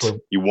Rodgers.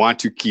 You want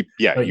to keep.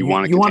 Yeah, you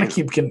want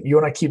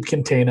to keep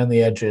contained on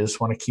the edges.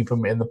 Want to keep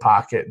him in the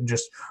pocket and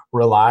just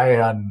rely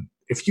on.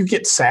 If you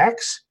get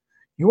sacks,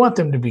 you want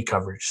them to be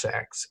coverage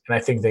sacks, and I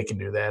think they can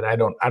do that. I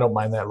don't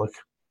mind that look.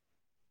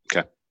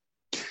 Okay.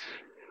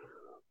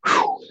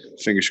 Whew.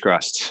 Fingers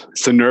crossed.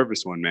 It's a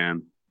nervous one,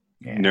 man.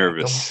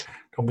 nervous.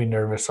 Don't be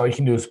nervous. All you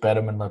can do is bet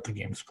them and let the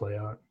games play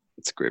out.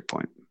 That's a great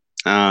point.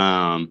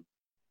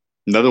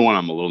 Another one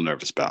I'm a little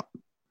nervous about.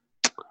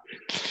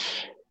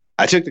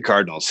 I took the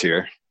Cardinals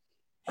here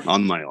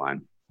on the money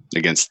line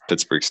against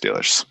Pittsburgh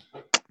Steelers.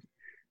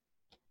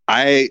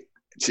 I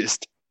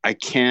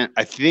can't.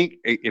 I think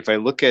if I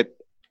look at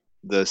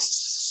the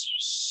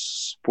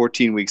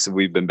 14 weeks that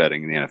we've been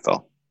betting in the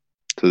NFL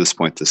to this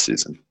point this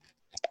season,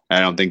 I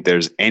don't think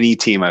there's any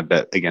team I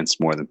bet against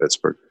more than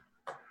Pittsburgh.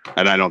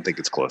 And I don't think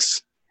it's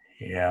close.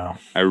 Yeah.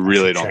 I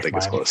really don't think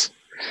it's close.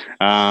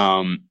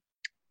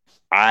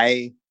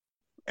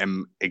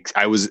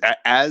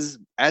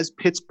 As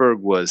Pittsburgh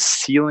was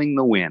sealing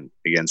the win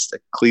against a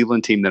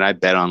Cleveland team that I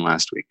bet on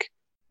last week,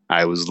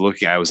 I was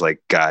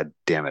like, God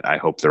damn it. I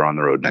hope they're on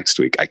the road next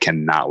week. I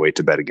cannot wait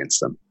to bet against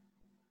them.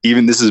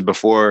 Even this is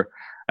before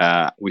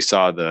we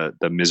saw the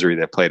misery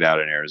that played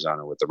out in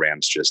Arizona with the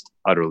Rams just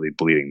utterly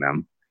bleeding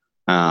them.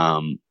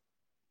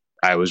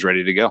 I was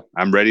ready to go.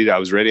 I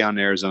was ready on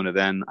Arizona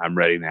then. I'm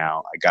ready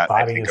now.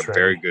 I think a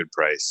very good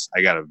price.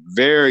 I got a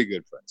very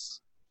good price.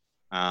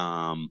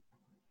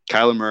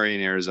 Kyler Murray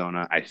in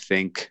Arizona, I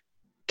think,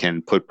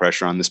 can put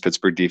pressure on this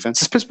Pittsburgh defense.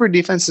 This Pittsburgh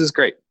defense is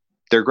great.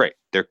 They're great.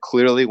 They're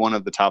clearly one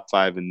of the top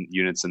 5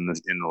 units in the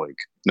league.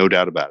 No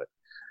doubt about it.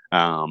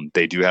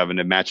 They do have a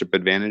matchup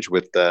advantage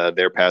with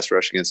their pass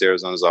rush against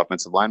Arizona's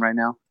offensive line right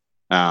now.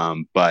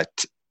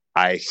 But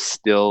I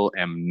still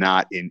am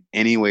not in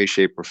any way,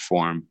 shape, or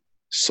form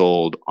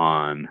sold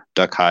on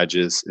Duck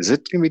Hodges. Is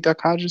it going to be Duck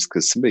Hodges?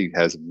 Because somebody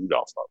has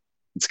Rudolph up.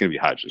 It's going to be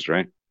Hodges,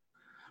 right?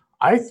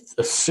 I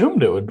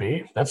assumed it would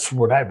be. That's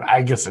what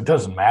I guess it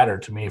doesn't matter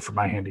to me for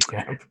my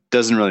handicap.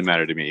 Doesn't really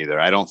matter to me either.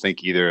 I don't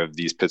think either of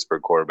these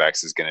Pittsburgh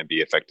quarterbacks is going to be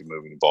effective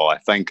moving the ball. I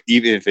think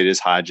even if it is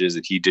Hodges,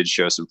 if he did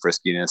show some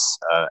friskiness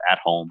at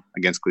home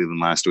against Cleveland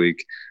last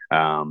week,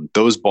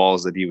 those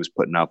balls that he was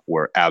putting up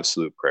were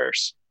absolute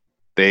prayers.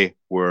 They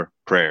were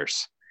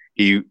prayers.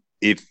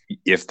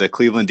 If the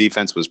Cleveland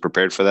defense was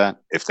prepared for that,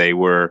 if they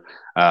were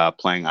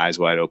playing eyes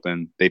wide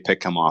open, they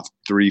pick him off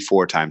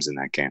 3-4 times in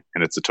that game.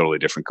 And it's a totally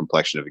different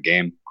complexion of a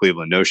game.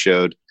 Cleveland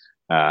no-showed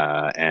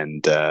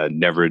and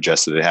never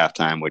adjusted at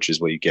halftime, which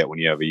is what you get when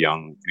you have a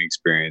young,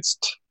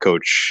 inexperienced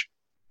coach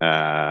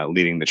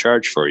leading the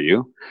charge for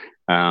you.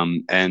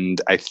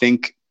 And I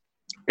think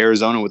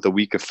Arizona, with a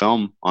week of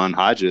film on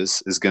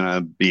Hodges, is going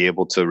to be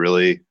able to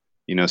really,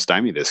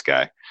 stymie this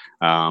guy.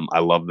 I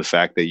love the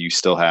fact that you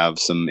still have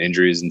some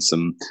injuries and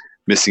some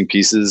missing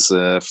pieces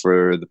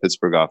for the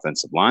Pittsburgh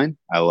offensive line.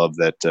 I love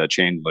that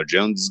Chandler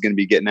Jones is going to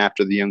be getting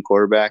after the young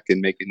quarterback and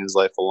making his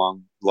life a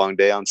long, long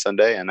day on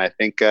Sunday. And I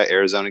think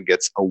Arizona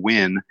gets a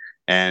win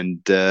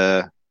and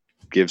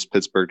gives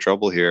Pittsburgh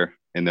trouble here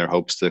in their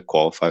hopes to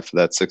qualify for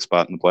that 6th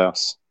spot in the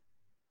playoffs.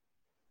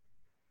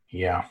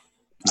 Yeah.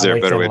 Is there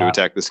a better way to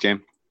attack this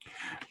game?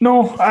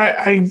 No,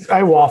 I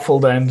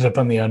waffled. I ended up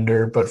on the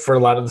under, but for a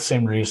lot of the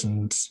same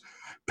reasons.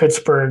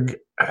 Pittsburgh,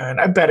 and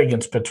I bet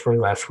against Pittsburgh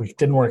last week.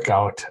 Didn't work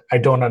out. I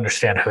don't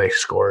understand how they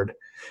scored.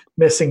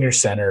 Missing your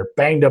center,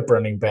 banged up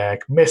running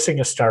back, missing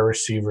a star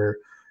receiver.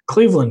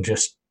 Cleveland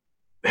just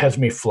has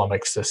me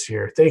flummoxed this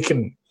year.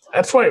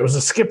 That's why it was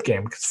a skip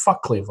game, because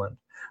fuck Cleveland.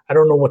 I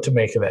don't know what to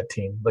make of that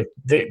team. Like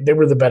they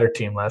were the better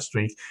team last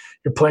week.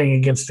 You're playing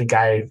against a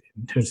guy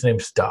whose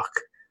name's Duck.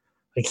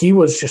 Like he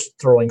was just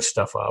throwing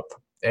stuff up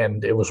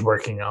and it was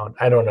working out.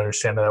 I don't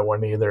understand that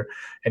one either.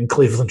 And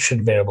Cleveland should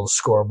have been able to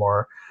score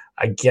more.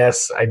 I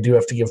guess I do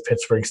have to give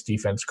Pittsburgh's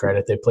defense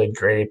credit. They played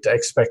great. I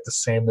expect the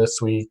same this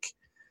week.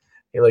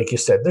 Like you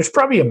said, there's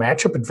probably a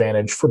matchup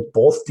advantage for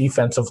both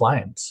defensive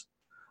lines.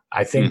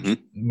 I think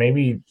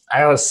maybe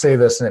I always say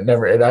this and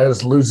it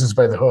always loses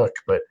by the hook,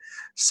 but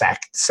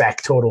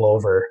sack total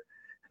over.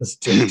 It's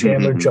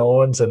Chandler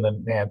Jones and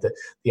then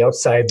the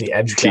outside, the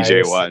edge guys.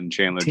 TJ Watt and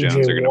Chandler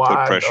Jones are going to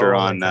put pressure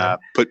on.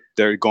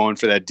 They're going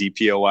for that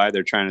DPOY.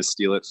 They're trying to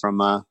steal it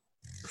from our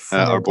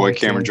boy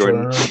Cameron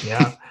Jordan.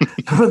 Yeah.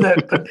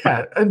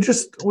 And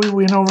just we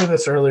went over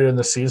this earlier in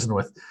the season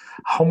with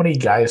how many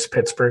guys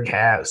Pittsburgh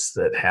has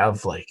that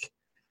have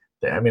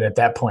at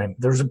that point,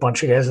 there's a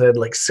bunch of guys that had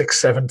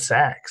 6-7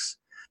 sacks.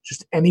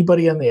 Just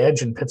anybody on the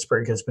edge in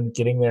Pittsburgh has been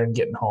getting there and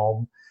getting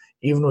home,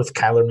 even with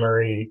Kyler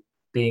Murray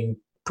being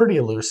pretty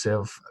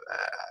elusive.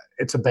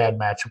 It's a bad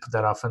matchup with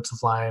that offensive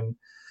line.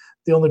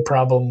 The only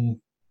problem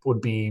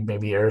would be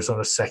maybe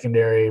Arizona's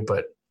secondary,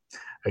 but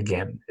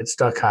again, it's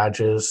Duck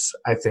Hodges.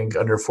 I think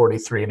under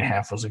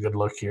 43.5 was a good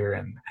look here,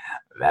 and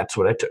that's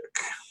what I took.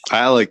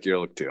 I like your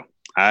look too.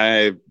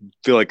 I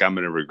feel like I'm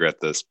going to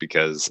regret this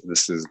because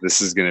this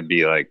is going to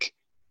be like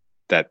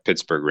that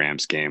Pittsburgh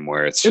Rams game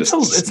where it's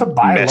a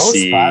buy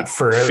messy low spot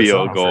for Arizona,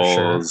 field goals.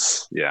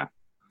 For sure. Yeah,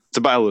 it's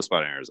a buy low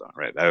spot in Arizona,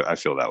 right? I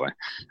feel that way.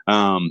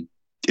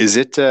 Is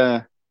it?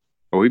 Are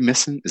we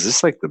missing? Is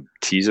this like the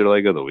teaser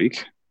leg of the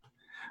week?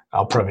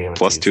 I'll probably have a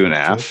plus teaser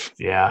 2.5.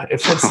 Yeah,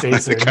 if it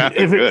stays there,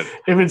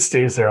 if it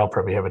stays there, I'll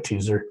probably have a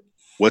teaser.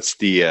 What's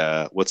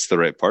the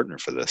right partner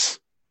for this?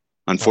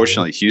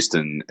 Unfortunately,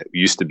 Houston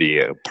used to be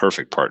a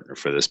perfect partner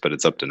for this, but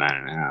it's up to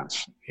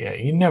 9.5. Yeah,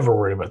 you never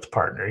worry about the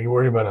partner. You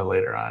worry about it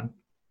later on.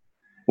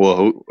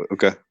 Well,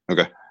 okay.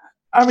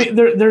 I mean,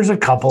 there's a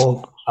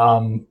couple.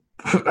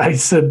 I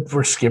said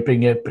we're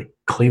skipping it, but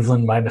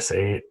Cleveland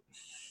 -8.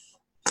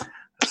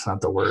 That's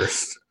not the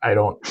worst. I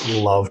don't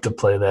love to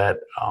play that.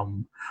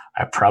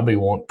 I probably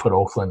won't put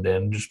Oakland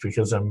in just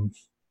because I'm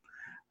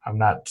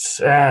not.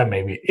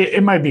 Maybe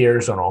it might be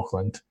Arizona,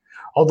 Oakland.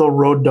 Although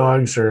road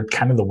dogs are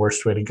kind of the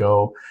worst way to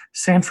go.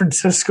 San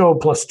Francisco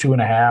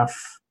 +2.5.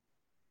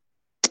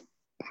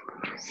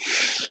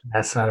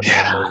 That's not a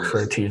bad look for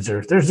a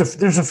teaser. There's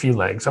a few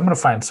legs. I'm going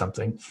to find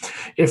something.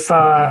 If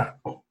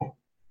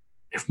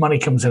money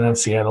comes in on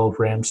Seattle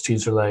Rams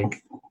teaser leg,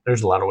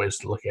 there's a lot of ways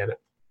to look at it.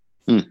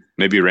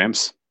 Maybe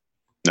Rams.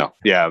 No.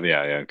 Yeah.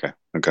 Okay.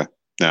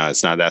 No,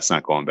 it's not. That's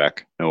not going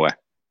back. No way.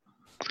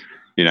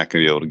 You're not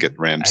going to be able to get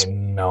Rams. I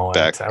know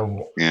back. I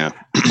I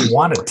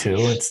want it to.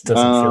 It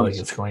doesn't feel like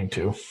it's going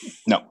to.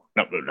 No.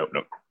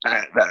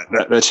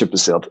 That ship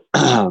has sailed.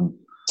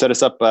 Set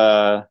us up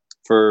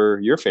for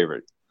your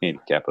favorite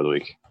handicap of the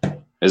week.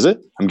 Is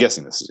it? I'm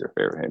guessing this is your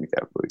favorite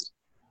handicap of the week.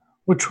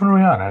 Which one are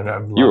we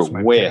on? You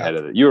were way ahead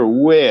of it. You were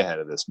way ahead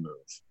of this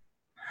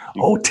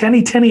move.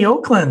 Tenny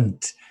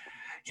Oakland.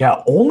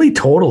 Yeah, only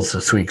totals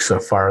this week so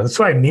far. That's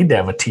why I need to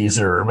have a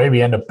teaser or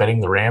maybe end up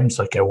betting the Rams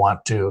like I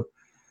want to.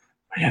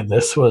 Man,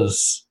 this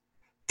was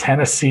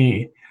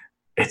Tennessee.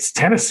 It's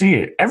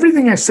Tennessee.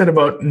 Everything I said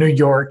about New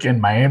York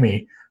and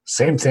Miami,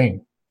 same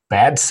thing.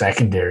 Bad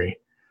secondary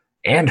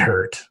and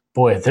hurt.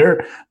 Boy,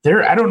 they're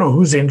I don't know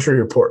whose injury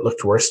report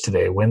looked worse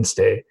today,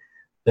 Wednesday.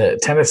 The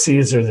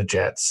Tennessee's or the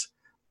Jets.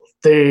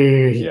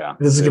 This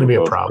is going to be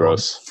a problem.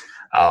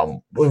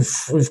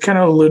 We've kind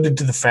of alluded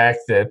to the fact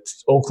that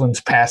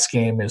Oakland's pass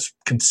game is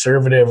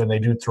conservative and they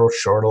do throw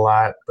short a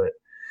lot.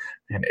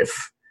 And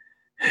if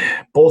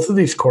both of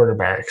these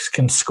quarterbacks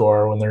can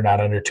score when they're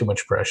not under too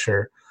much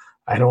pressure,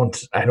 I don't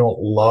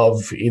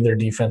love either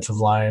defensive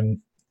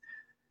line.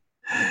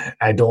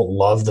 I don't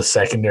love the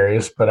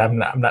secondaries, but I'm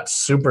not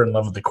super in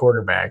love with the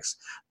quarterbacks.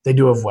 They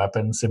do have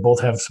weapons. They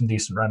both have some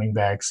decent running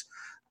backs.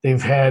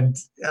 They've had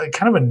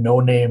kind of a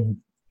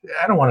no-name.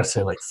 I don't want to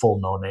say like full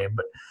no-name,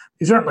 but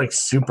these aren't like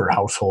super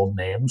household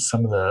names.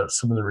 Some of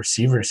the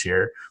receivers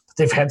here, but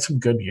they've had some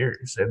good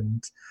years,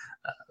 and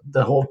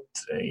the whole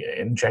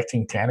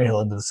injecting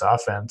Tannehill into this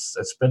offense.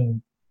 It's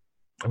been.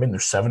 I mean, they're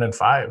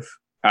 7-5.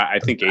 I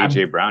think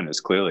AJ Brown is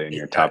clearly in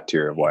your top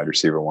tier of wide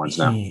receiver ones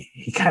now.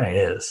 He kind of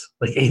is.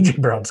 Like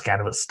AJ Brown's kind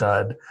of a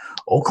stud.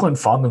 Oakland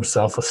found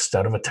themselves a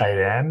stud of a tight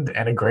end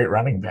and a great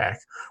running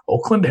back.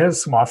 Oakland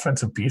has some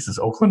offensive pieces.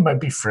 Oakland might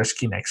be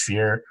frisky next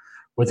year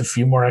with a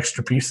few more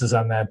extra pieces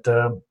on that.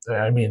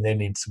 I mean, they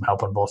need some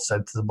help on both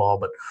sides of the ball,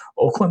 but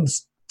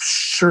Oakland's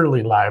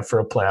surely live for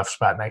a playoff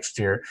spot next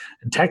year.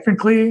 And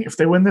technically, if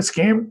they win this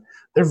game,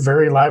 they're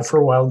very live for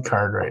a wild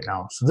card right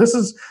now. So this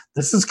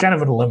is kind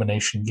of an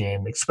elimination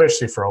game,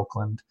 especially for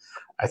Oakland.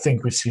 I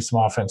think we see some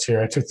offense here.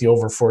 I took the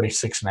over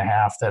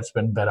 46.5. That's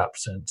been bet up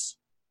since.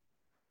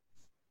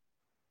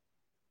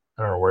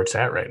 I don't know where it's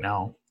at right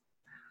now.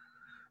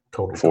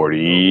 Total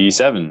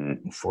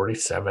 47.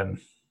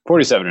 47.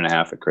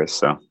 47.5 at Chris.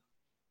 So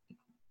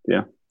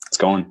yeah, it's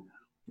going.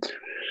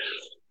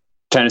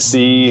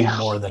 Tennessee,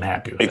 more than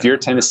happy with if that. You're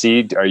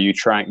Tennessee, are you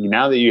trying,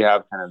 now that you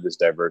have kind of this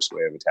diverse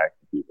way of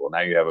attacking people,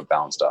 now you have a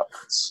balanced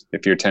offense.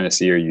 If you're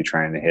Tennessee, are you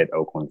trying to hit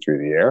Oakland through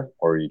the air,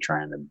 or are you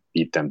trying to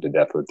beat them to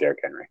death with Derrick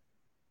Henry?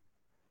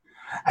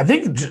 I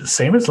think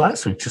same as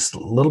last week, just a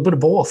little bit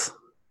of both.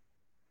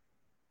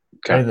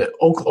 Okay.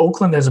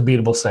 Oakland has a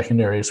beatable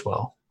secondary as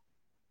well.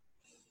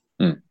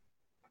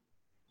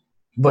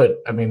 But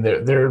I mean,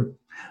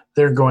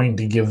 they're going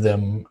to give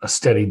them a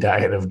steady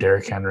diet of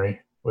Derrick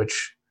Henry,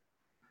 which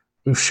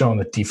we've shown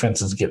that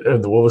defenses get.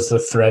 What was the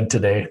thread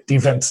today?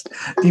 Defense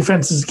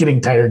is getting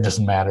tired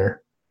doesn't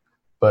matter,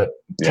 but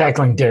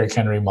tackling Derrick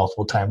Henry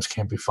multiple times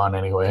can't be fun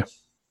anyway.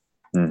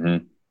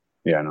 Mm-hmm.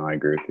 Yeah, no, I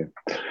agree with you.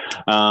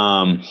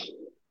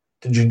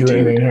 Did you do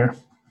anything here?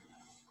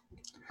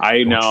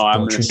 I know.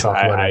 Don't you talk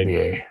about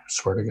NBA? I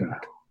swear to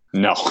God.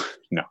 No.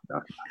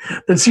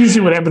 That's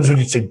usually what happens when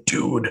you say,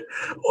 dude,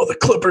 the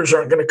Clippers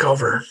aren't going to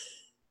cover.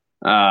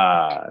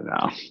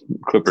 No.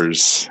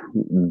 Clippers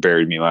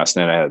buried me last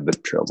night. I had the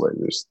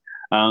Trailblazers.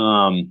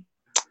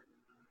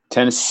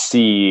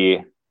 Tennessee,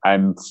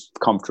 I'm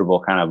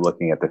comfortable kind of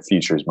looking at the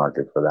futures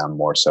market for them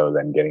more so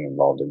than getting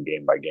involved in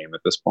game by game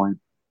at this point.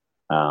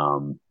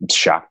 I'm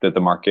shocked that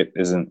the market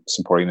isn't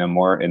supporting them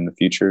more in the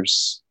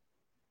futures,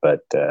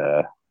 but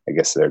I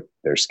guess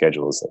their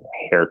schedule is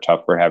a hair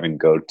tougher having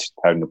to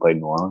play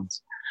New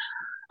Orleans.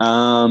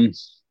 I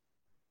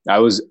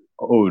was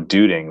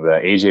duding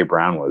that AJ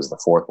Brown was the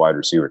fourth wide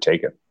receiver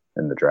taken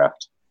in the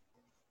draft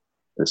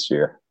this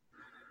year.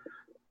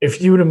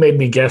 If you would have made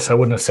me guess, I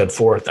wouldn't have said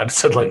fourth. I'd have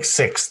said like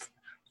sixth.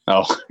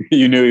 Oh,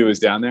 you knew he was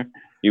down there?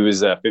 He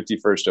was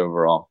 51st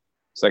overall,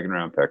 second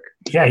round pick.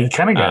 Yeah, he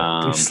kind of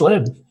got he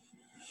slid.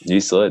 He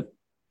slid.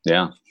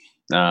 Yeah.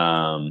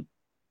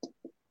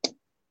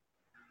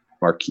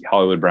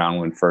 Hollywood Brown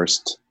went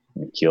first.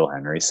 N'Keal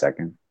Henry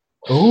second.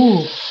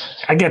 Ooh,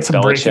 I get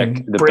some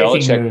breaking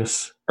Belichick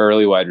news.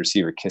 Early wide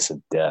receiver kiss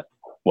of death.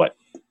 What?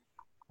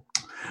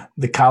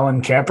 the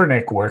Colin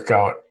Kaepernick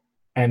workout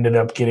ended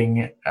up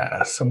getting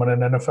someone an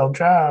NFL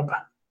job.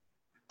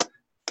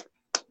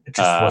 It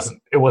just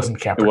wasn't. It wasn't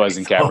Kaepernick. It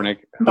wasn't Kaepernick.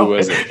 No, who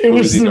was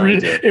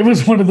it? It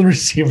was one of the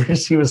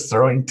receivers he was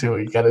throwing to.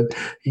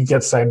 He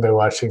got signed by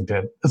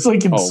Washington. It's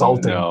like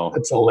insulting. Oh, no.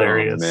 It's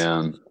hilarious.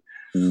 Oh, man,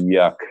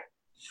 yuck!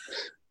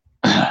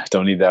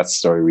 Don't need that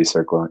story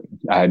recircling.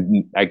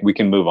 We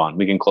can move on.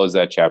 We can close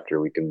that chapter.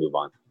 We can move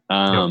on.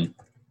 Yep.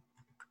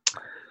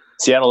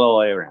 Seattle,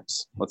 LA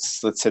Rams.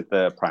 Let's hit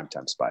the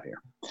primetime spot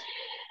here.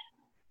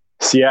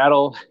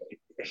 Seattle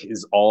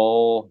is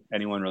all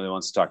anyone really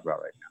wants to talk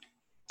about right now.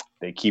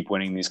 They keep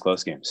winning these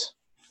close games.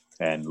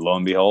 And lo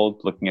and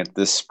behold, looking at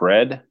this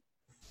spread,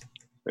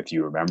 if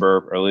you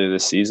remember earlier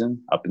this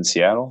season up in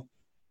Seattle,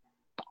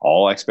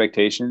 all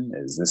expectation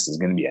is this is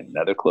going to be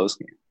another close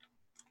game.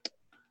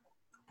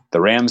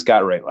 The Rams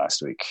got right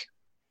last week.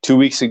 2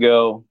 weeks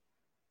ago,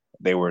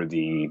 they were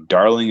the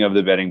darling of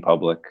the betting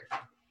public,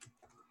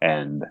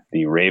 and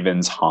the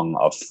Ravens hung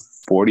a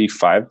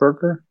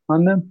 45-burger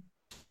on them.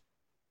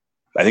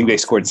 I think they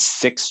scored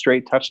 6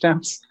 straight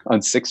touchdowns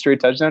on 6 straight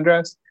touchdown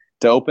drives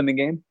to open the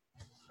game.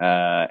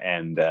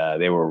 And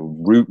they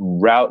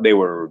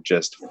were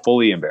just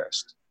fully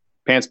embarrassed.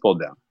 Pants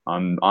pulled down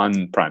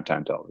on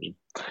primetime television.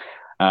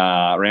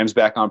 Rams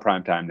back on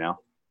primetime now.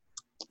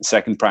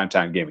 Second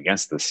primetime game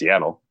against the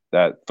Seattle.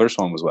 That first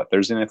one was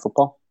Thursday Night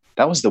Football?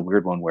 That was the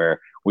weird one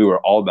where we were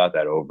all about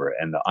that over,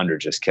 and the under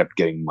just kept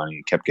getting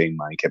money, and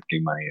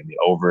the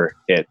over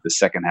hit, the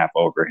second half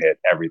over hit,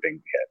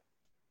 everything hit.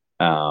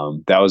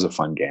 That was a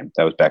fun game.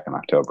 That was back in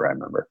October, I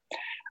remember.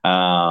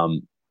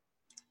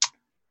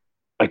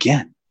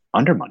 Again,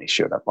 under money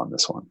showed up on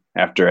this one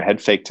after a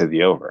head fake to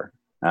the over.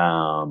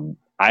 I'm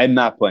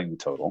not playing the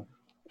total.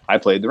 I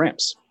played the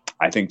Rams.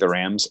 I think the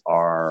Rams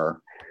are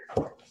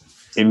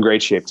in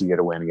great shape to get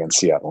a win against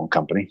Seattle and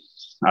company.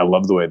 I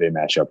love the way they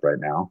match up right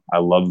now. I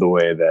love the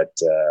way that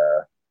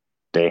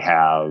they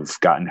have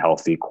gotten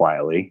healthy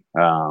quietly.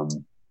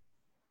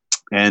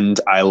 And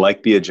I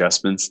like the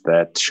adjustments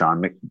that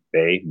Sean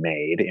McVay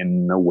made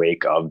in the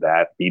wake of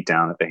that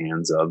beatdown at the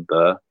hands of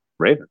the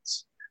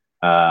Ravens.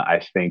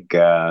 I think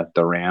the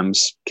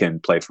Rams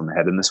can play from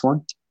ahead in this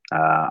one.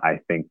 I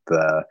think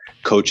the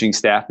coaching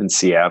staff in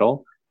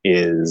Seattle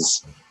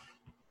is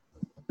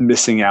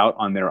missing out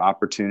on their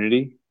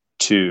opportunity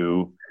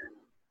to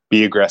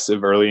be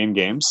aggressive early in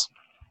games,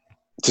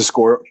 to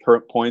score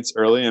points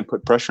early and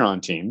put pressure on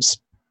teams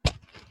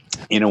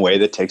in a way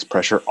that takes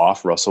pressure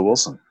off Russell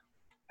Wilson.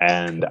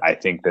 And I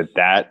think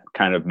that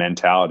kind of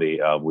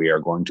mentality of we are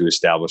going to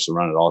establish the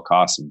run at all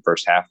costs in the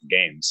first half of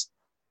games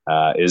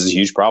is a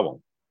huge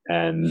problem.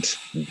 And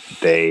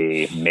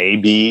they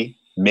maybe,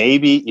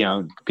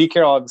 Pete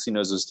Carroll obviously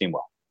knows his team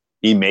well.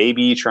 He may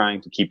be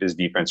trying to keep his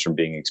defense from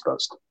being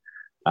exposed.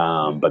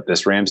 But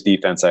this Rams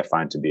defense I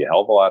find to be a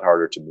hell of a lot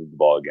harder to move the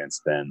ball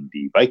against than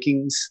the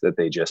Vikings that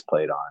they just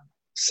played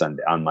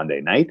on Monday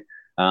night.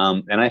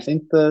 And I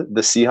think the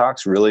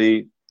Seahawks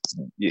really,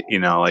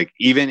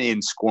 even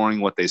in scoring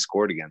what they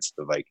scored against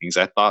the Vikings,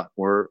 I thought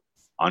were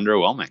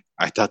underwhelming.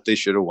 I thought they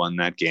should have won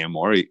that game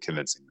more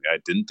convincingly. I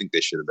didn't think they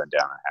should have been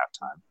down at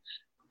halftime.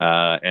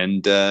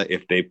 And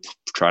if they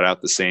tried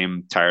out the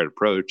same tired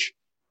approach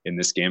in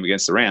this game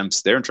against the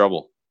Rams, they're in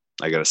trouble,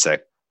 I got to say.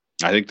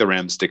 I think the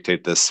Rams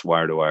dictate this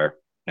wire to wire,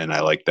 and I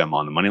like them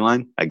on the money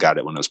line. I got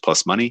it when it was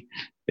plus money.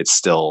 It's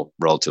still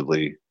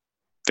relatively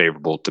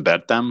favorable to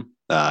bet them.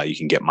 You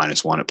can get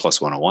 -1 at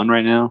plus 101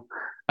 right now.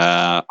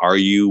 Are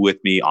you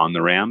with me on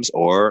the Rams,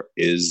 or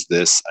is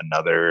this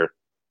another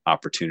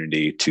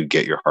opportunity to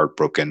get your heart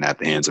broken at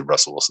the hands of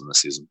Russell Wilson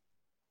this season?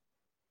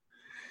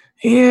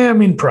 Yeah, I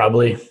mean,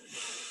 probably.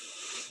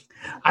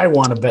 I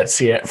want to bet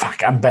Seattle.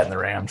 Fuck, I'm betting the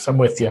Rams. I'm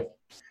with you.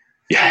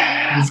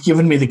 Yeah. You've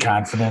given me the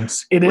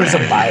confidence. It is Rams.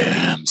 A buy.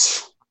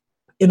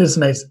 It is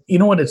nice. You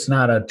know what? It's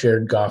not a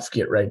Jared Goff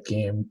get right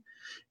game.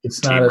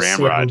 It's not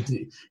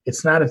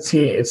It's not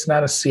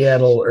a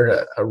Seattle or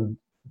a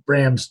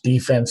Rams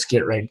defense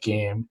get right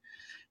game.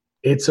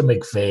 It's a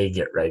McVay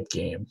get right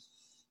game.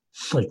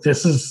 Like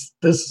this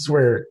is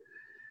where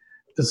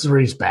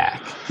he's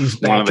back. He's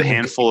back. One of a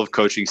handful of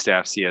coaching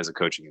staffs he has a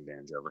coaching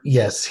advantage over.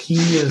 Yes, he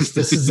is.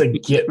 This is a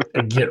get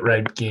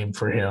right game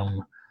for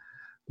him.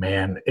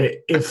 Man,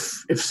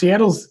 if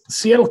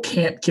Seattle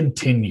can't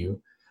continue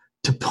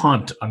to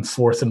punt on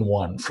 4th and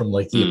 1 from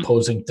like the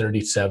opposing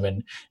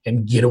 37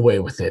 and get away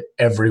with it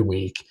every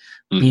week,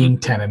 being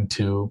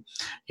 10-2,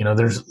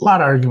 there's a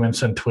lot of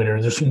arguments on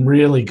Twitter. There's some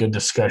really good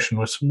discussion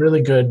with some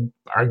really good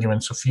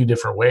arguments a few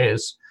different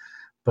ways,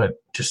 but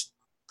just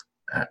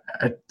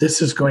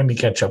this is going to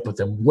catch up with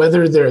them.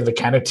 Whether they're the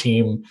kind of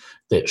team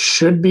that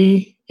should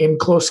be in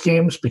close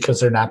games because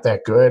they're not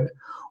that good,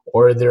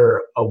 or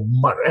they're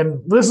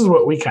and this is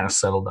what we kind of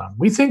settled on.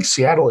 We think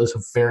Seattle is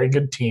a very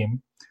good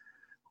team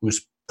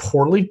who's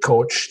poorly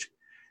coached,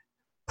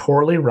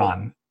 poorly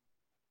run,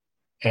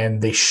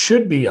 and they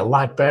should be a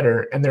lot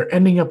better, and they're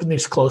ending up in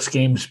these close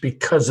games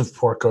because of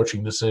poor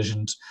coaching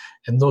decisions,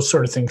 and those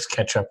sort of things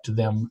catch up to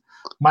them.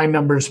 My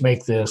numbers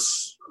make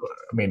this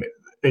 –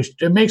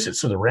 it makes it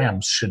so the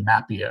Rams should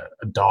not be a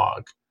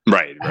dog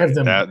Right. I have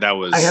them, that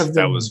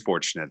was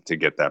fortunate to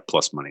get that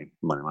plus money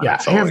line. Yeah,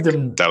 I have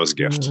them. That was a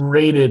gift.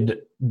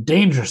 Rated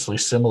dangerously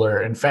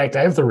similar. In fact,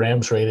 I have the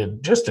Rams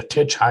rated just a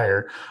titch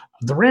higher.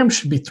 The Rams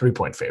should be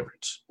 3-point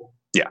favorites.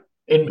 Yeah,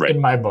 in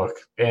my book,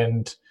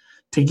 and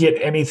to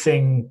get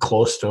anything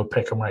close to a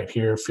pick 'em right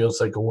here feels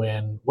like a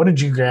win. What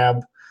did you grab?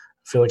 I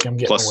feel like I'm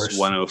getting plus worse.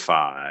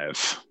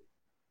 105.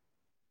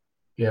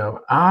 Yeah.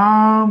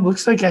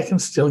 Looks like I can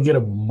still get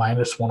a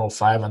minus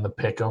 105 on the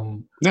pick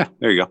 'em. Yeah,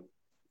 there you go.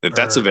 If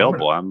that's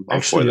available, I'm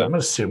for that. I'm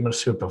gonna see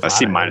I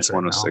see minus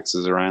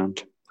 106s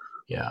around.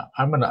 Yeah,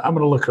 I'm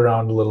gonna look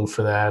around a little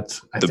for that.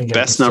 The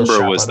best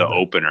number was the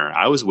opener.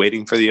 I was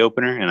waiting for the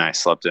opener, and I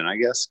slept in, I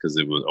guess, because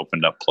it was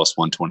opened up plus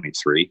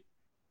 123.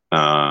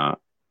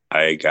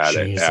 I got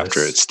it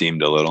after it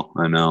steamed a little.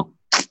 I know,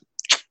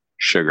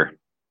 sugar.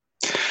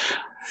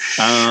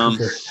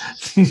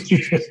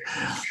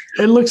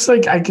 It looks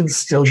like I can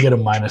still get a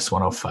minus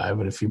 105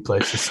 at a few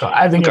places. So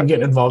I think I'm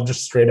getting involved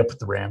just straight up with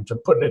the Rams. I'm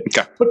putting it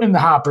in the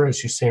hopper,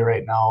 as you say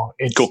right now.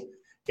 It's cool.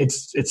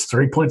 It's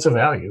 3 points of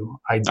value.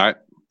 I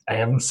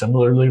have them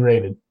similarly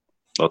rated.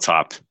 Let's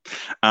hop.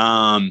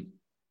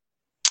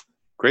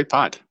 Great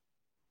pod.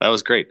 That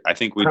was great. I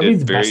think we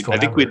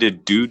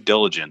did due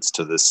diligence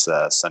to this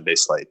Sunday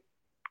slate.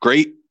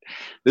 Great.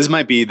 This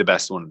might be the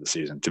best one of the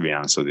season, to be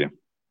honest with you.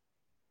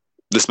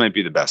 This might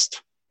be the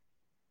best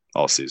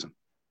all season.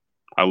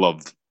 I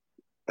love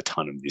a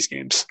ton of these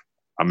games.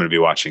 I'm going to be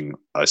watching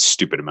a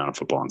stupid amount of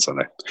football on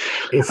Sunday.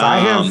 If I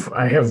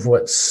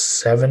have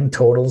 7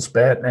 totals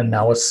bet and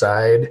now a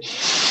side.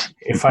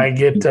 If I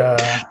get, do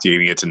you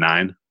even get to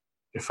 9?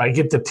 If I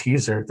get the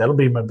teaser, that'll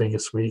be my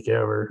biggest week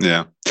ever.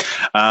 Yeah.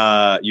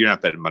 You're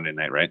not betting Monday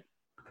night, right?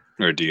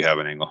 Or do you have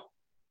an angle?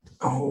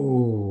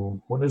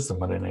 Oh, what is the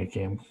Monday night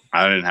game?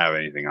 I didn't have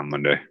anything on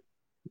Monday.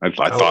 I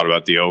thought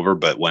about the over,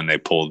 but when they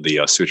pulled the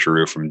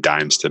switcheroo from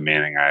Dimes to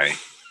Manning, I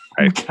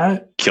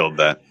killed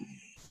that.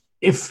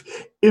 If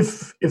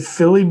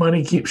Philly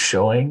money keeps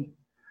showing,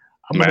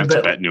 I'm going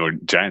to bet New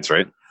York Giants,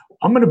 right?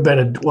 I'm going to bet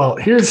it. Well,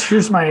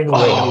 here's my angle.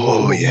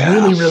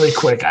 Really, really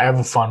quick. I have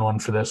a fun one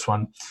for this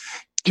one.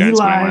 Giants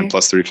money line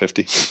plus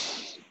 350.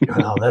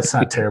 Well, that's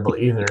not terrible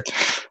either.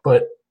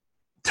 But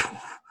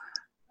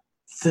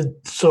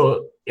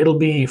so it'll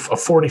be a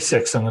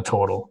 46 on the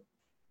total.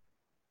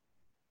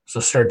 So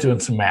start doing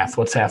some math.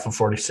 What's half of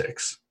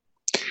 46?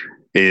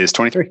 Is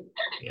 23.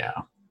 Yeah.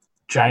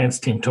 Giants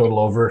team total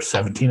over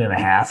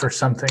 17.5 or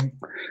something.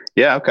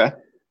 Yeah, okay.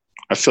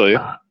 I feel you.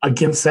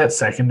 Against that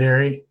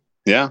secondary.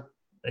 Yeah.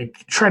 Like,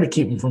 try to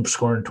keep them from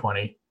scoring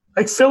 20.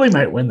 Like, Philly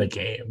might win the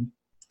game.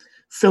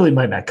 Philly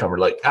might not cover.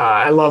 Like,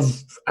 I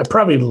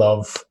probably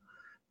love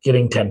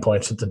getting 10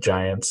 points with the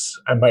Giants.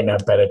 I might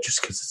not bet it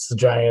just because it's the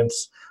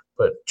Giants,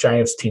 but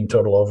Giants team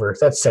total over.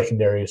 That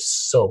secondary is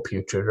so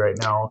putrid right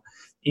now.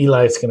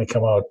 Eli's going to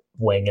come out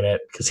winging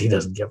it because he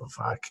doesn't give a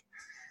fuck.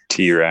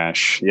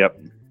 T-Rash. Yep.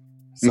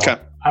 So okay.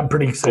 I'm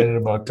pretty excited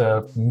about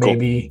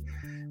maybe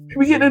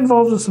getting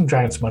involved with some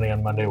Giants money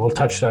on Monday. We'll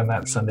touch on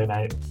that Sunday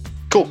night.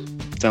 Cool.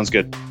 Sounds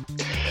good.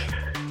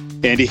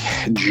 Andy,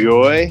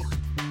 enjoy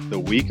the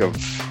week of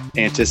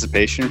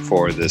anticipation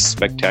for this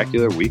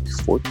spectacular Week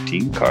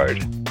 14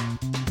 card.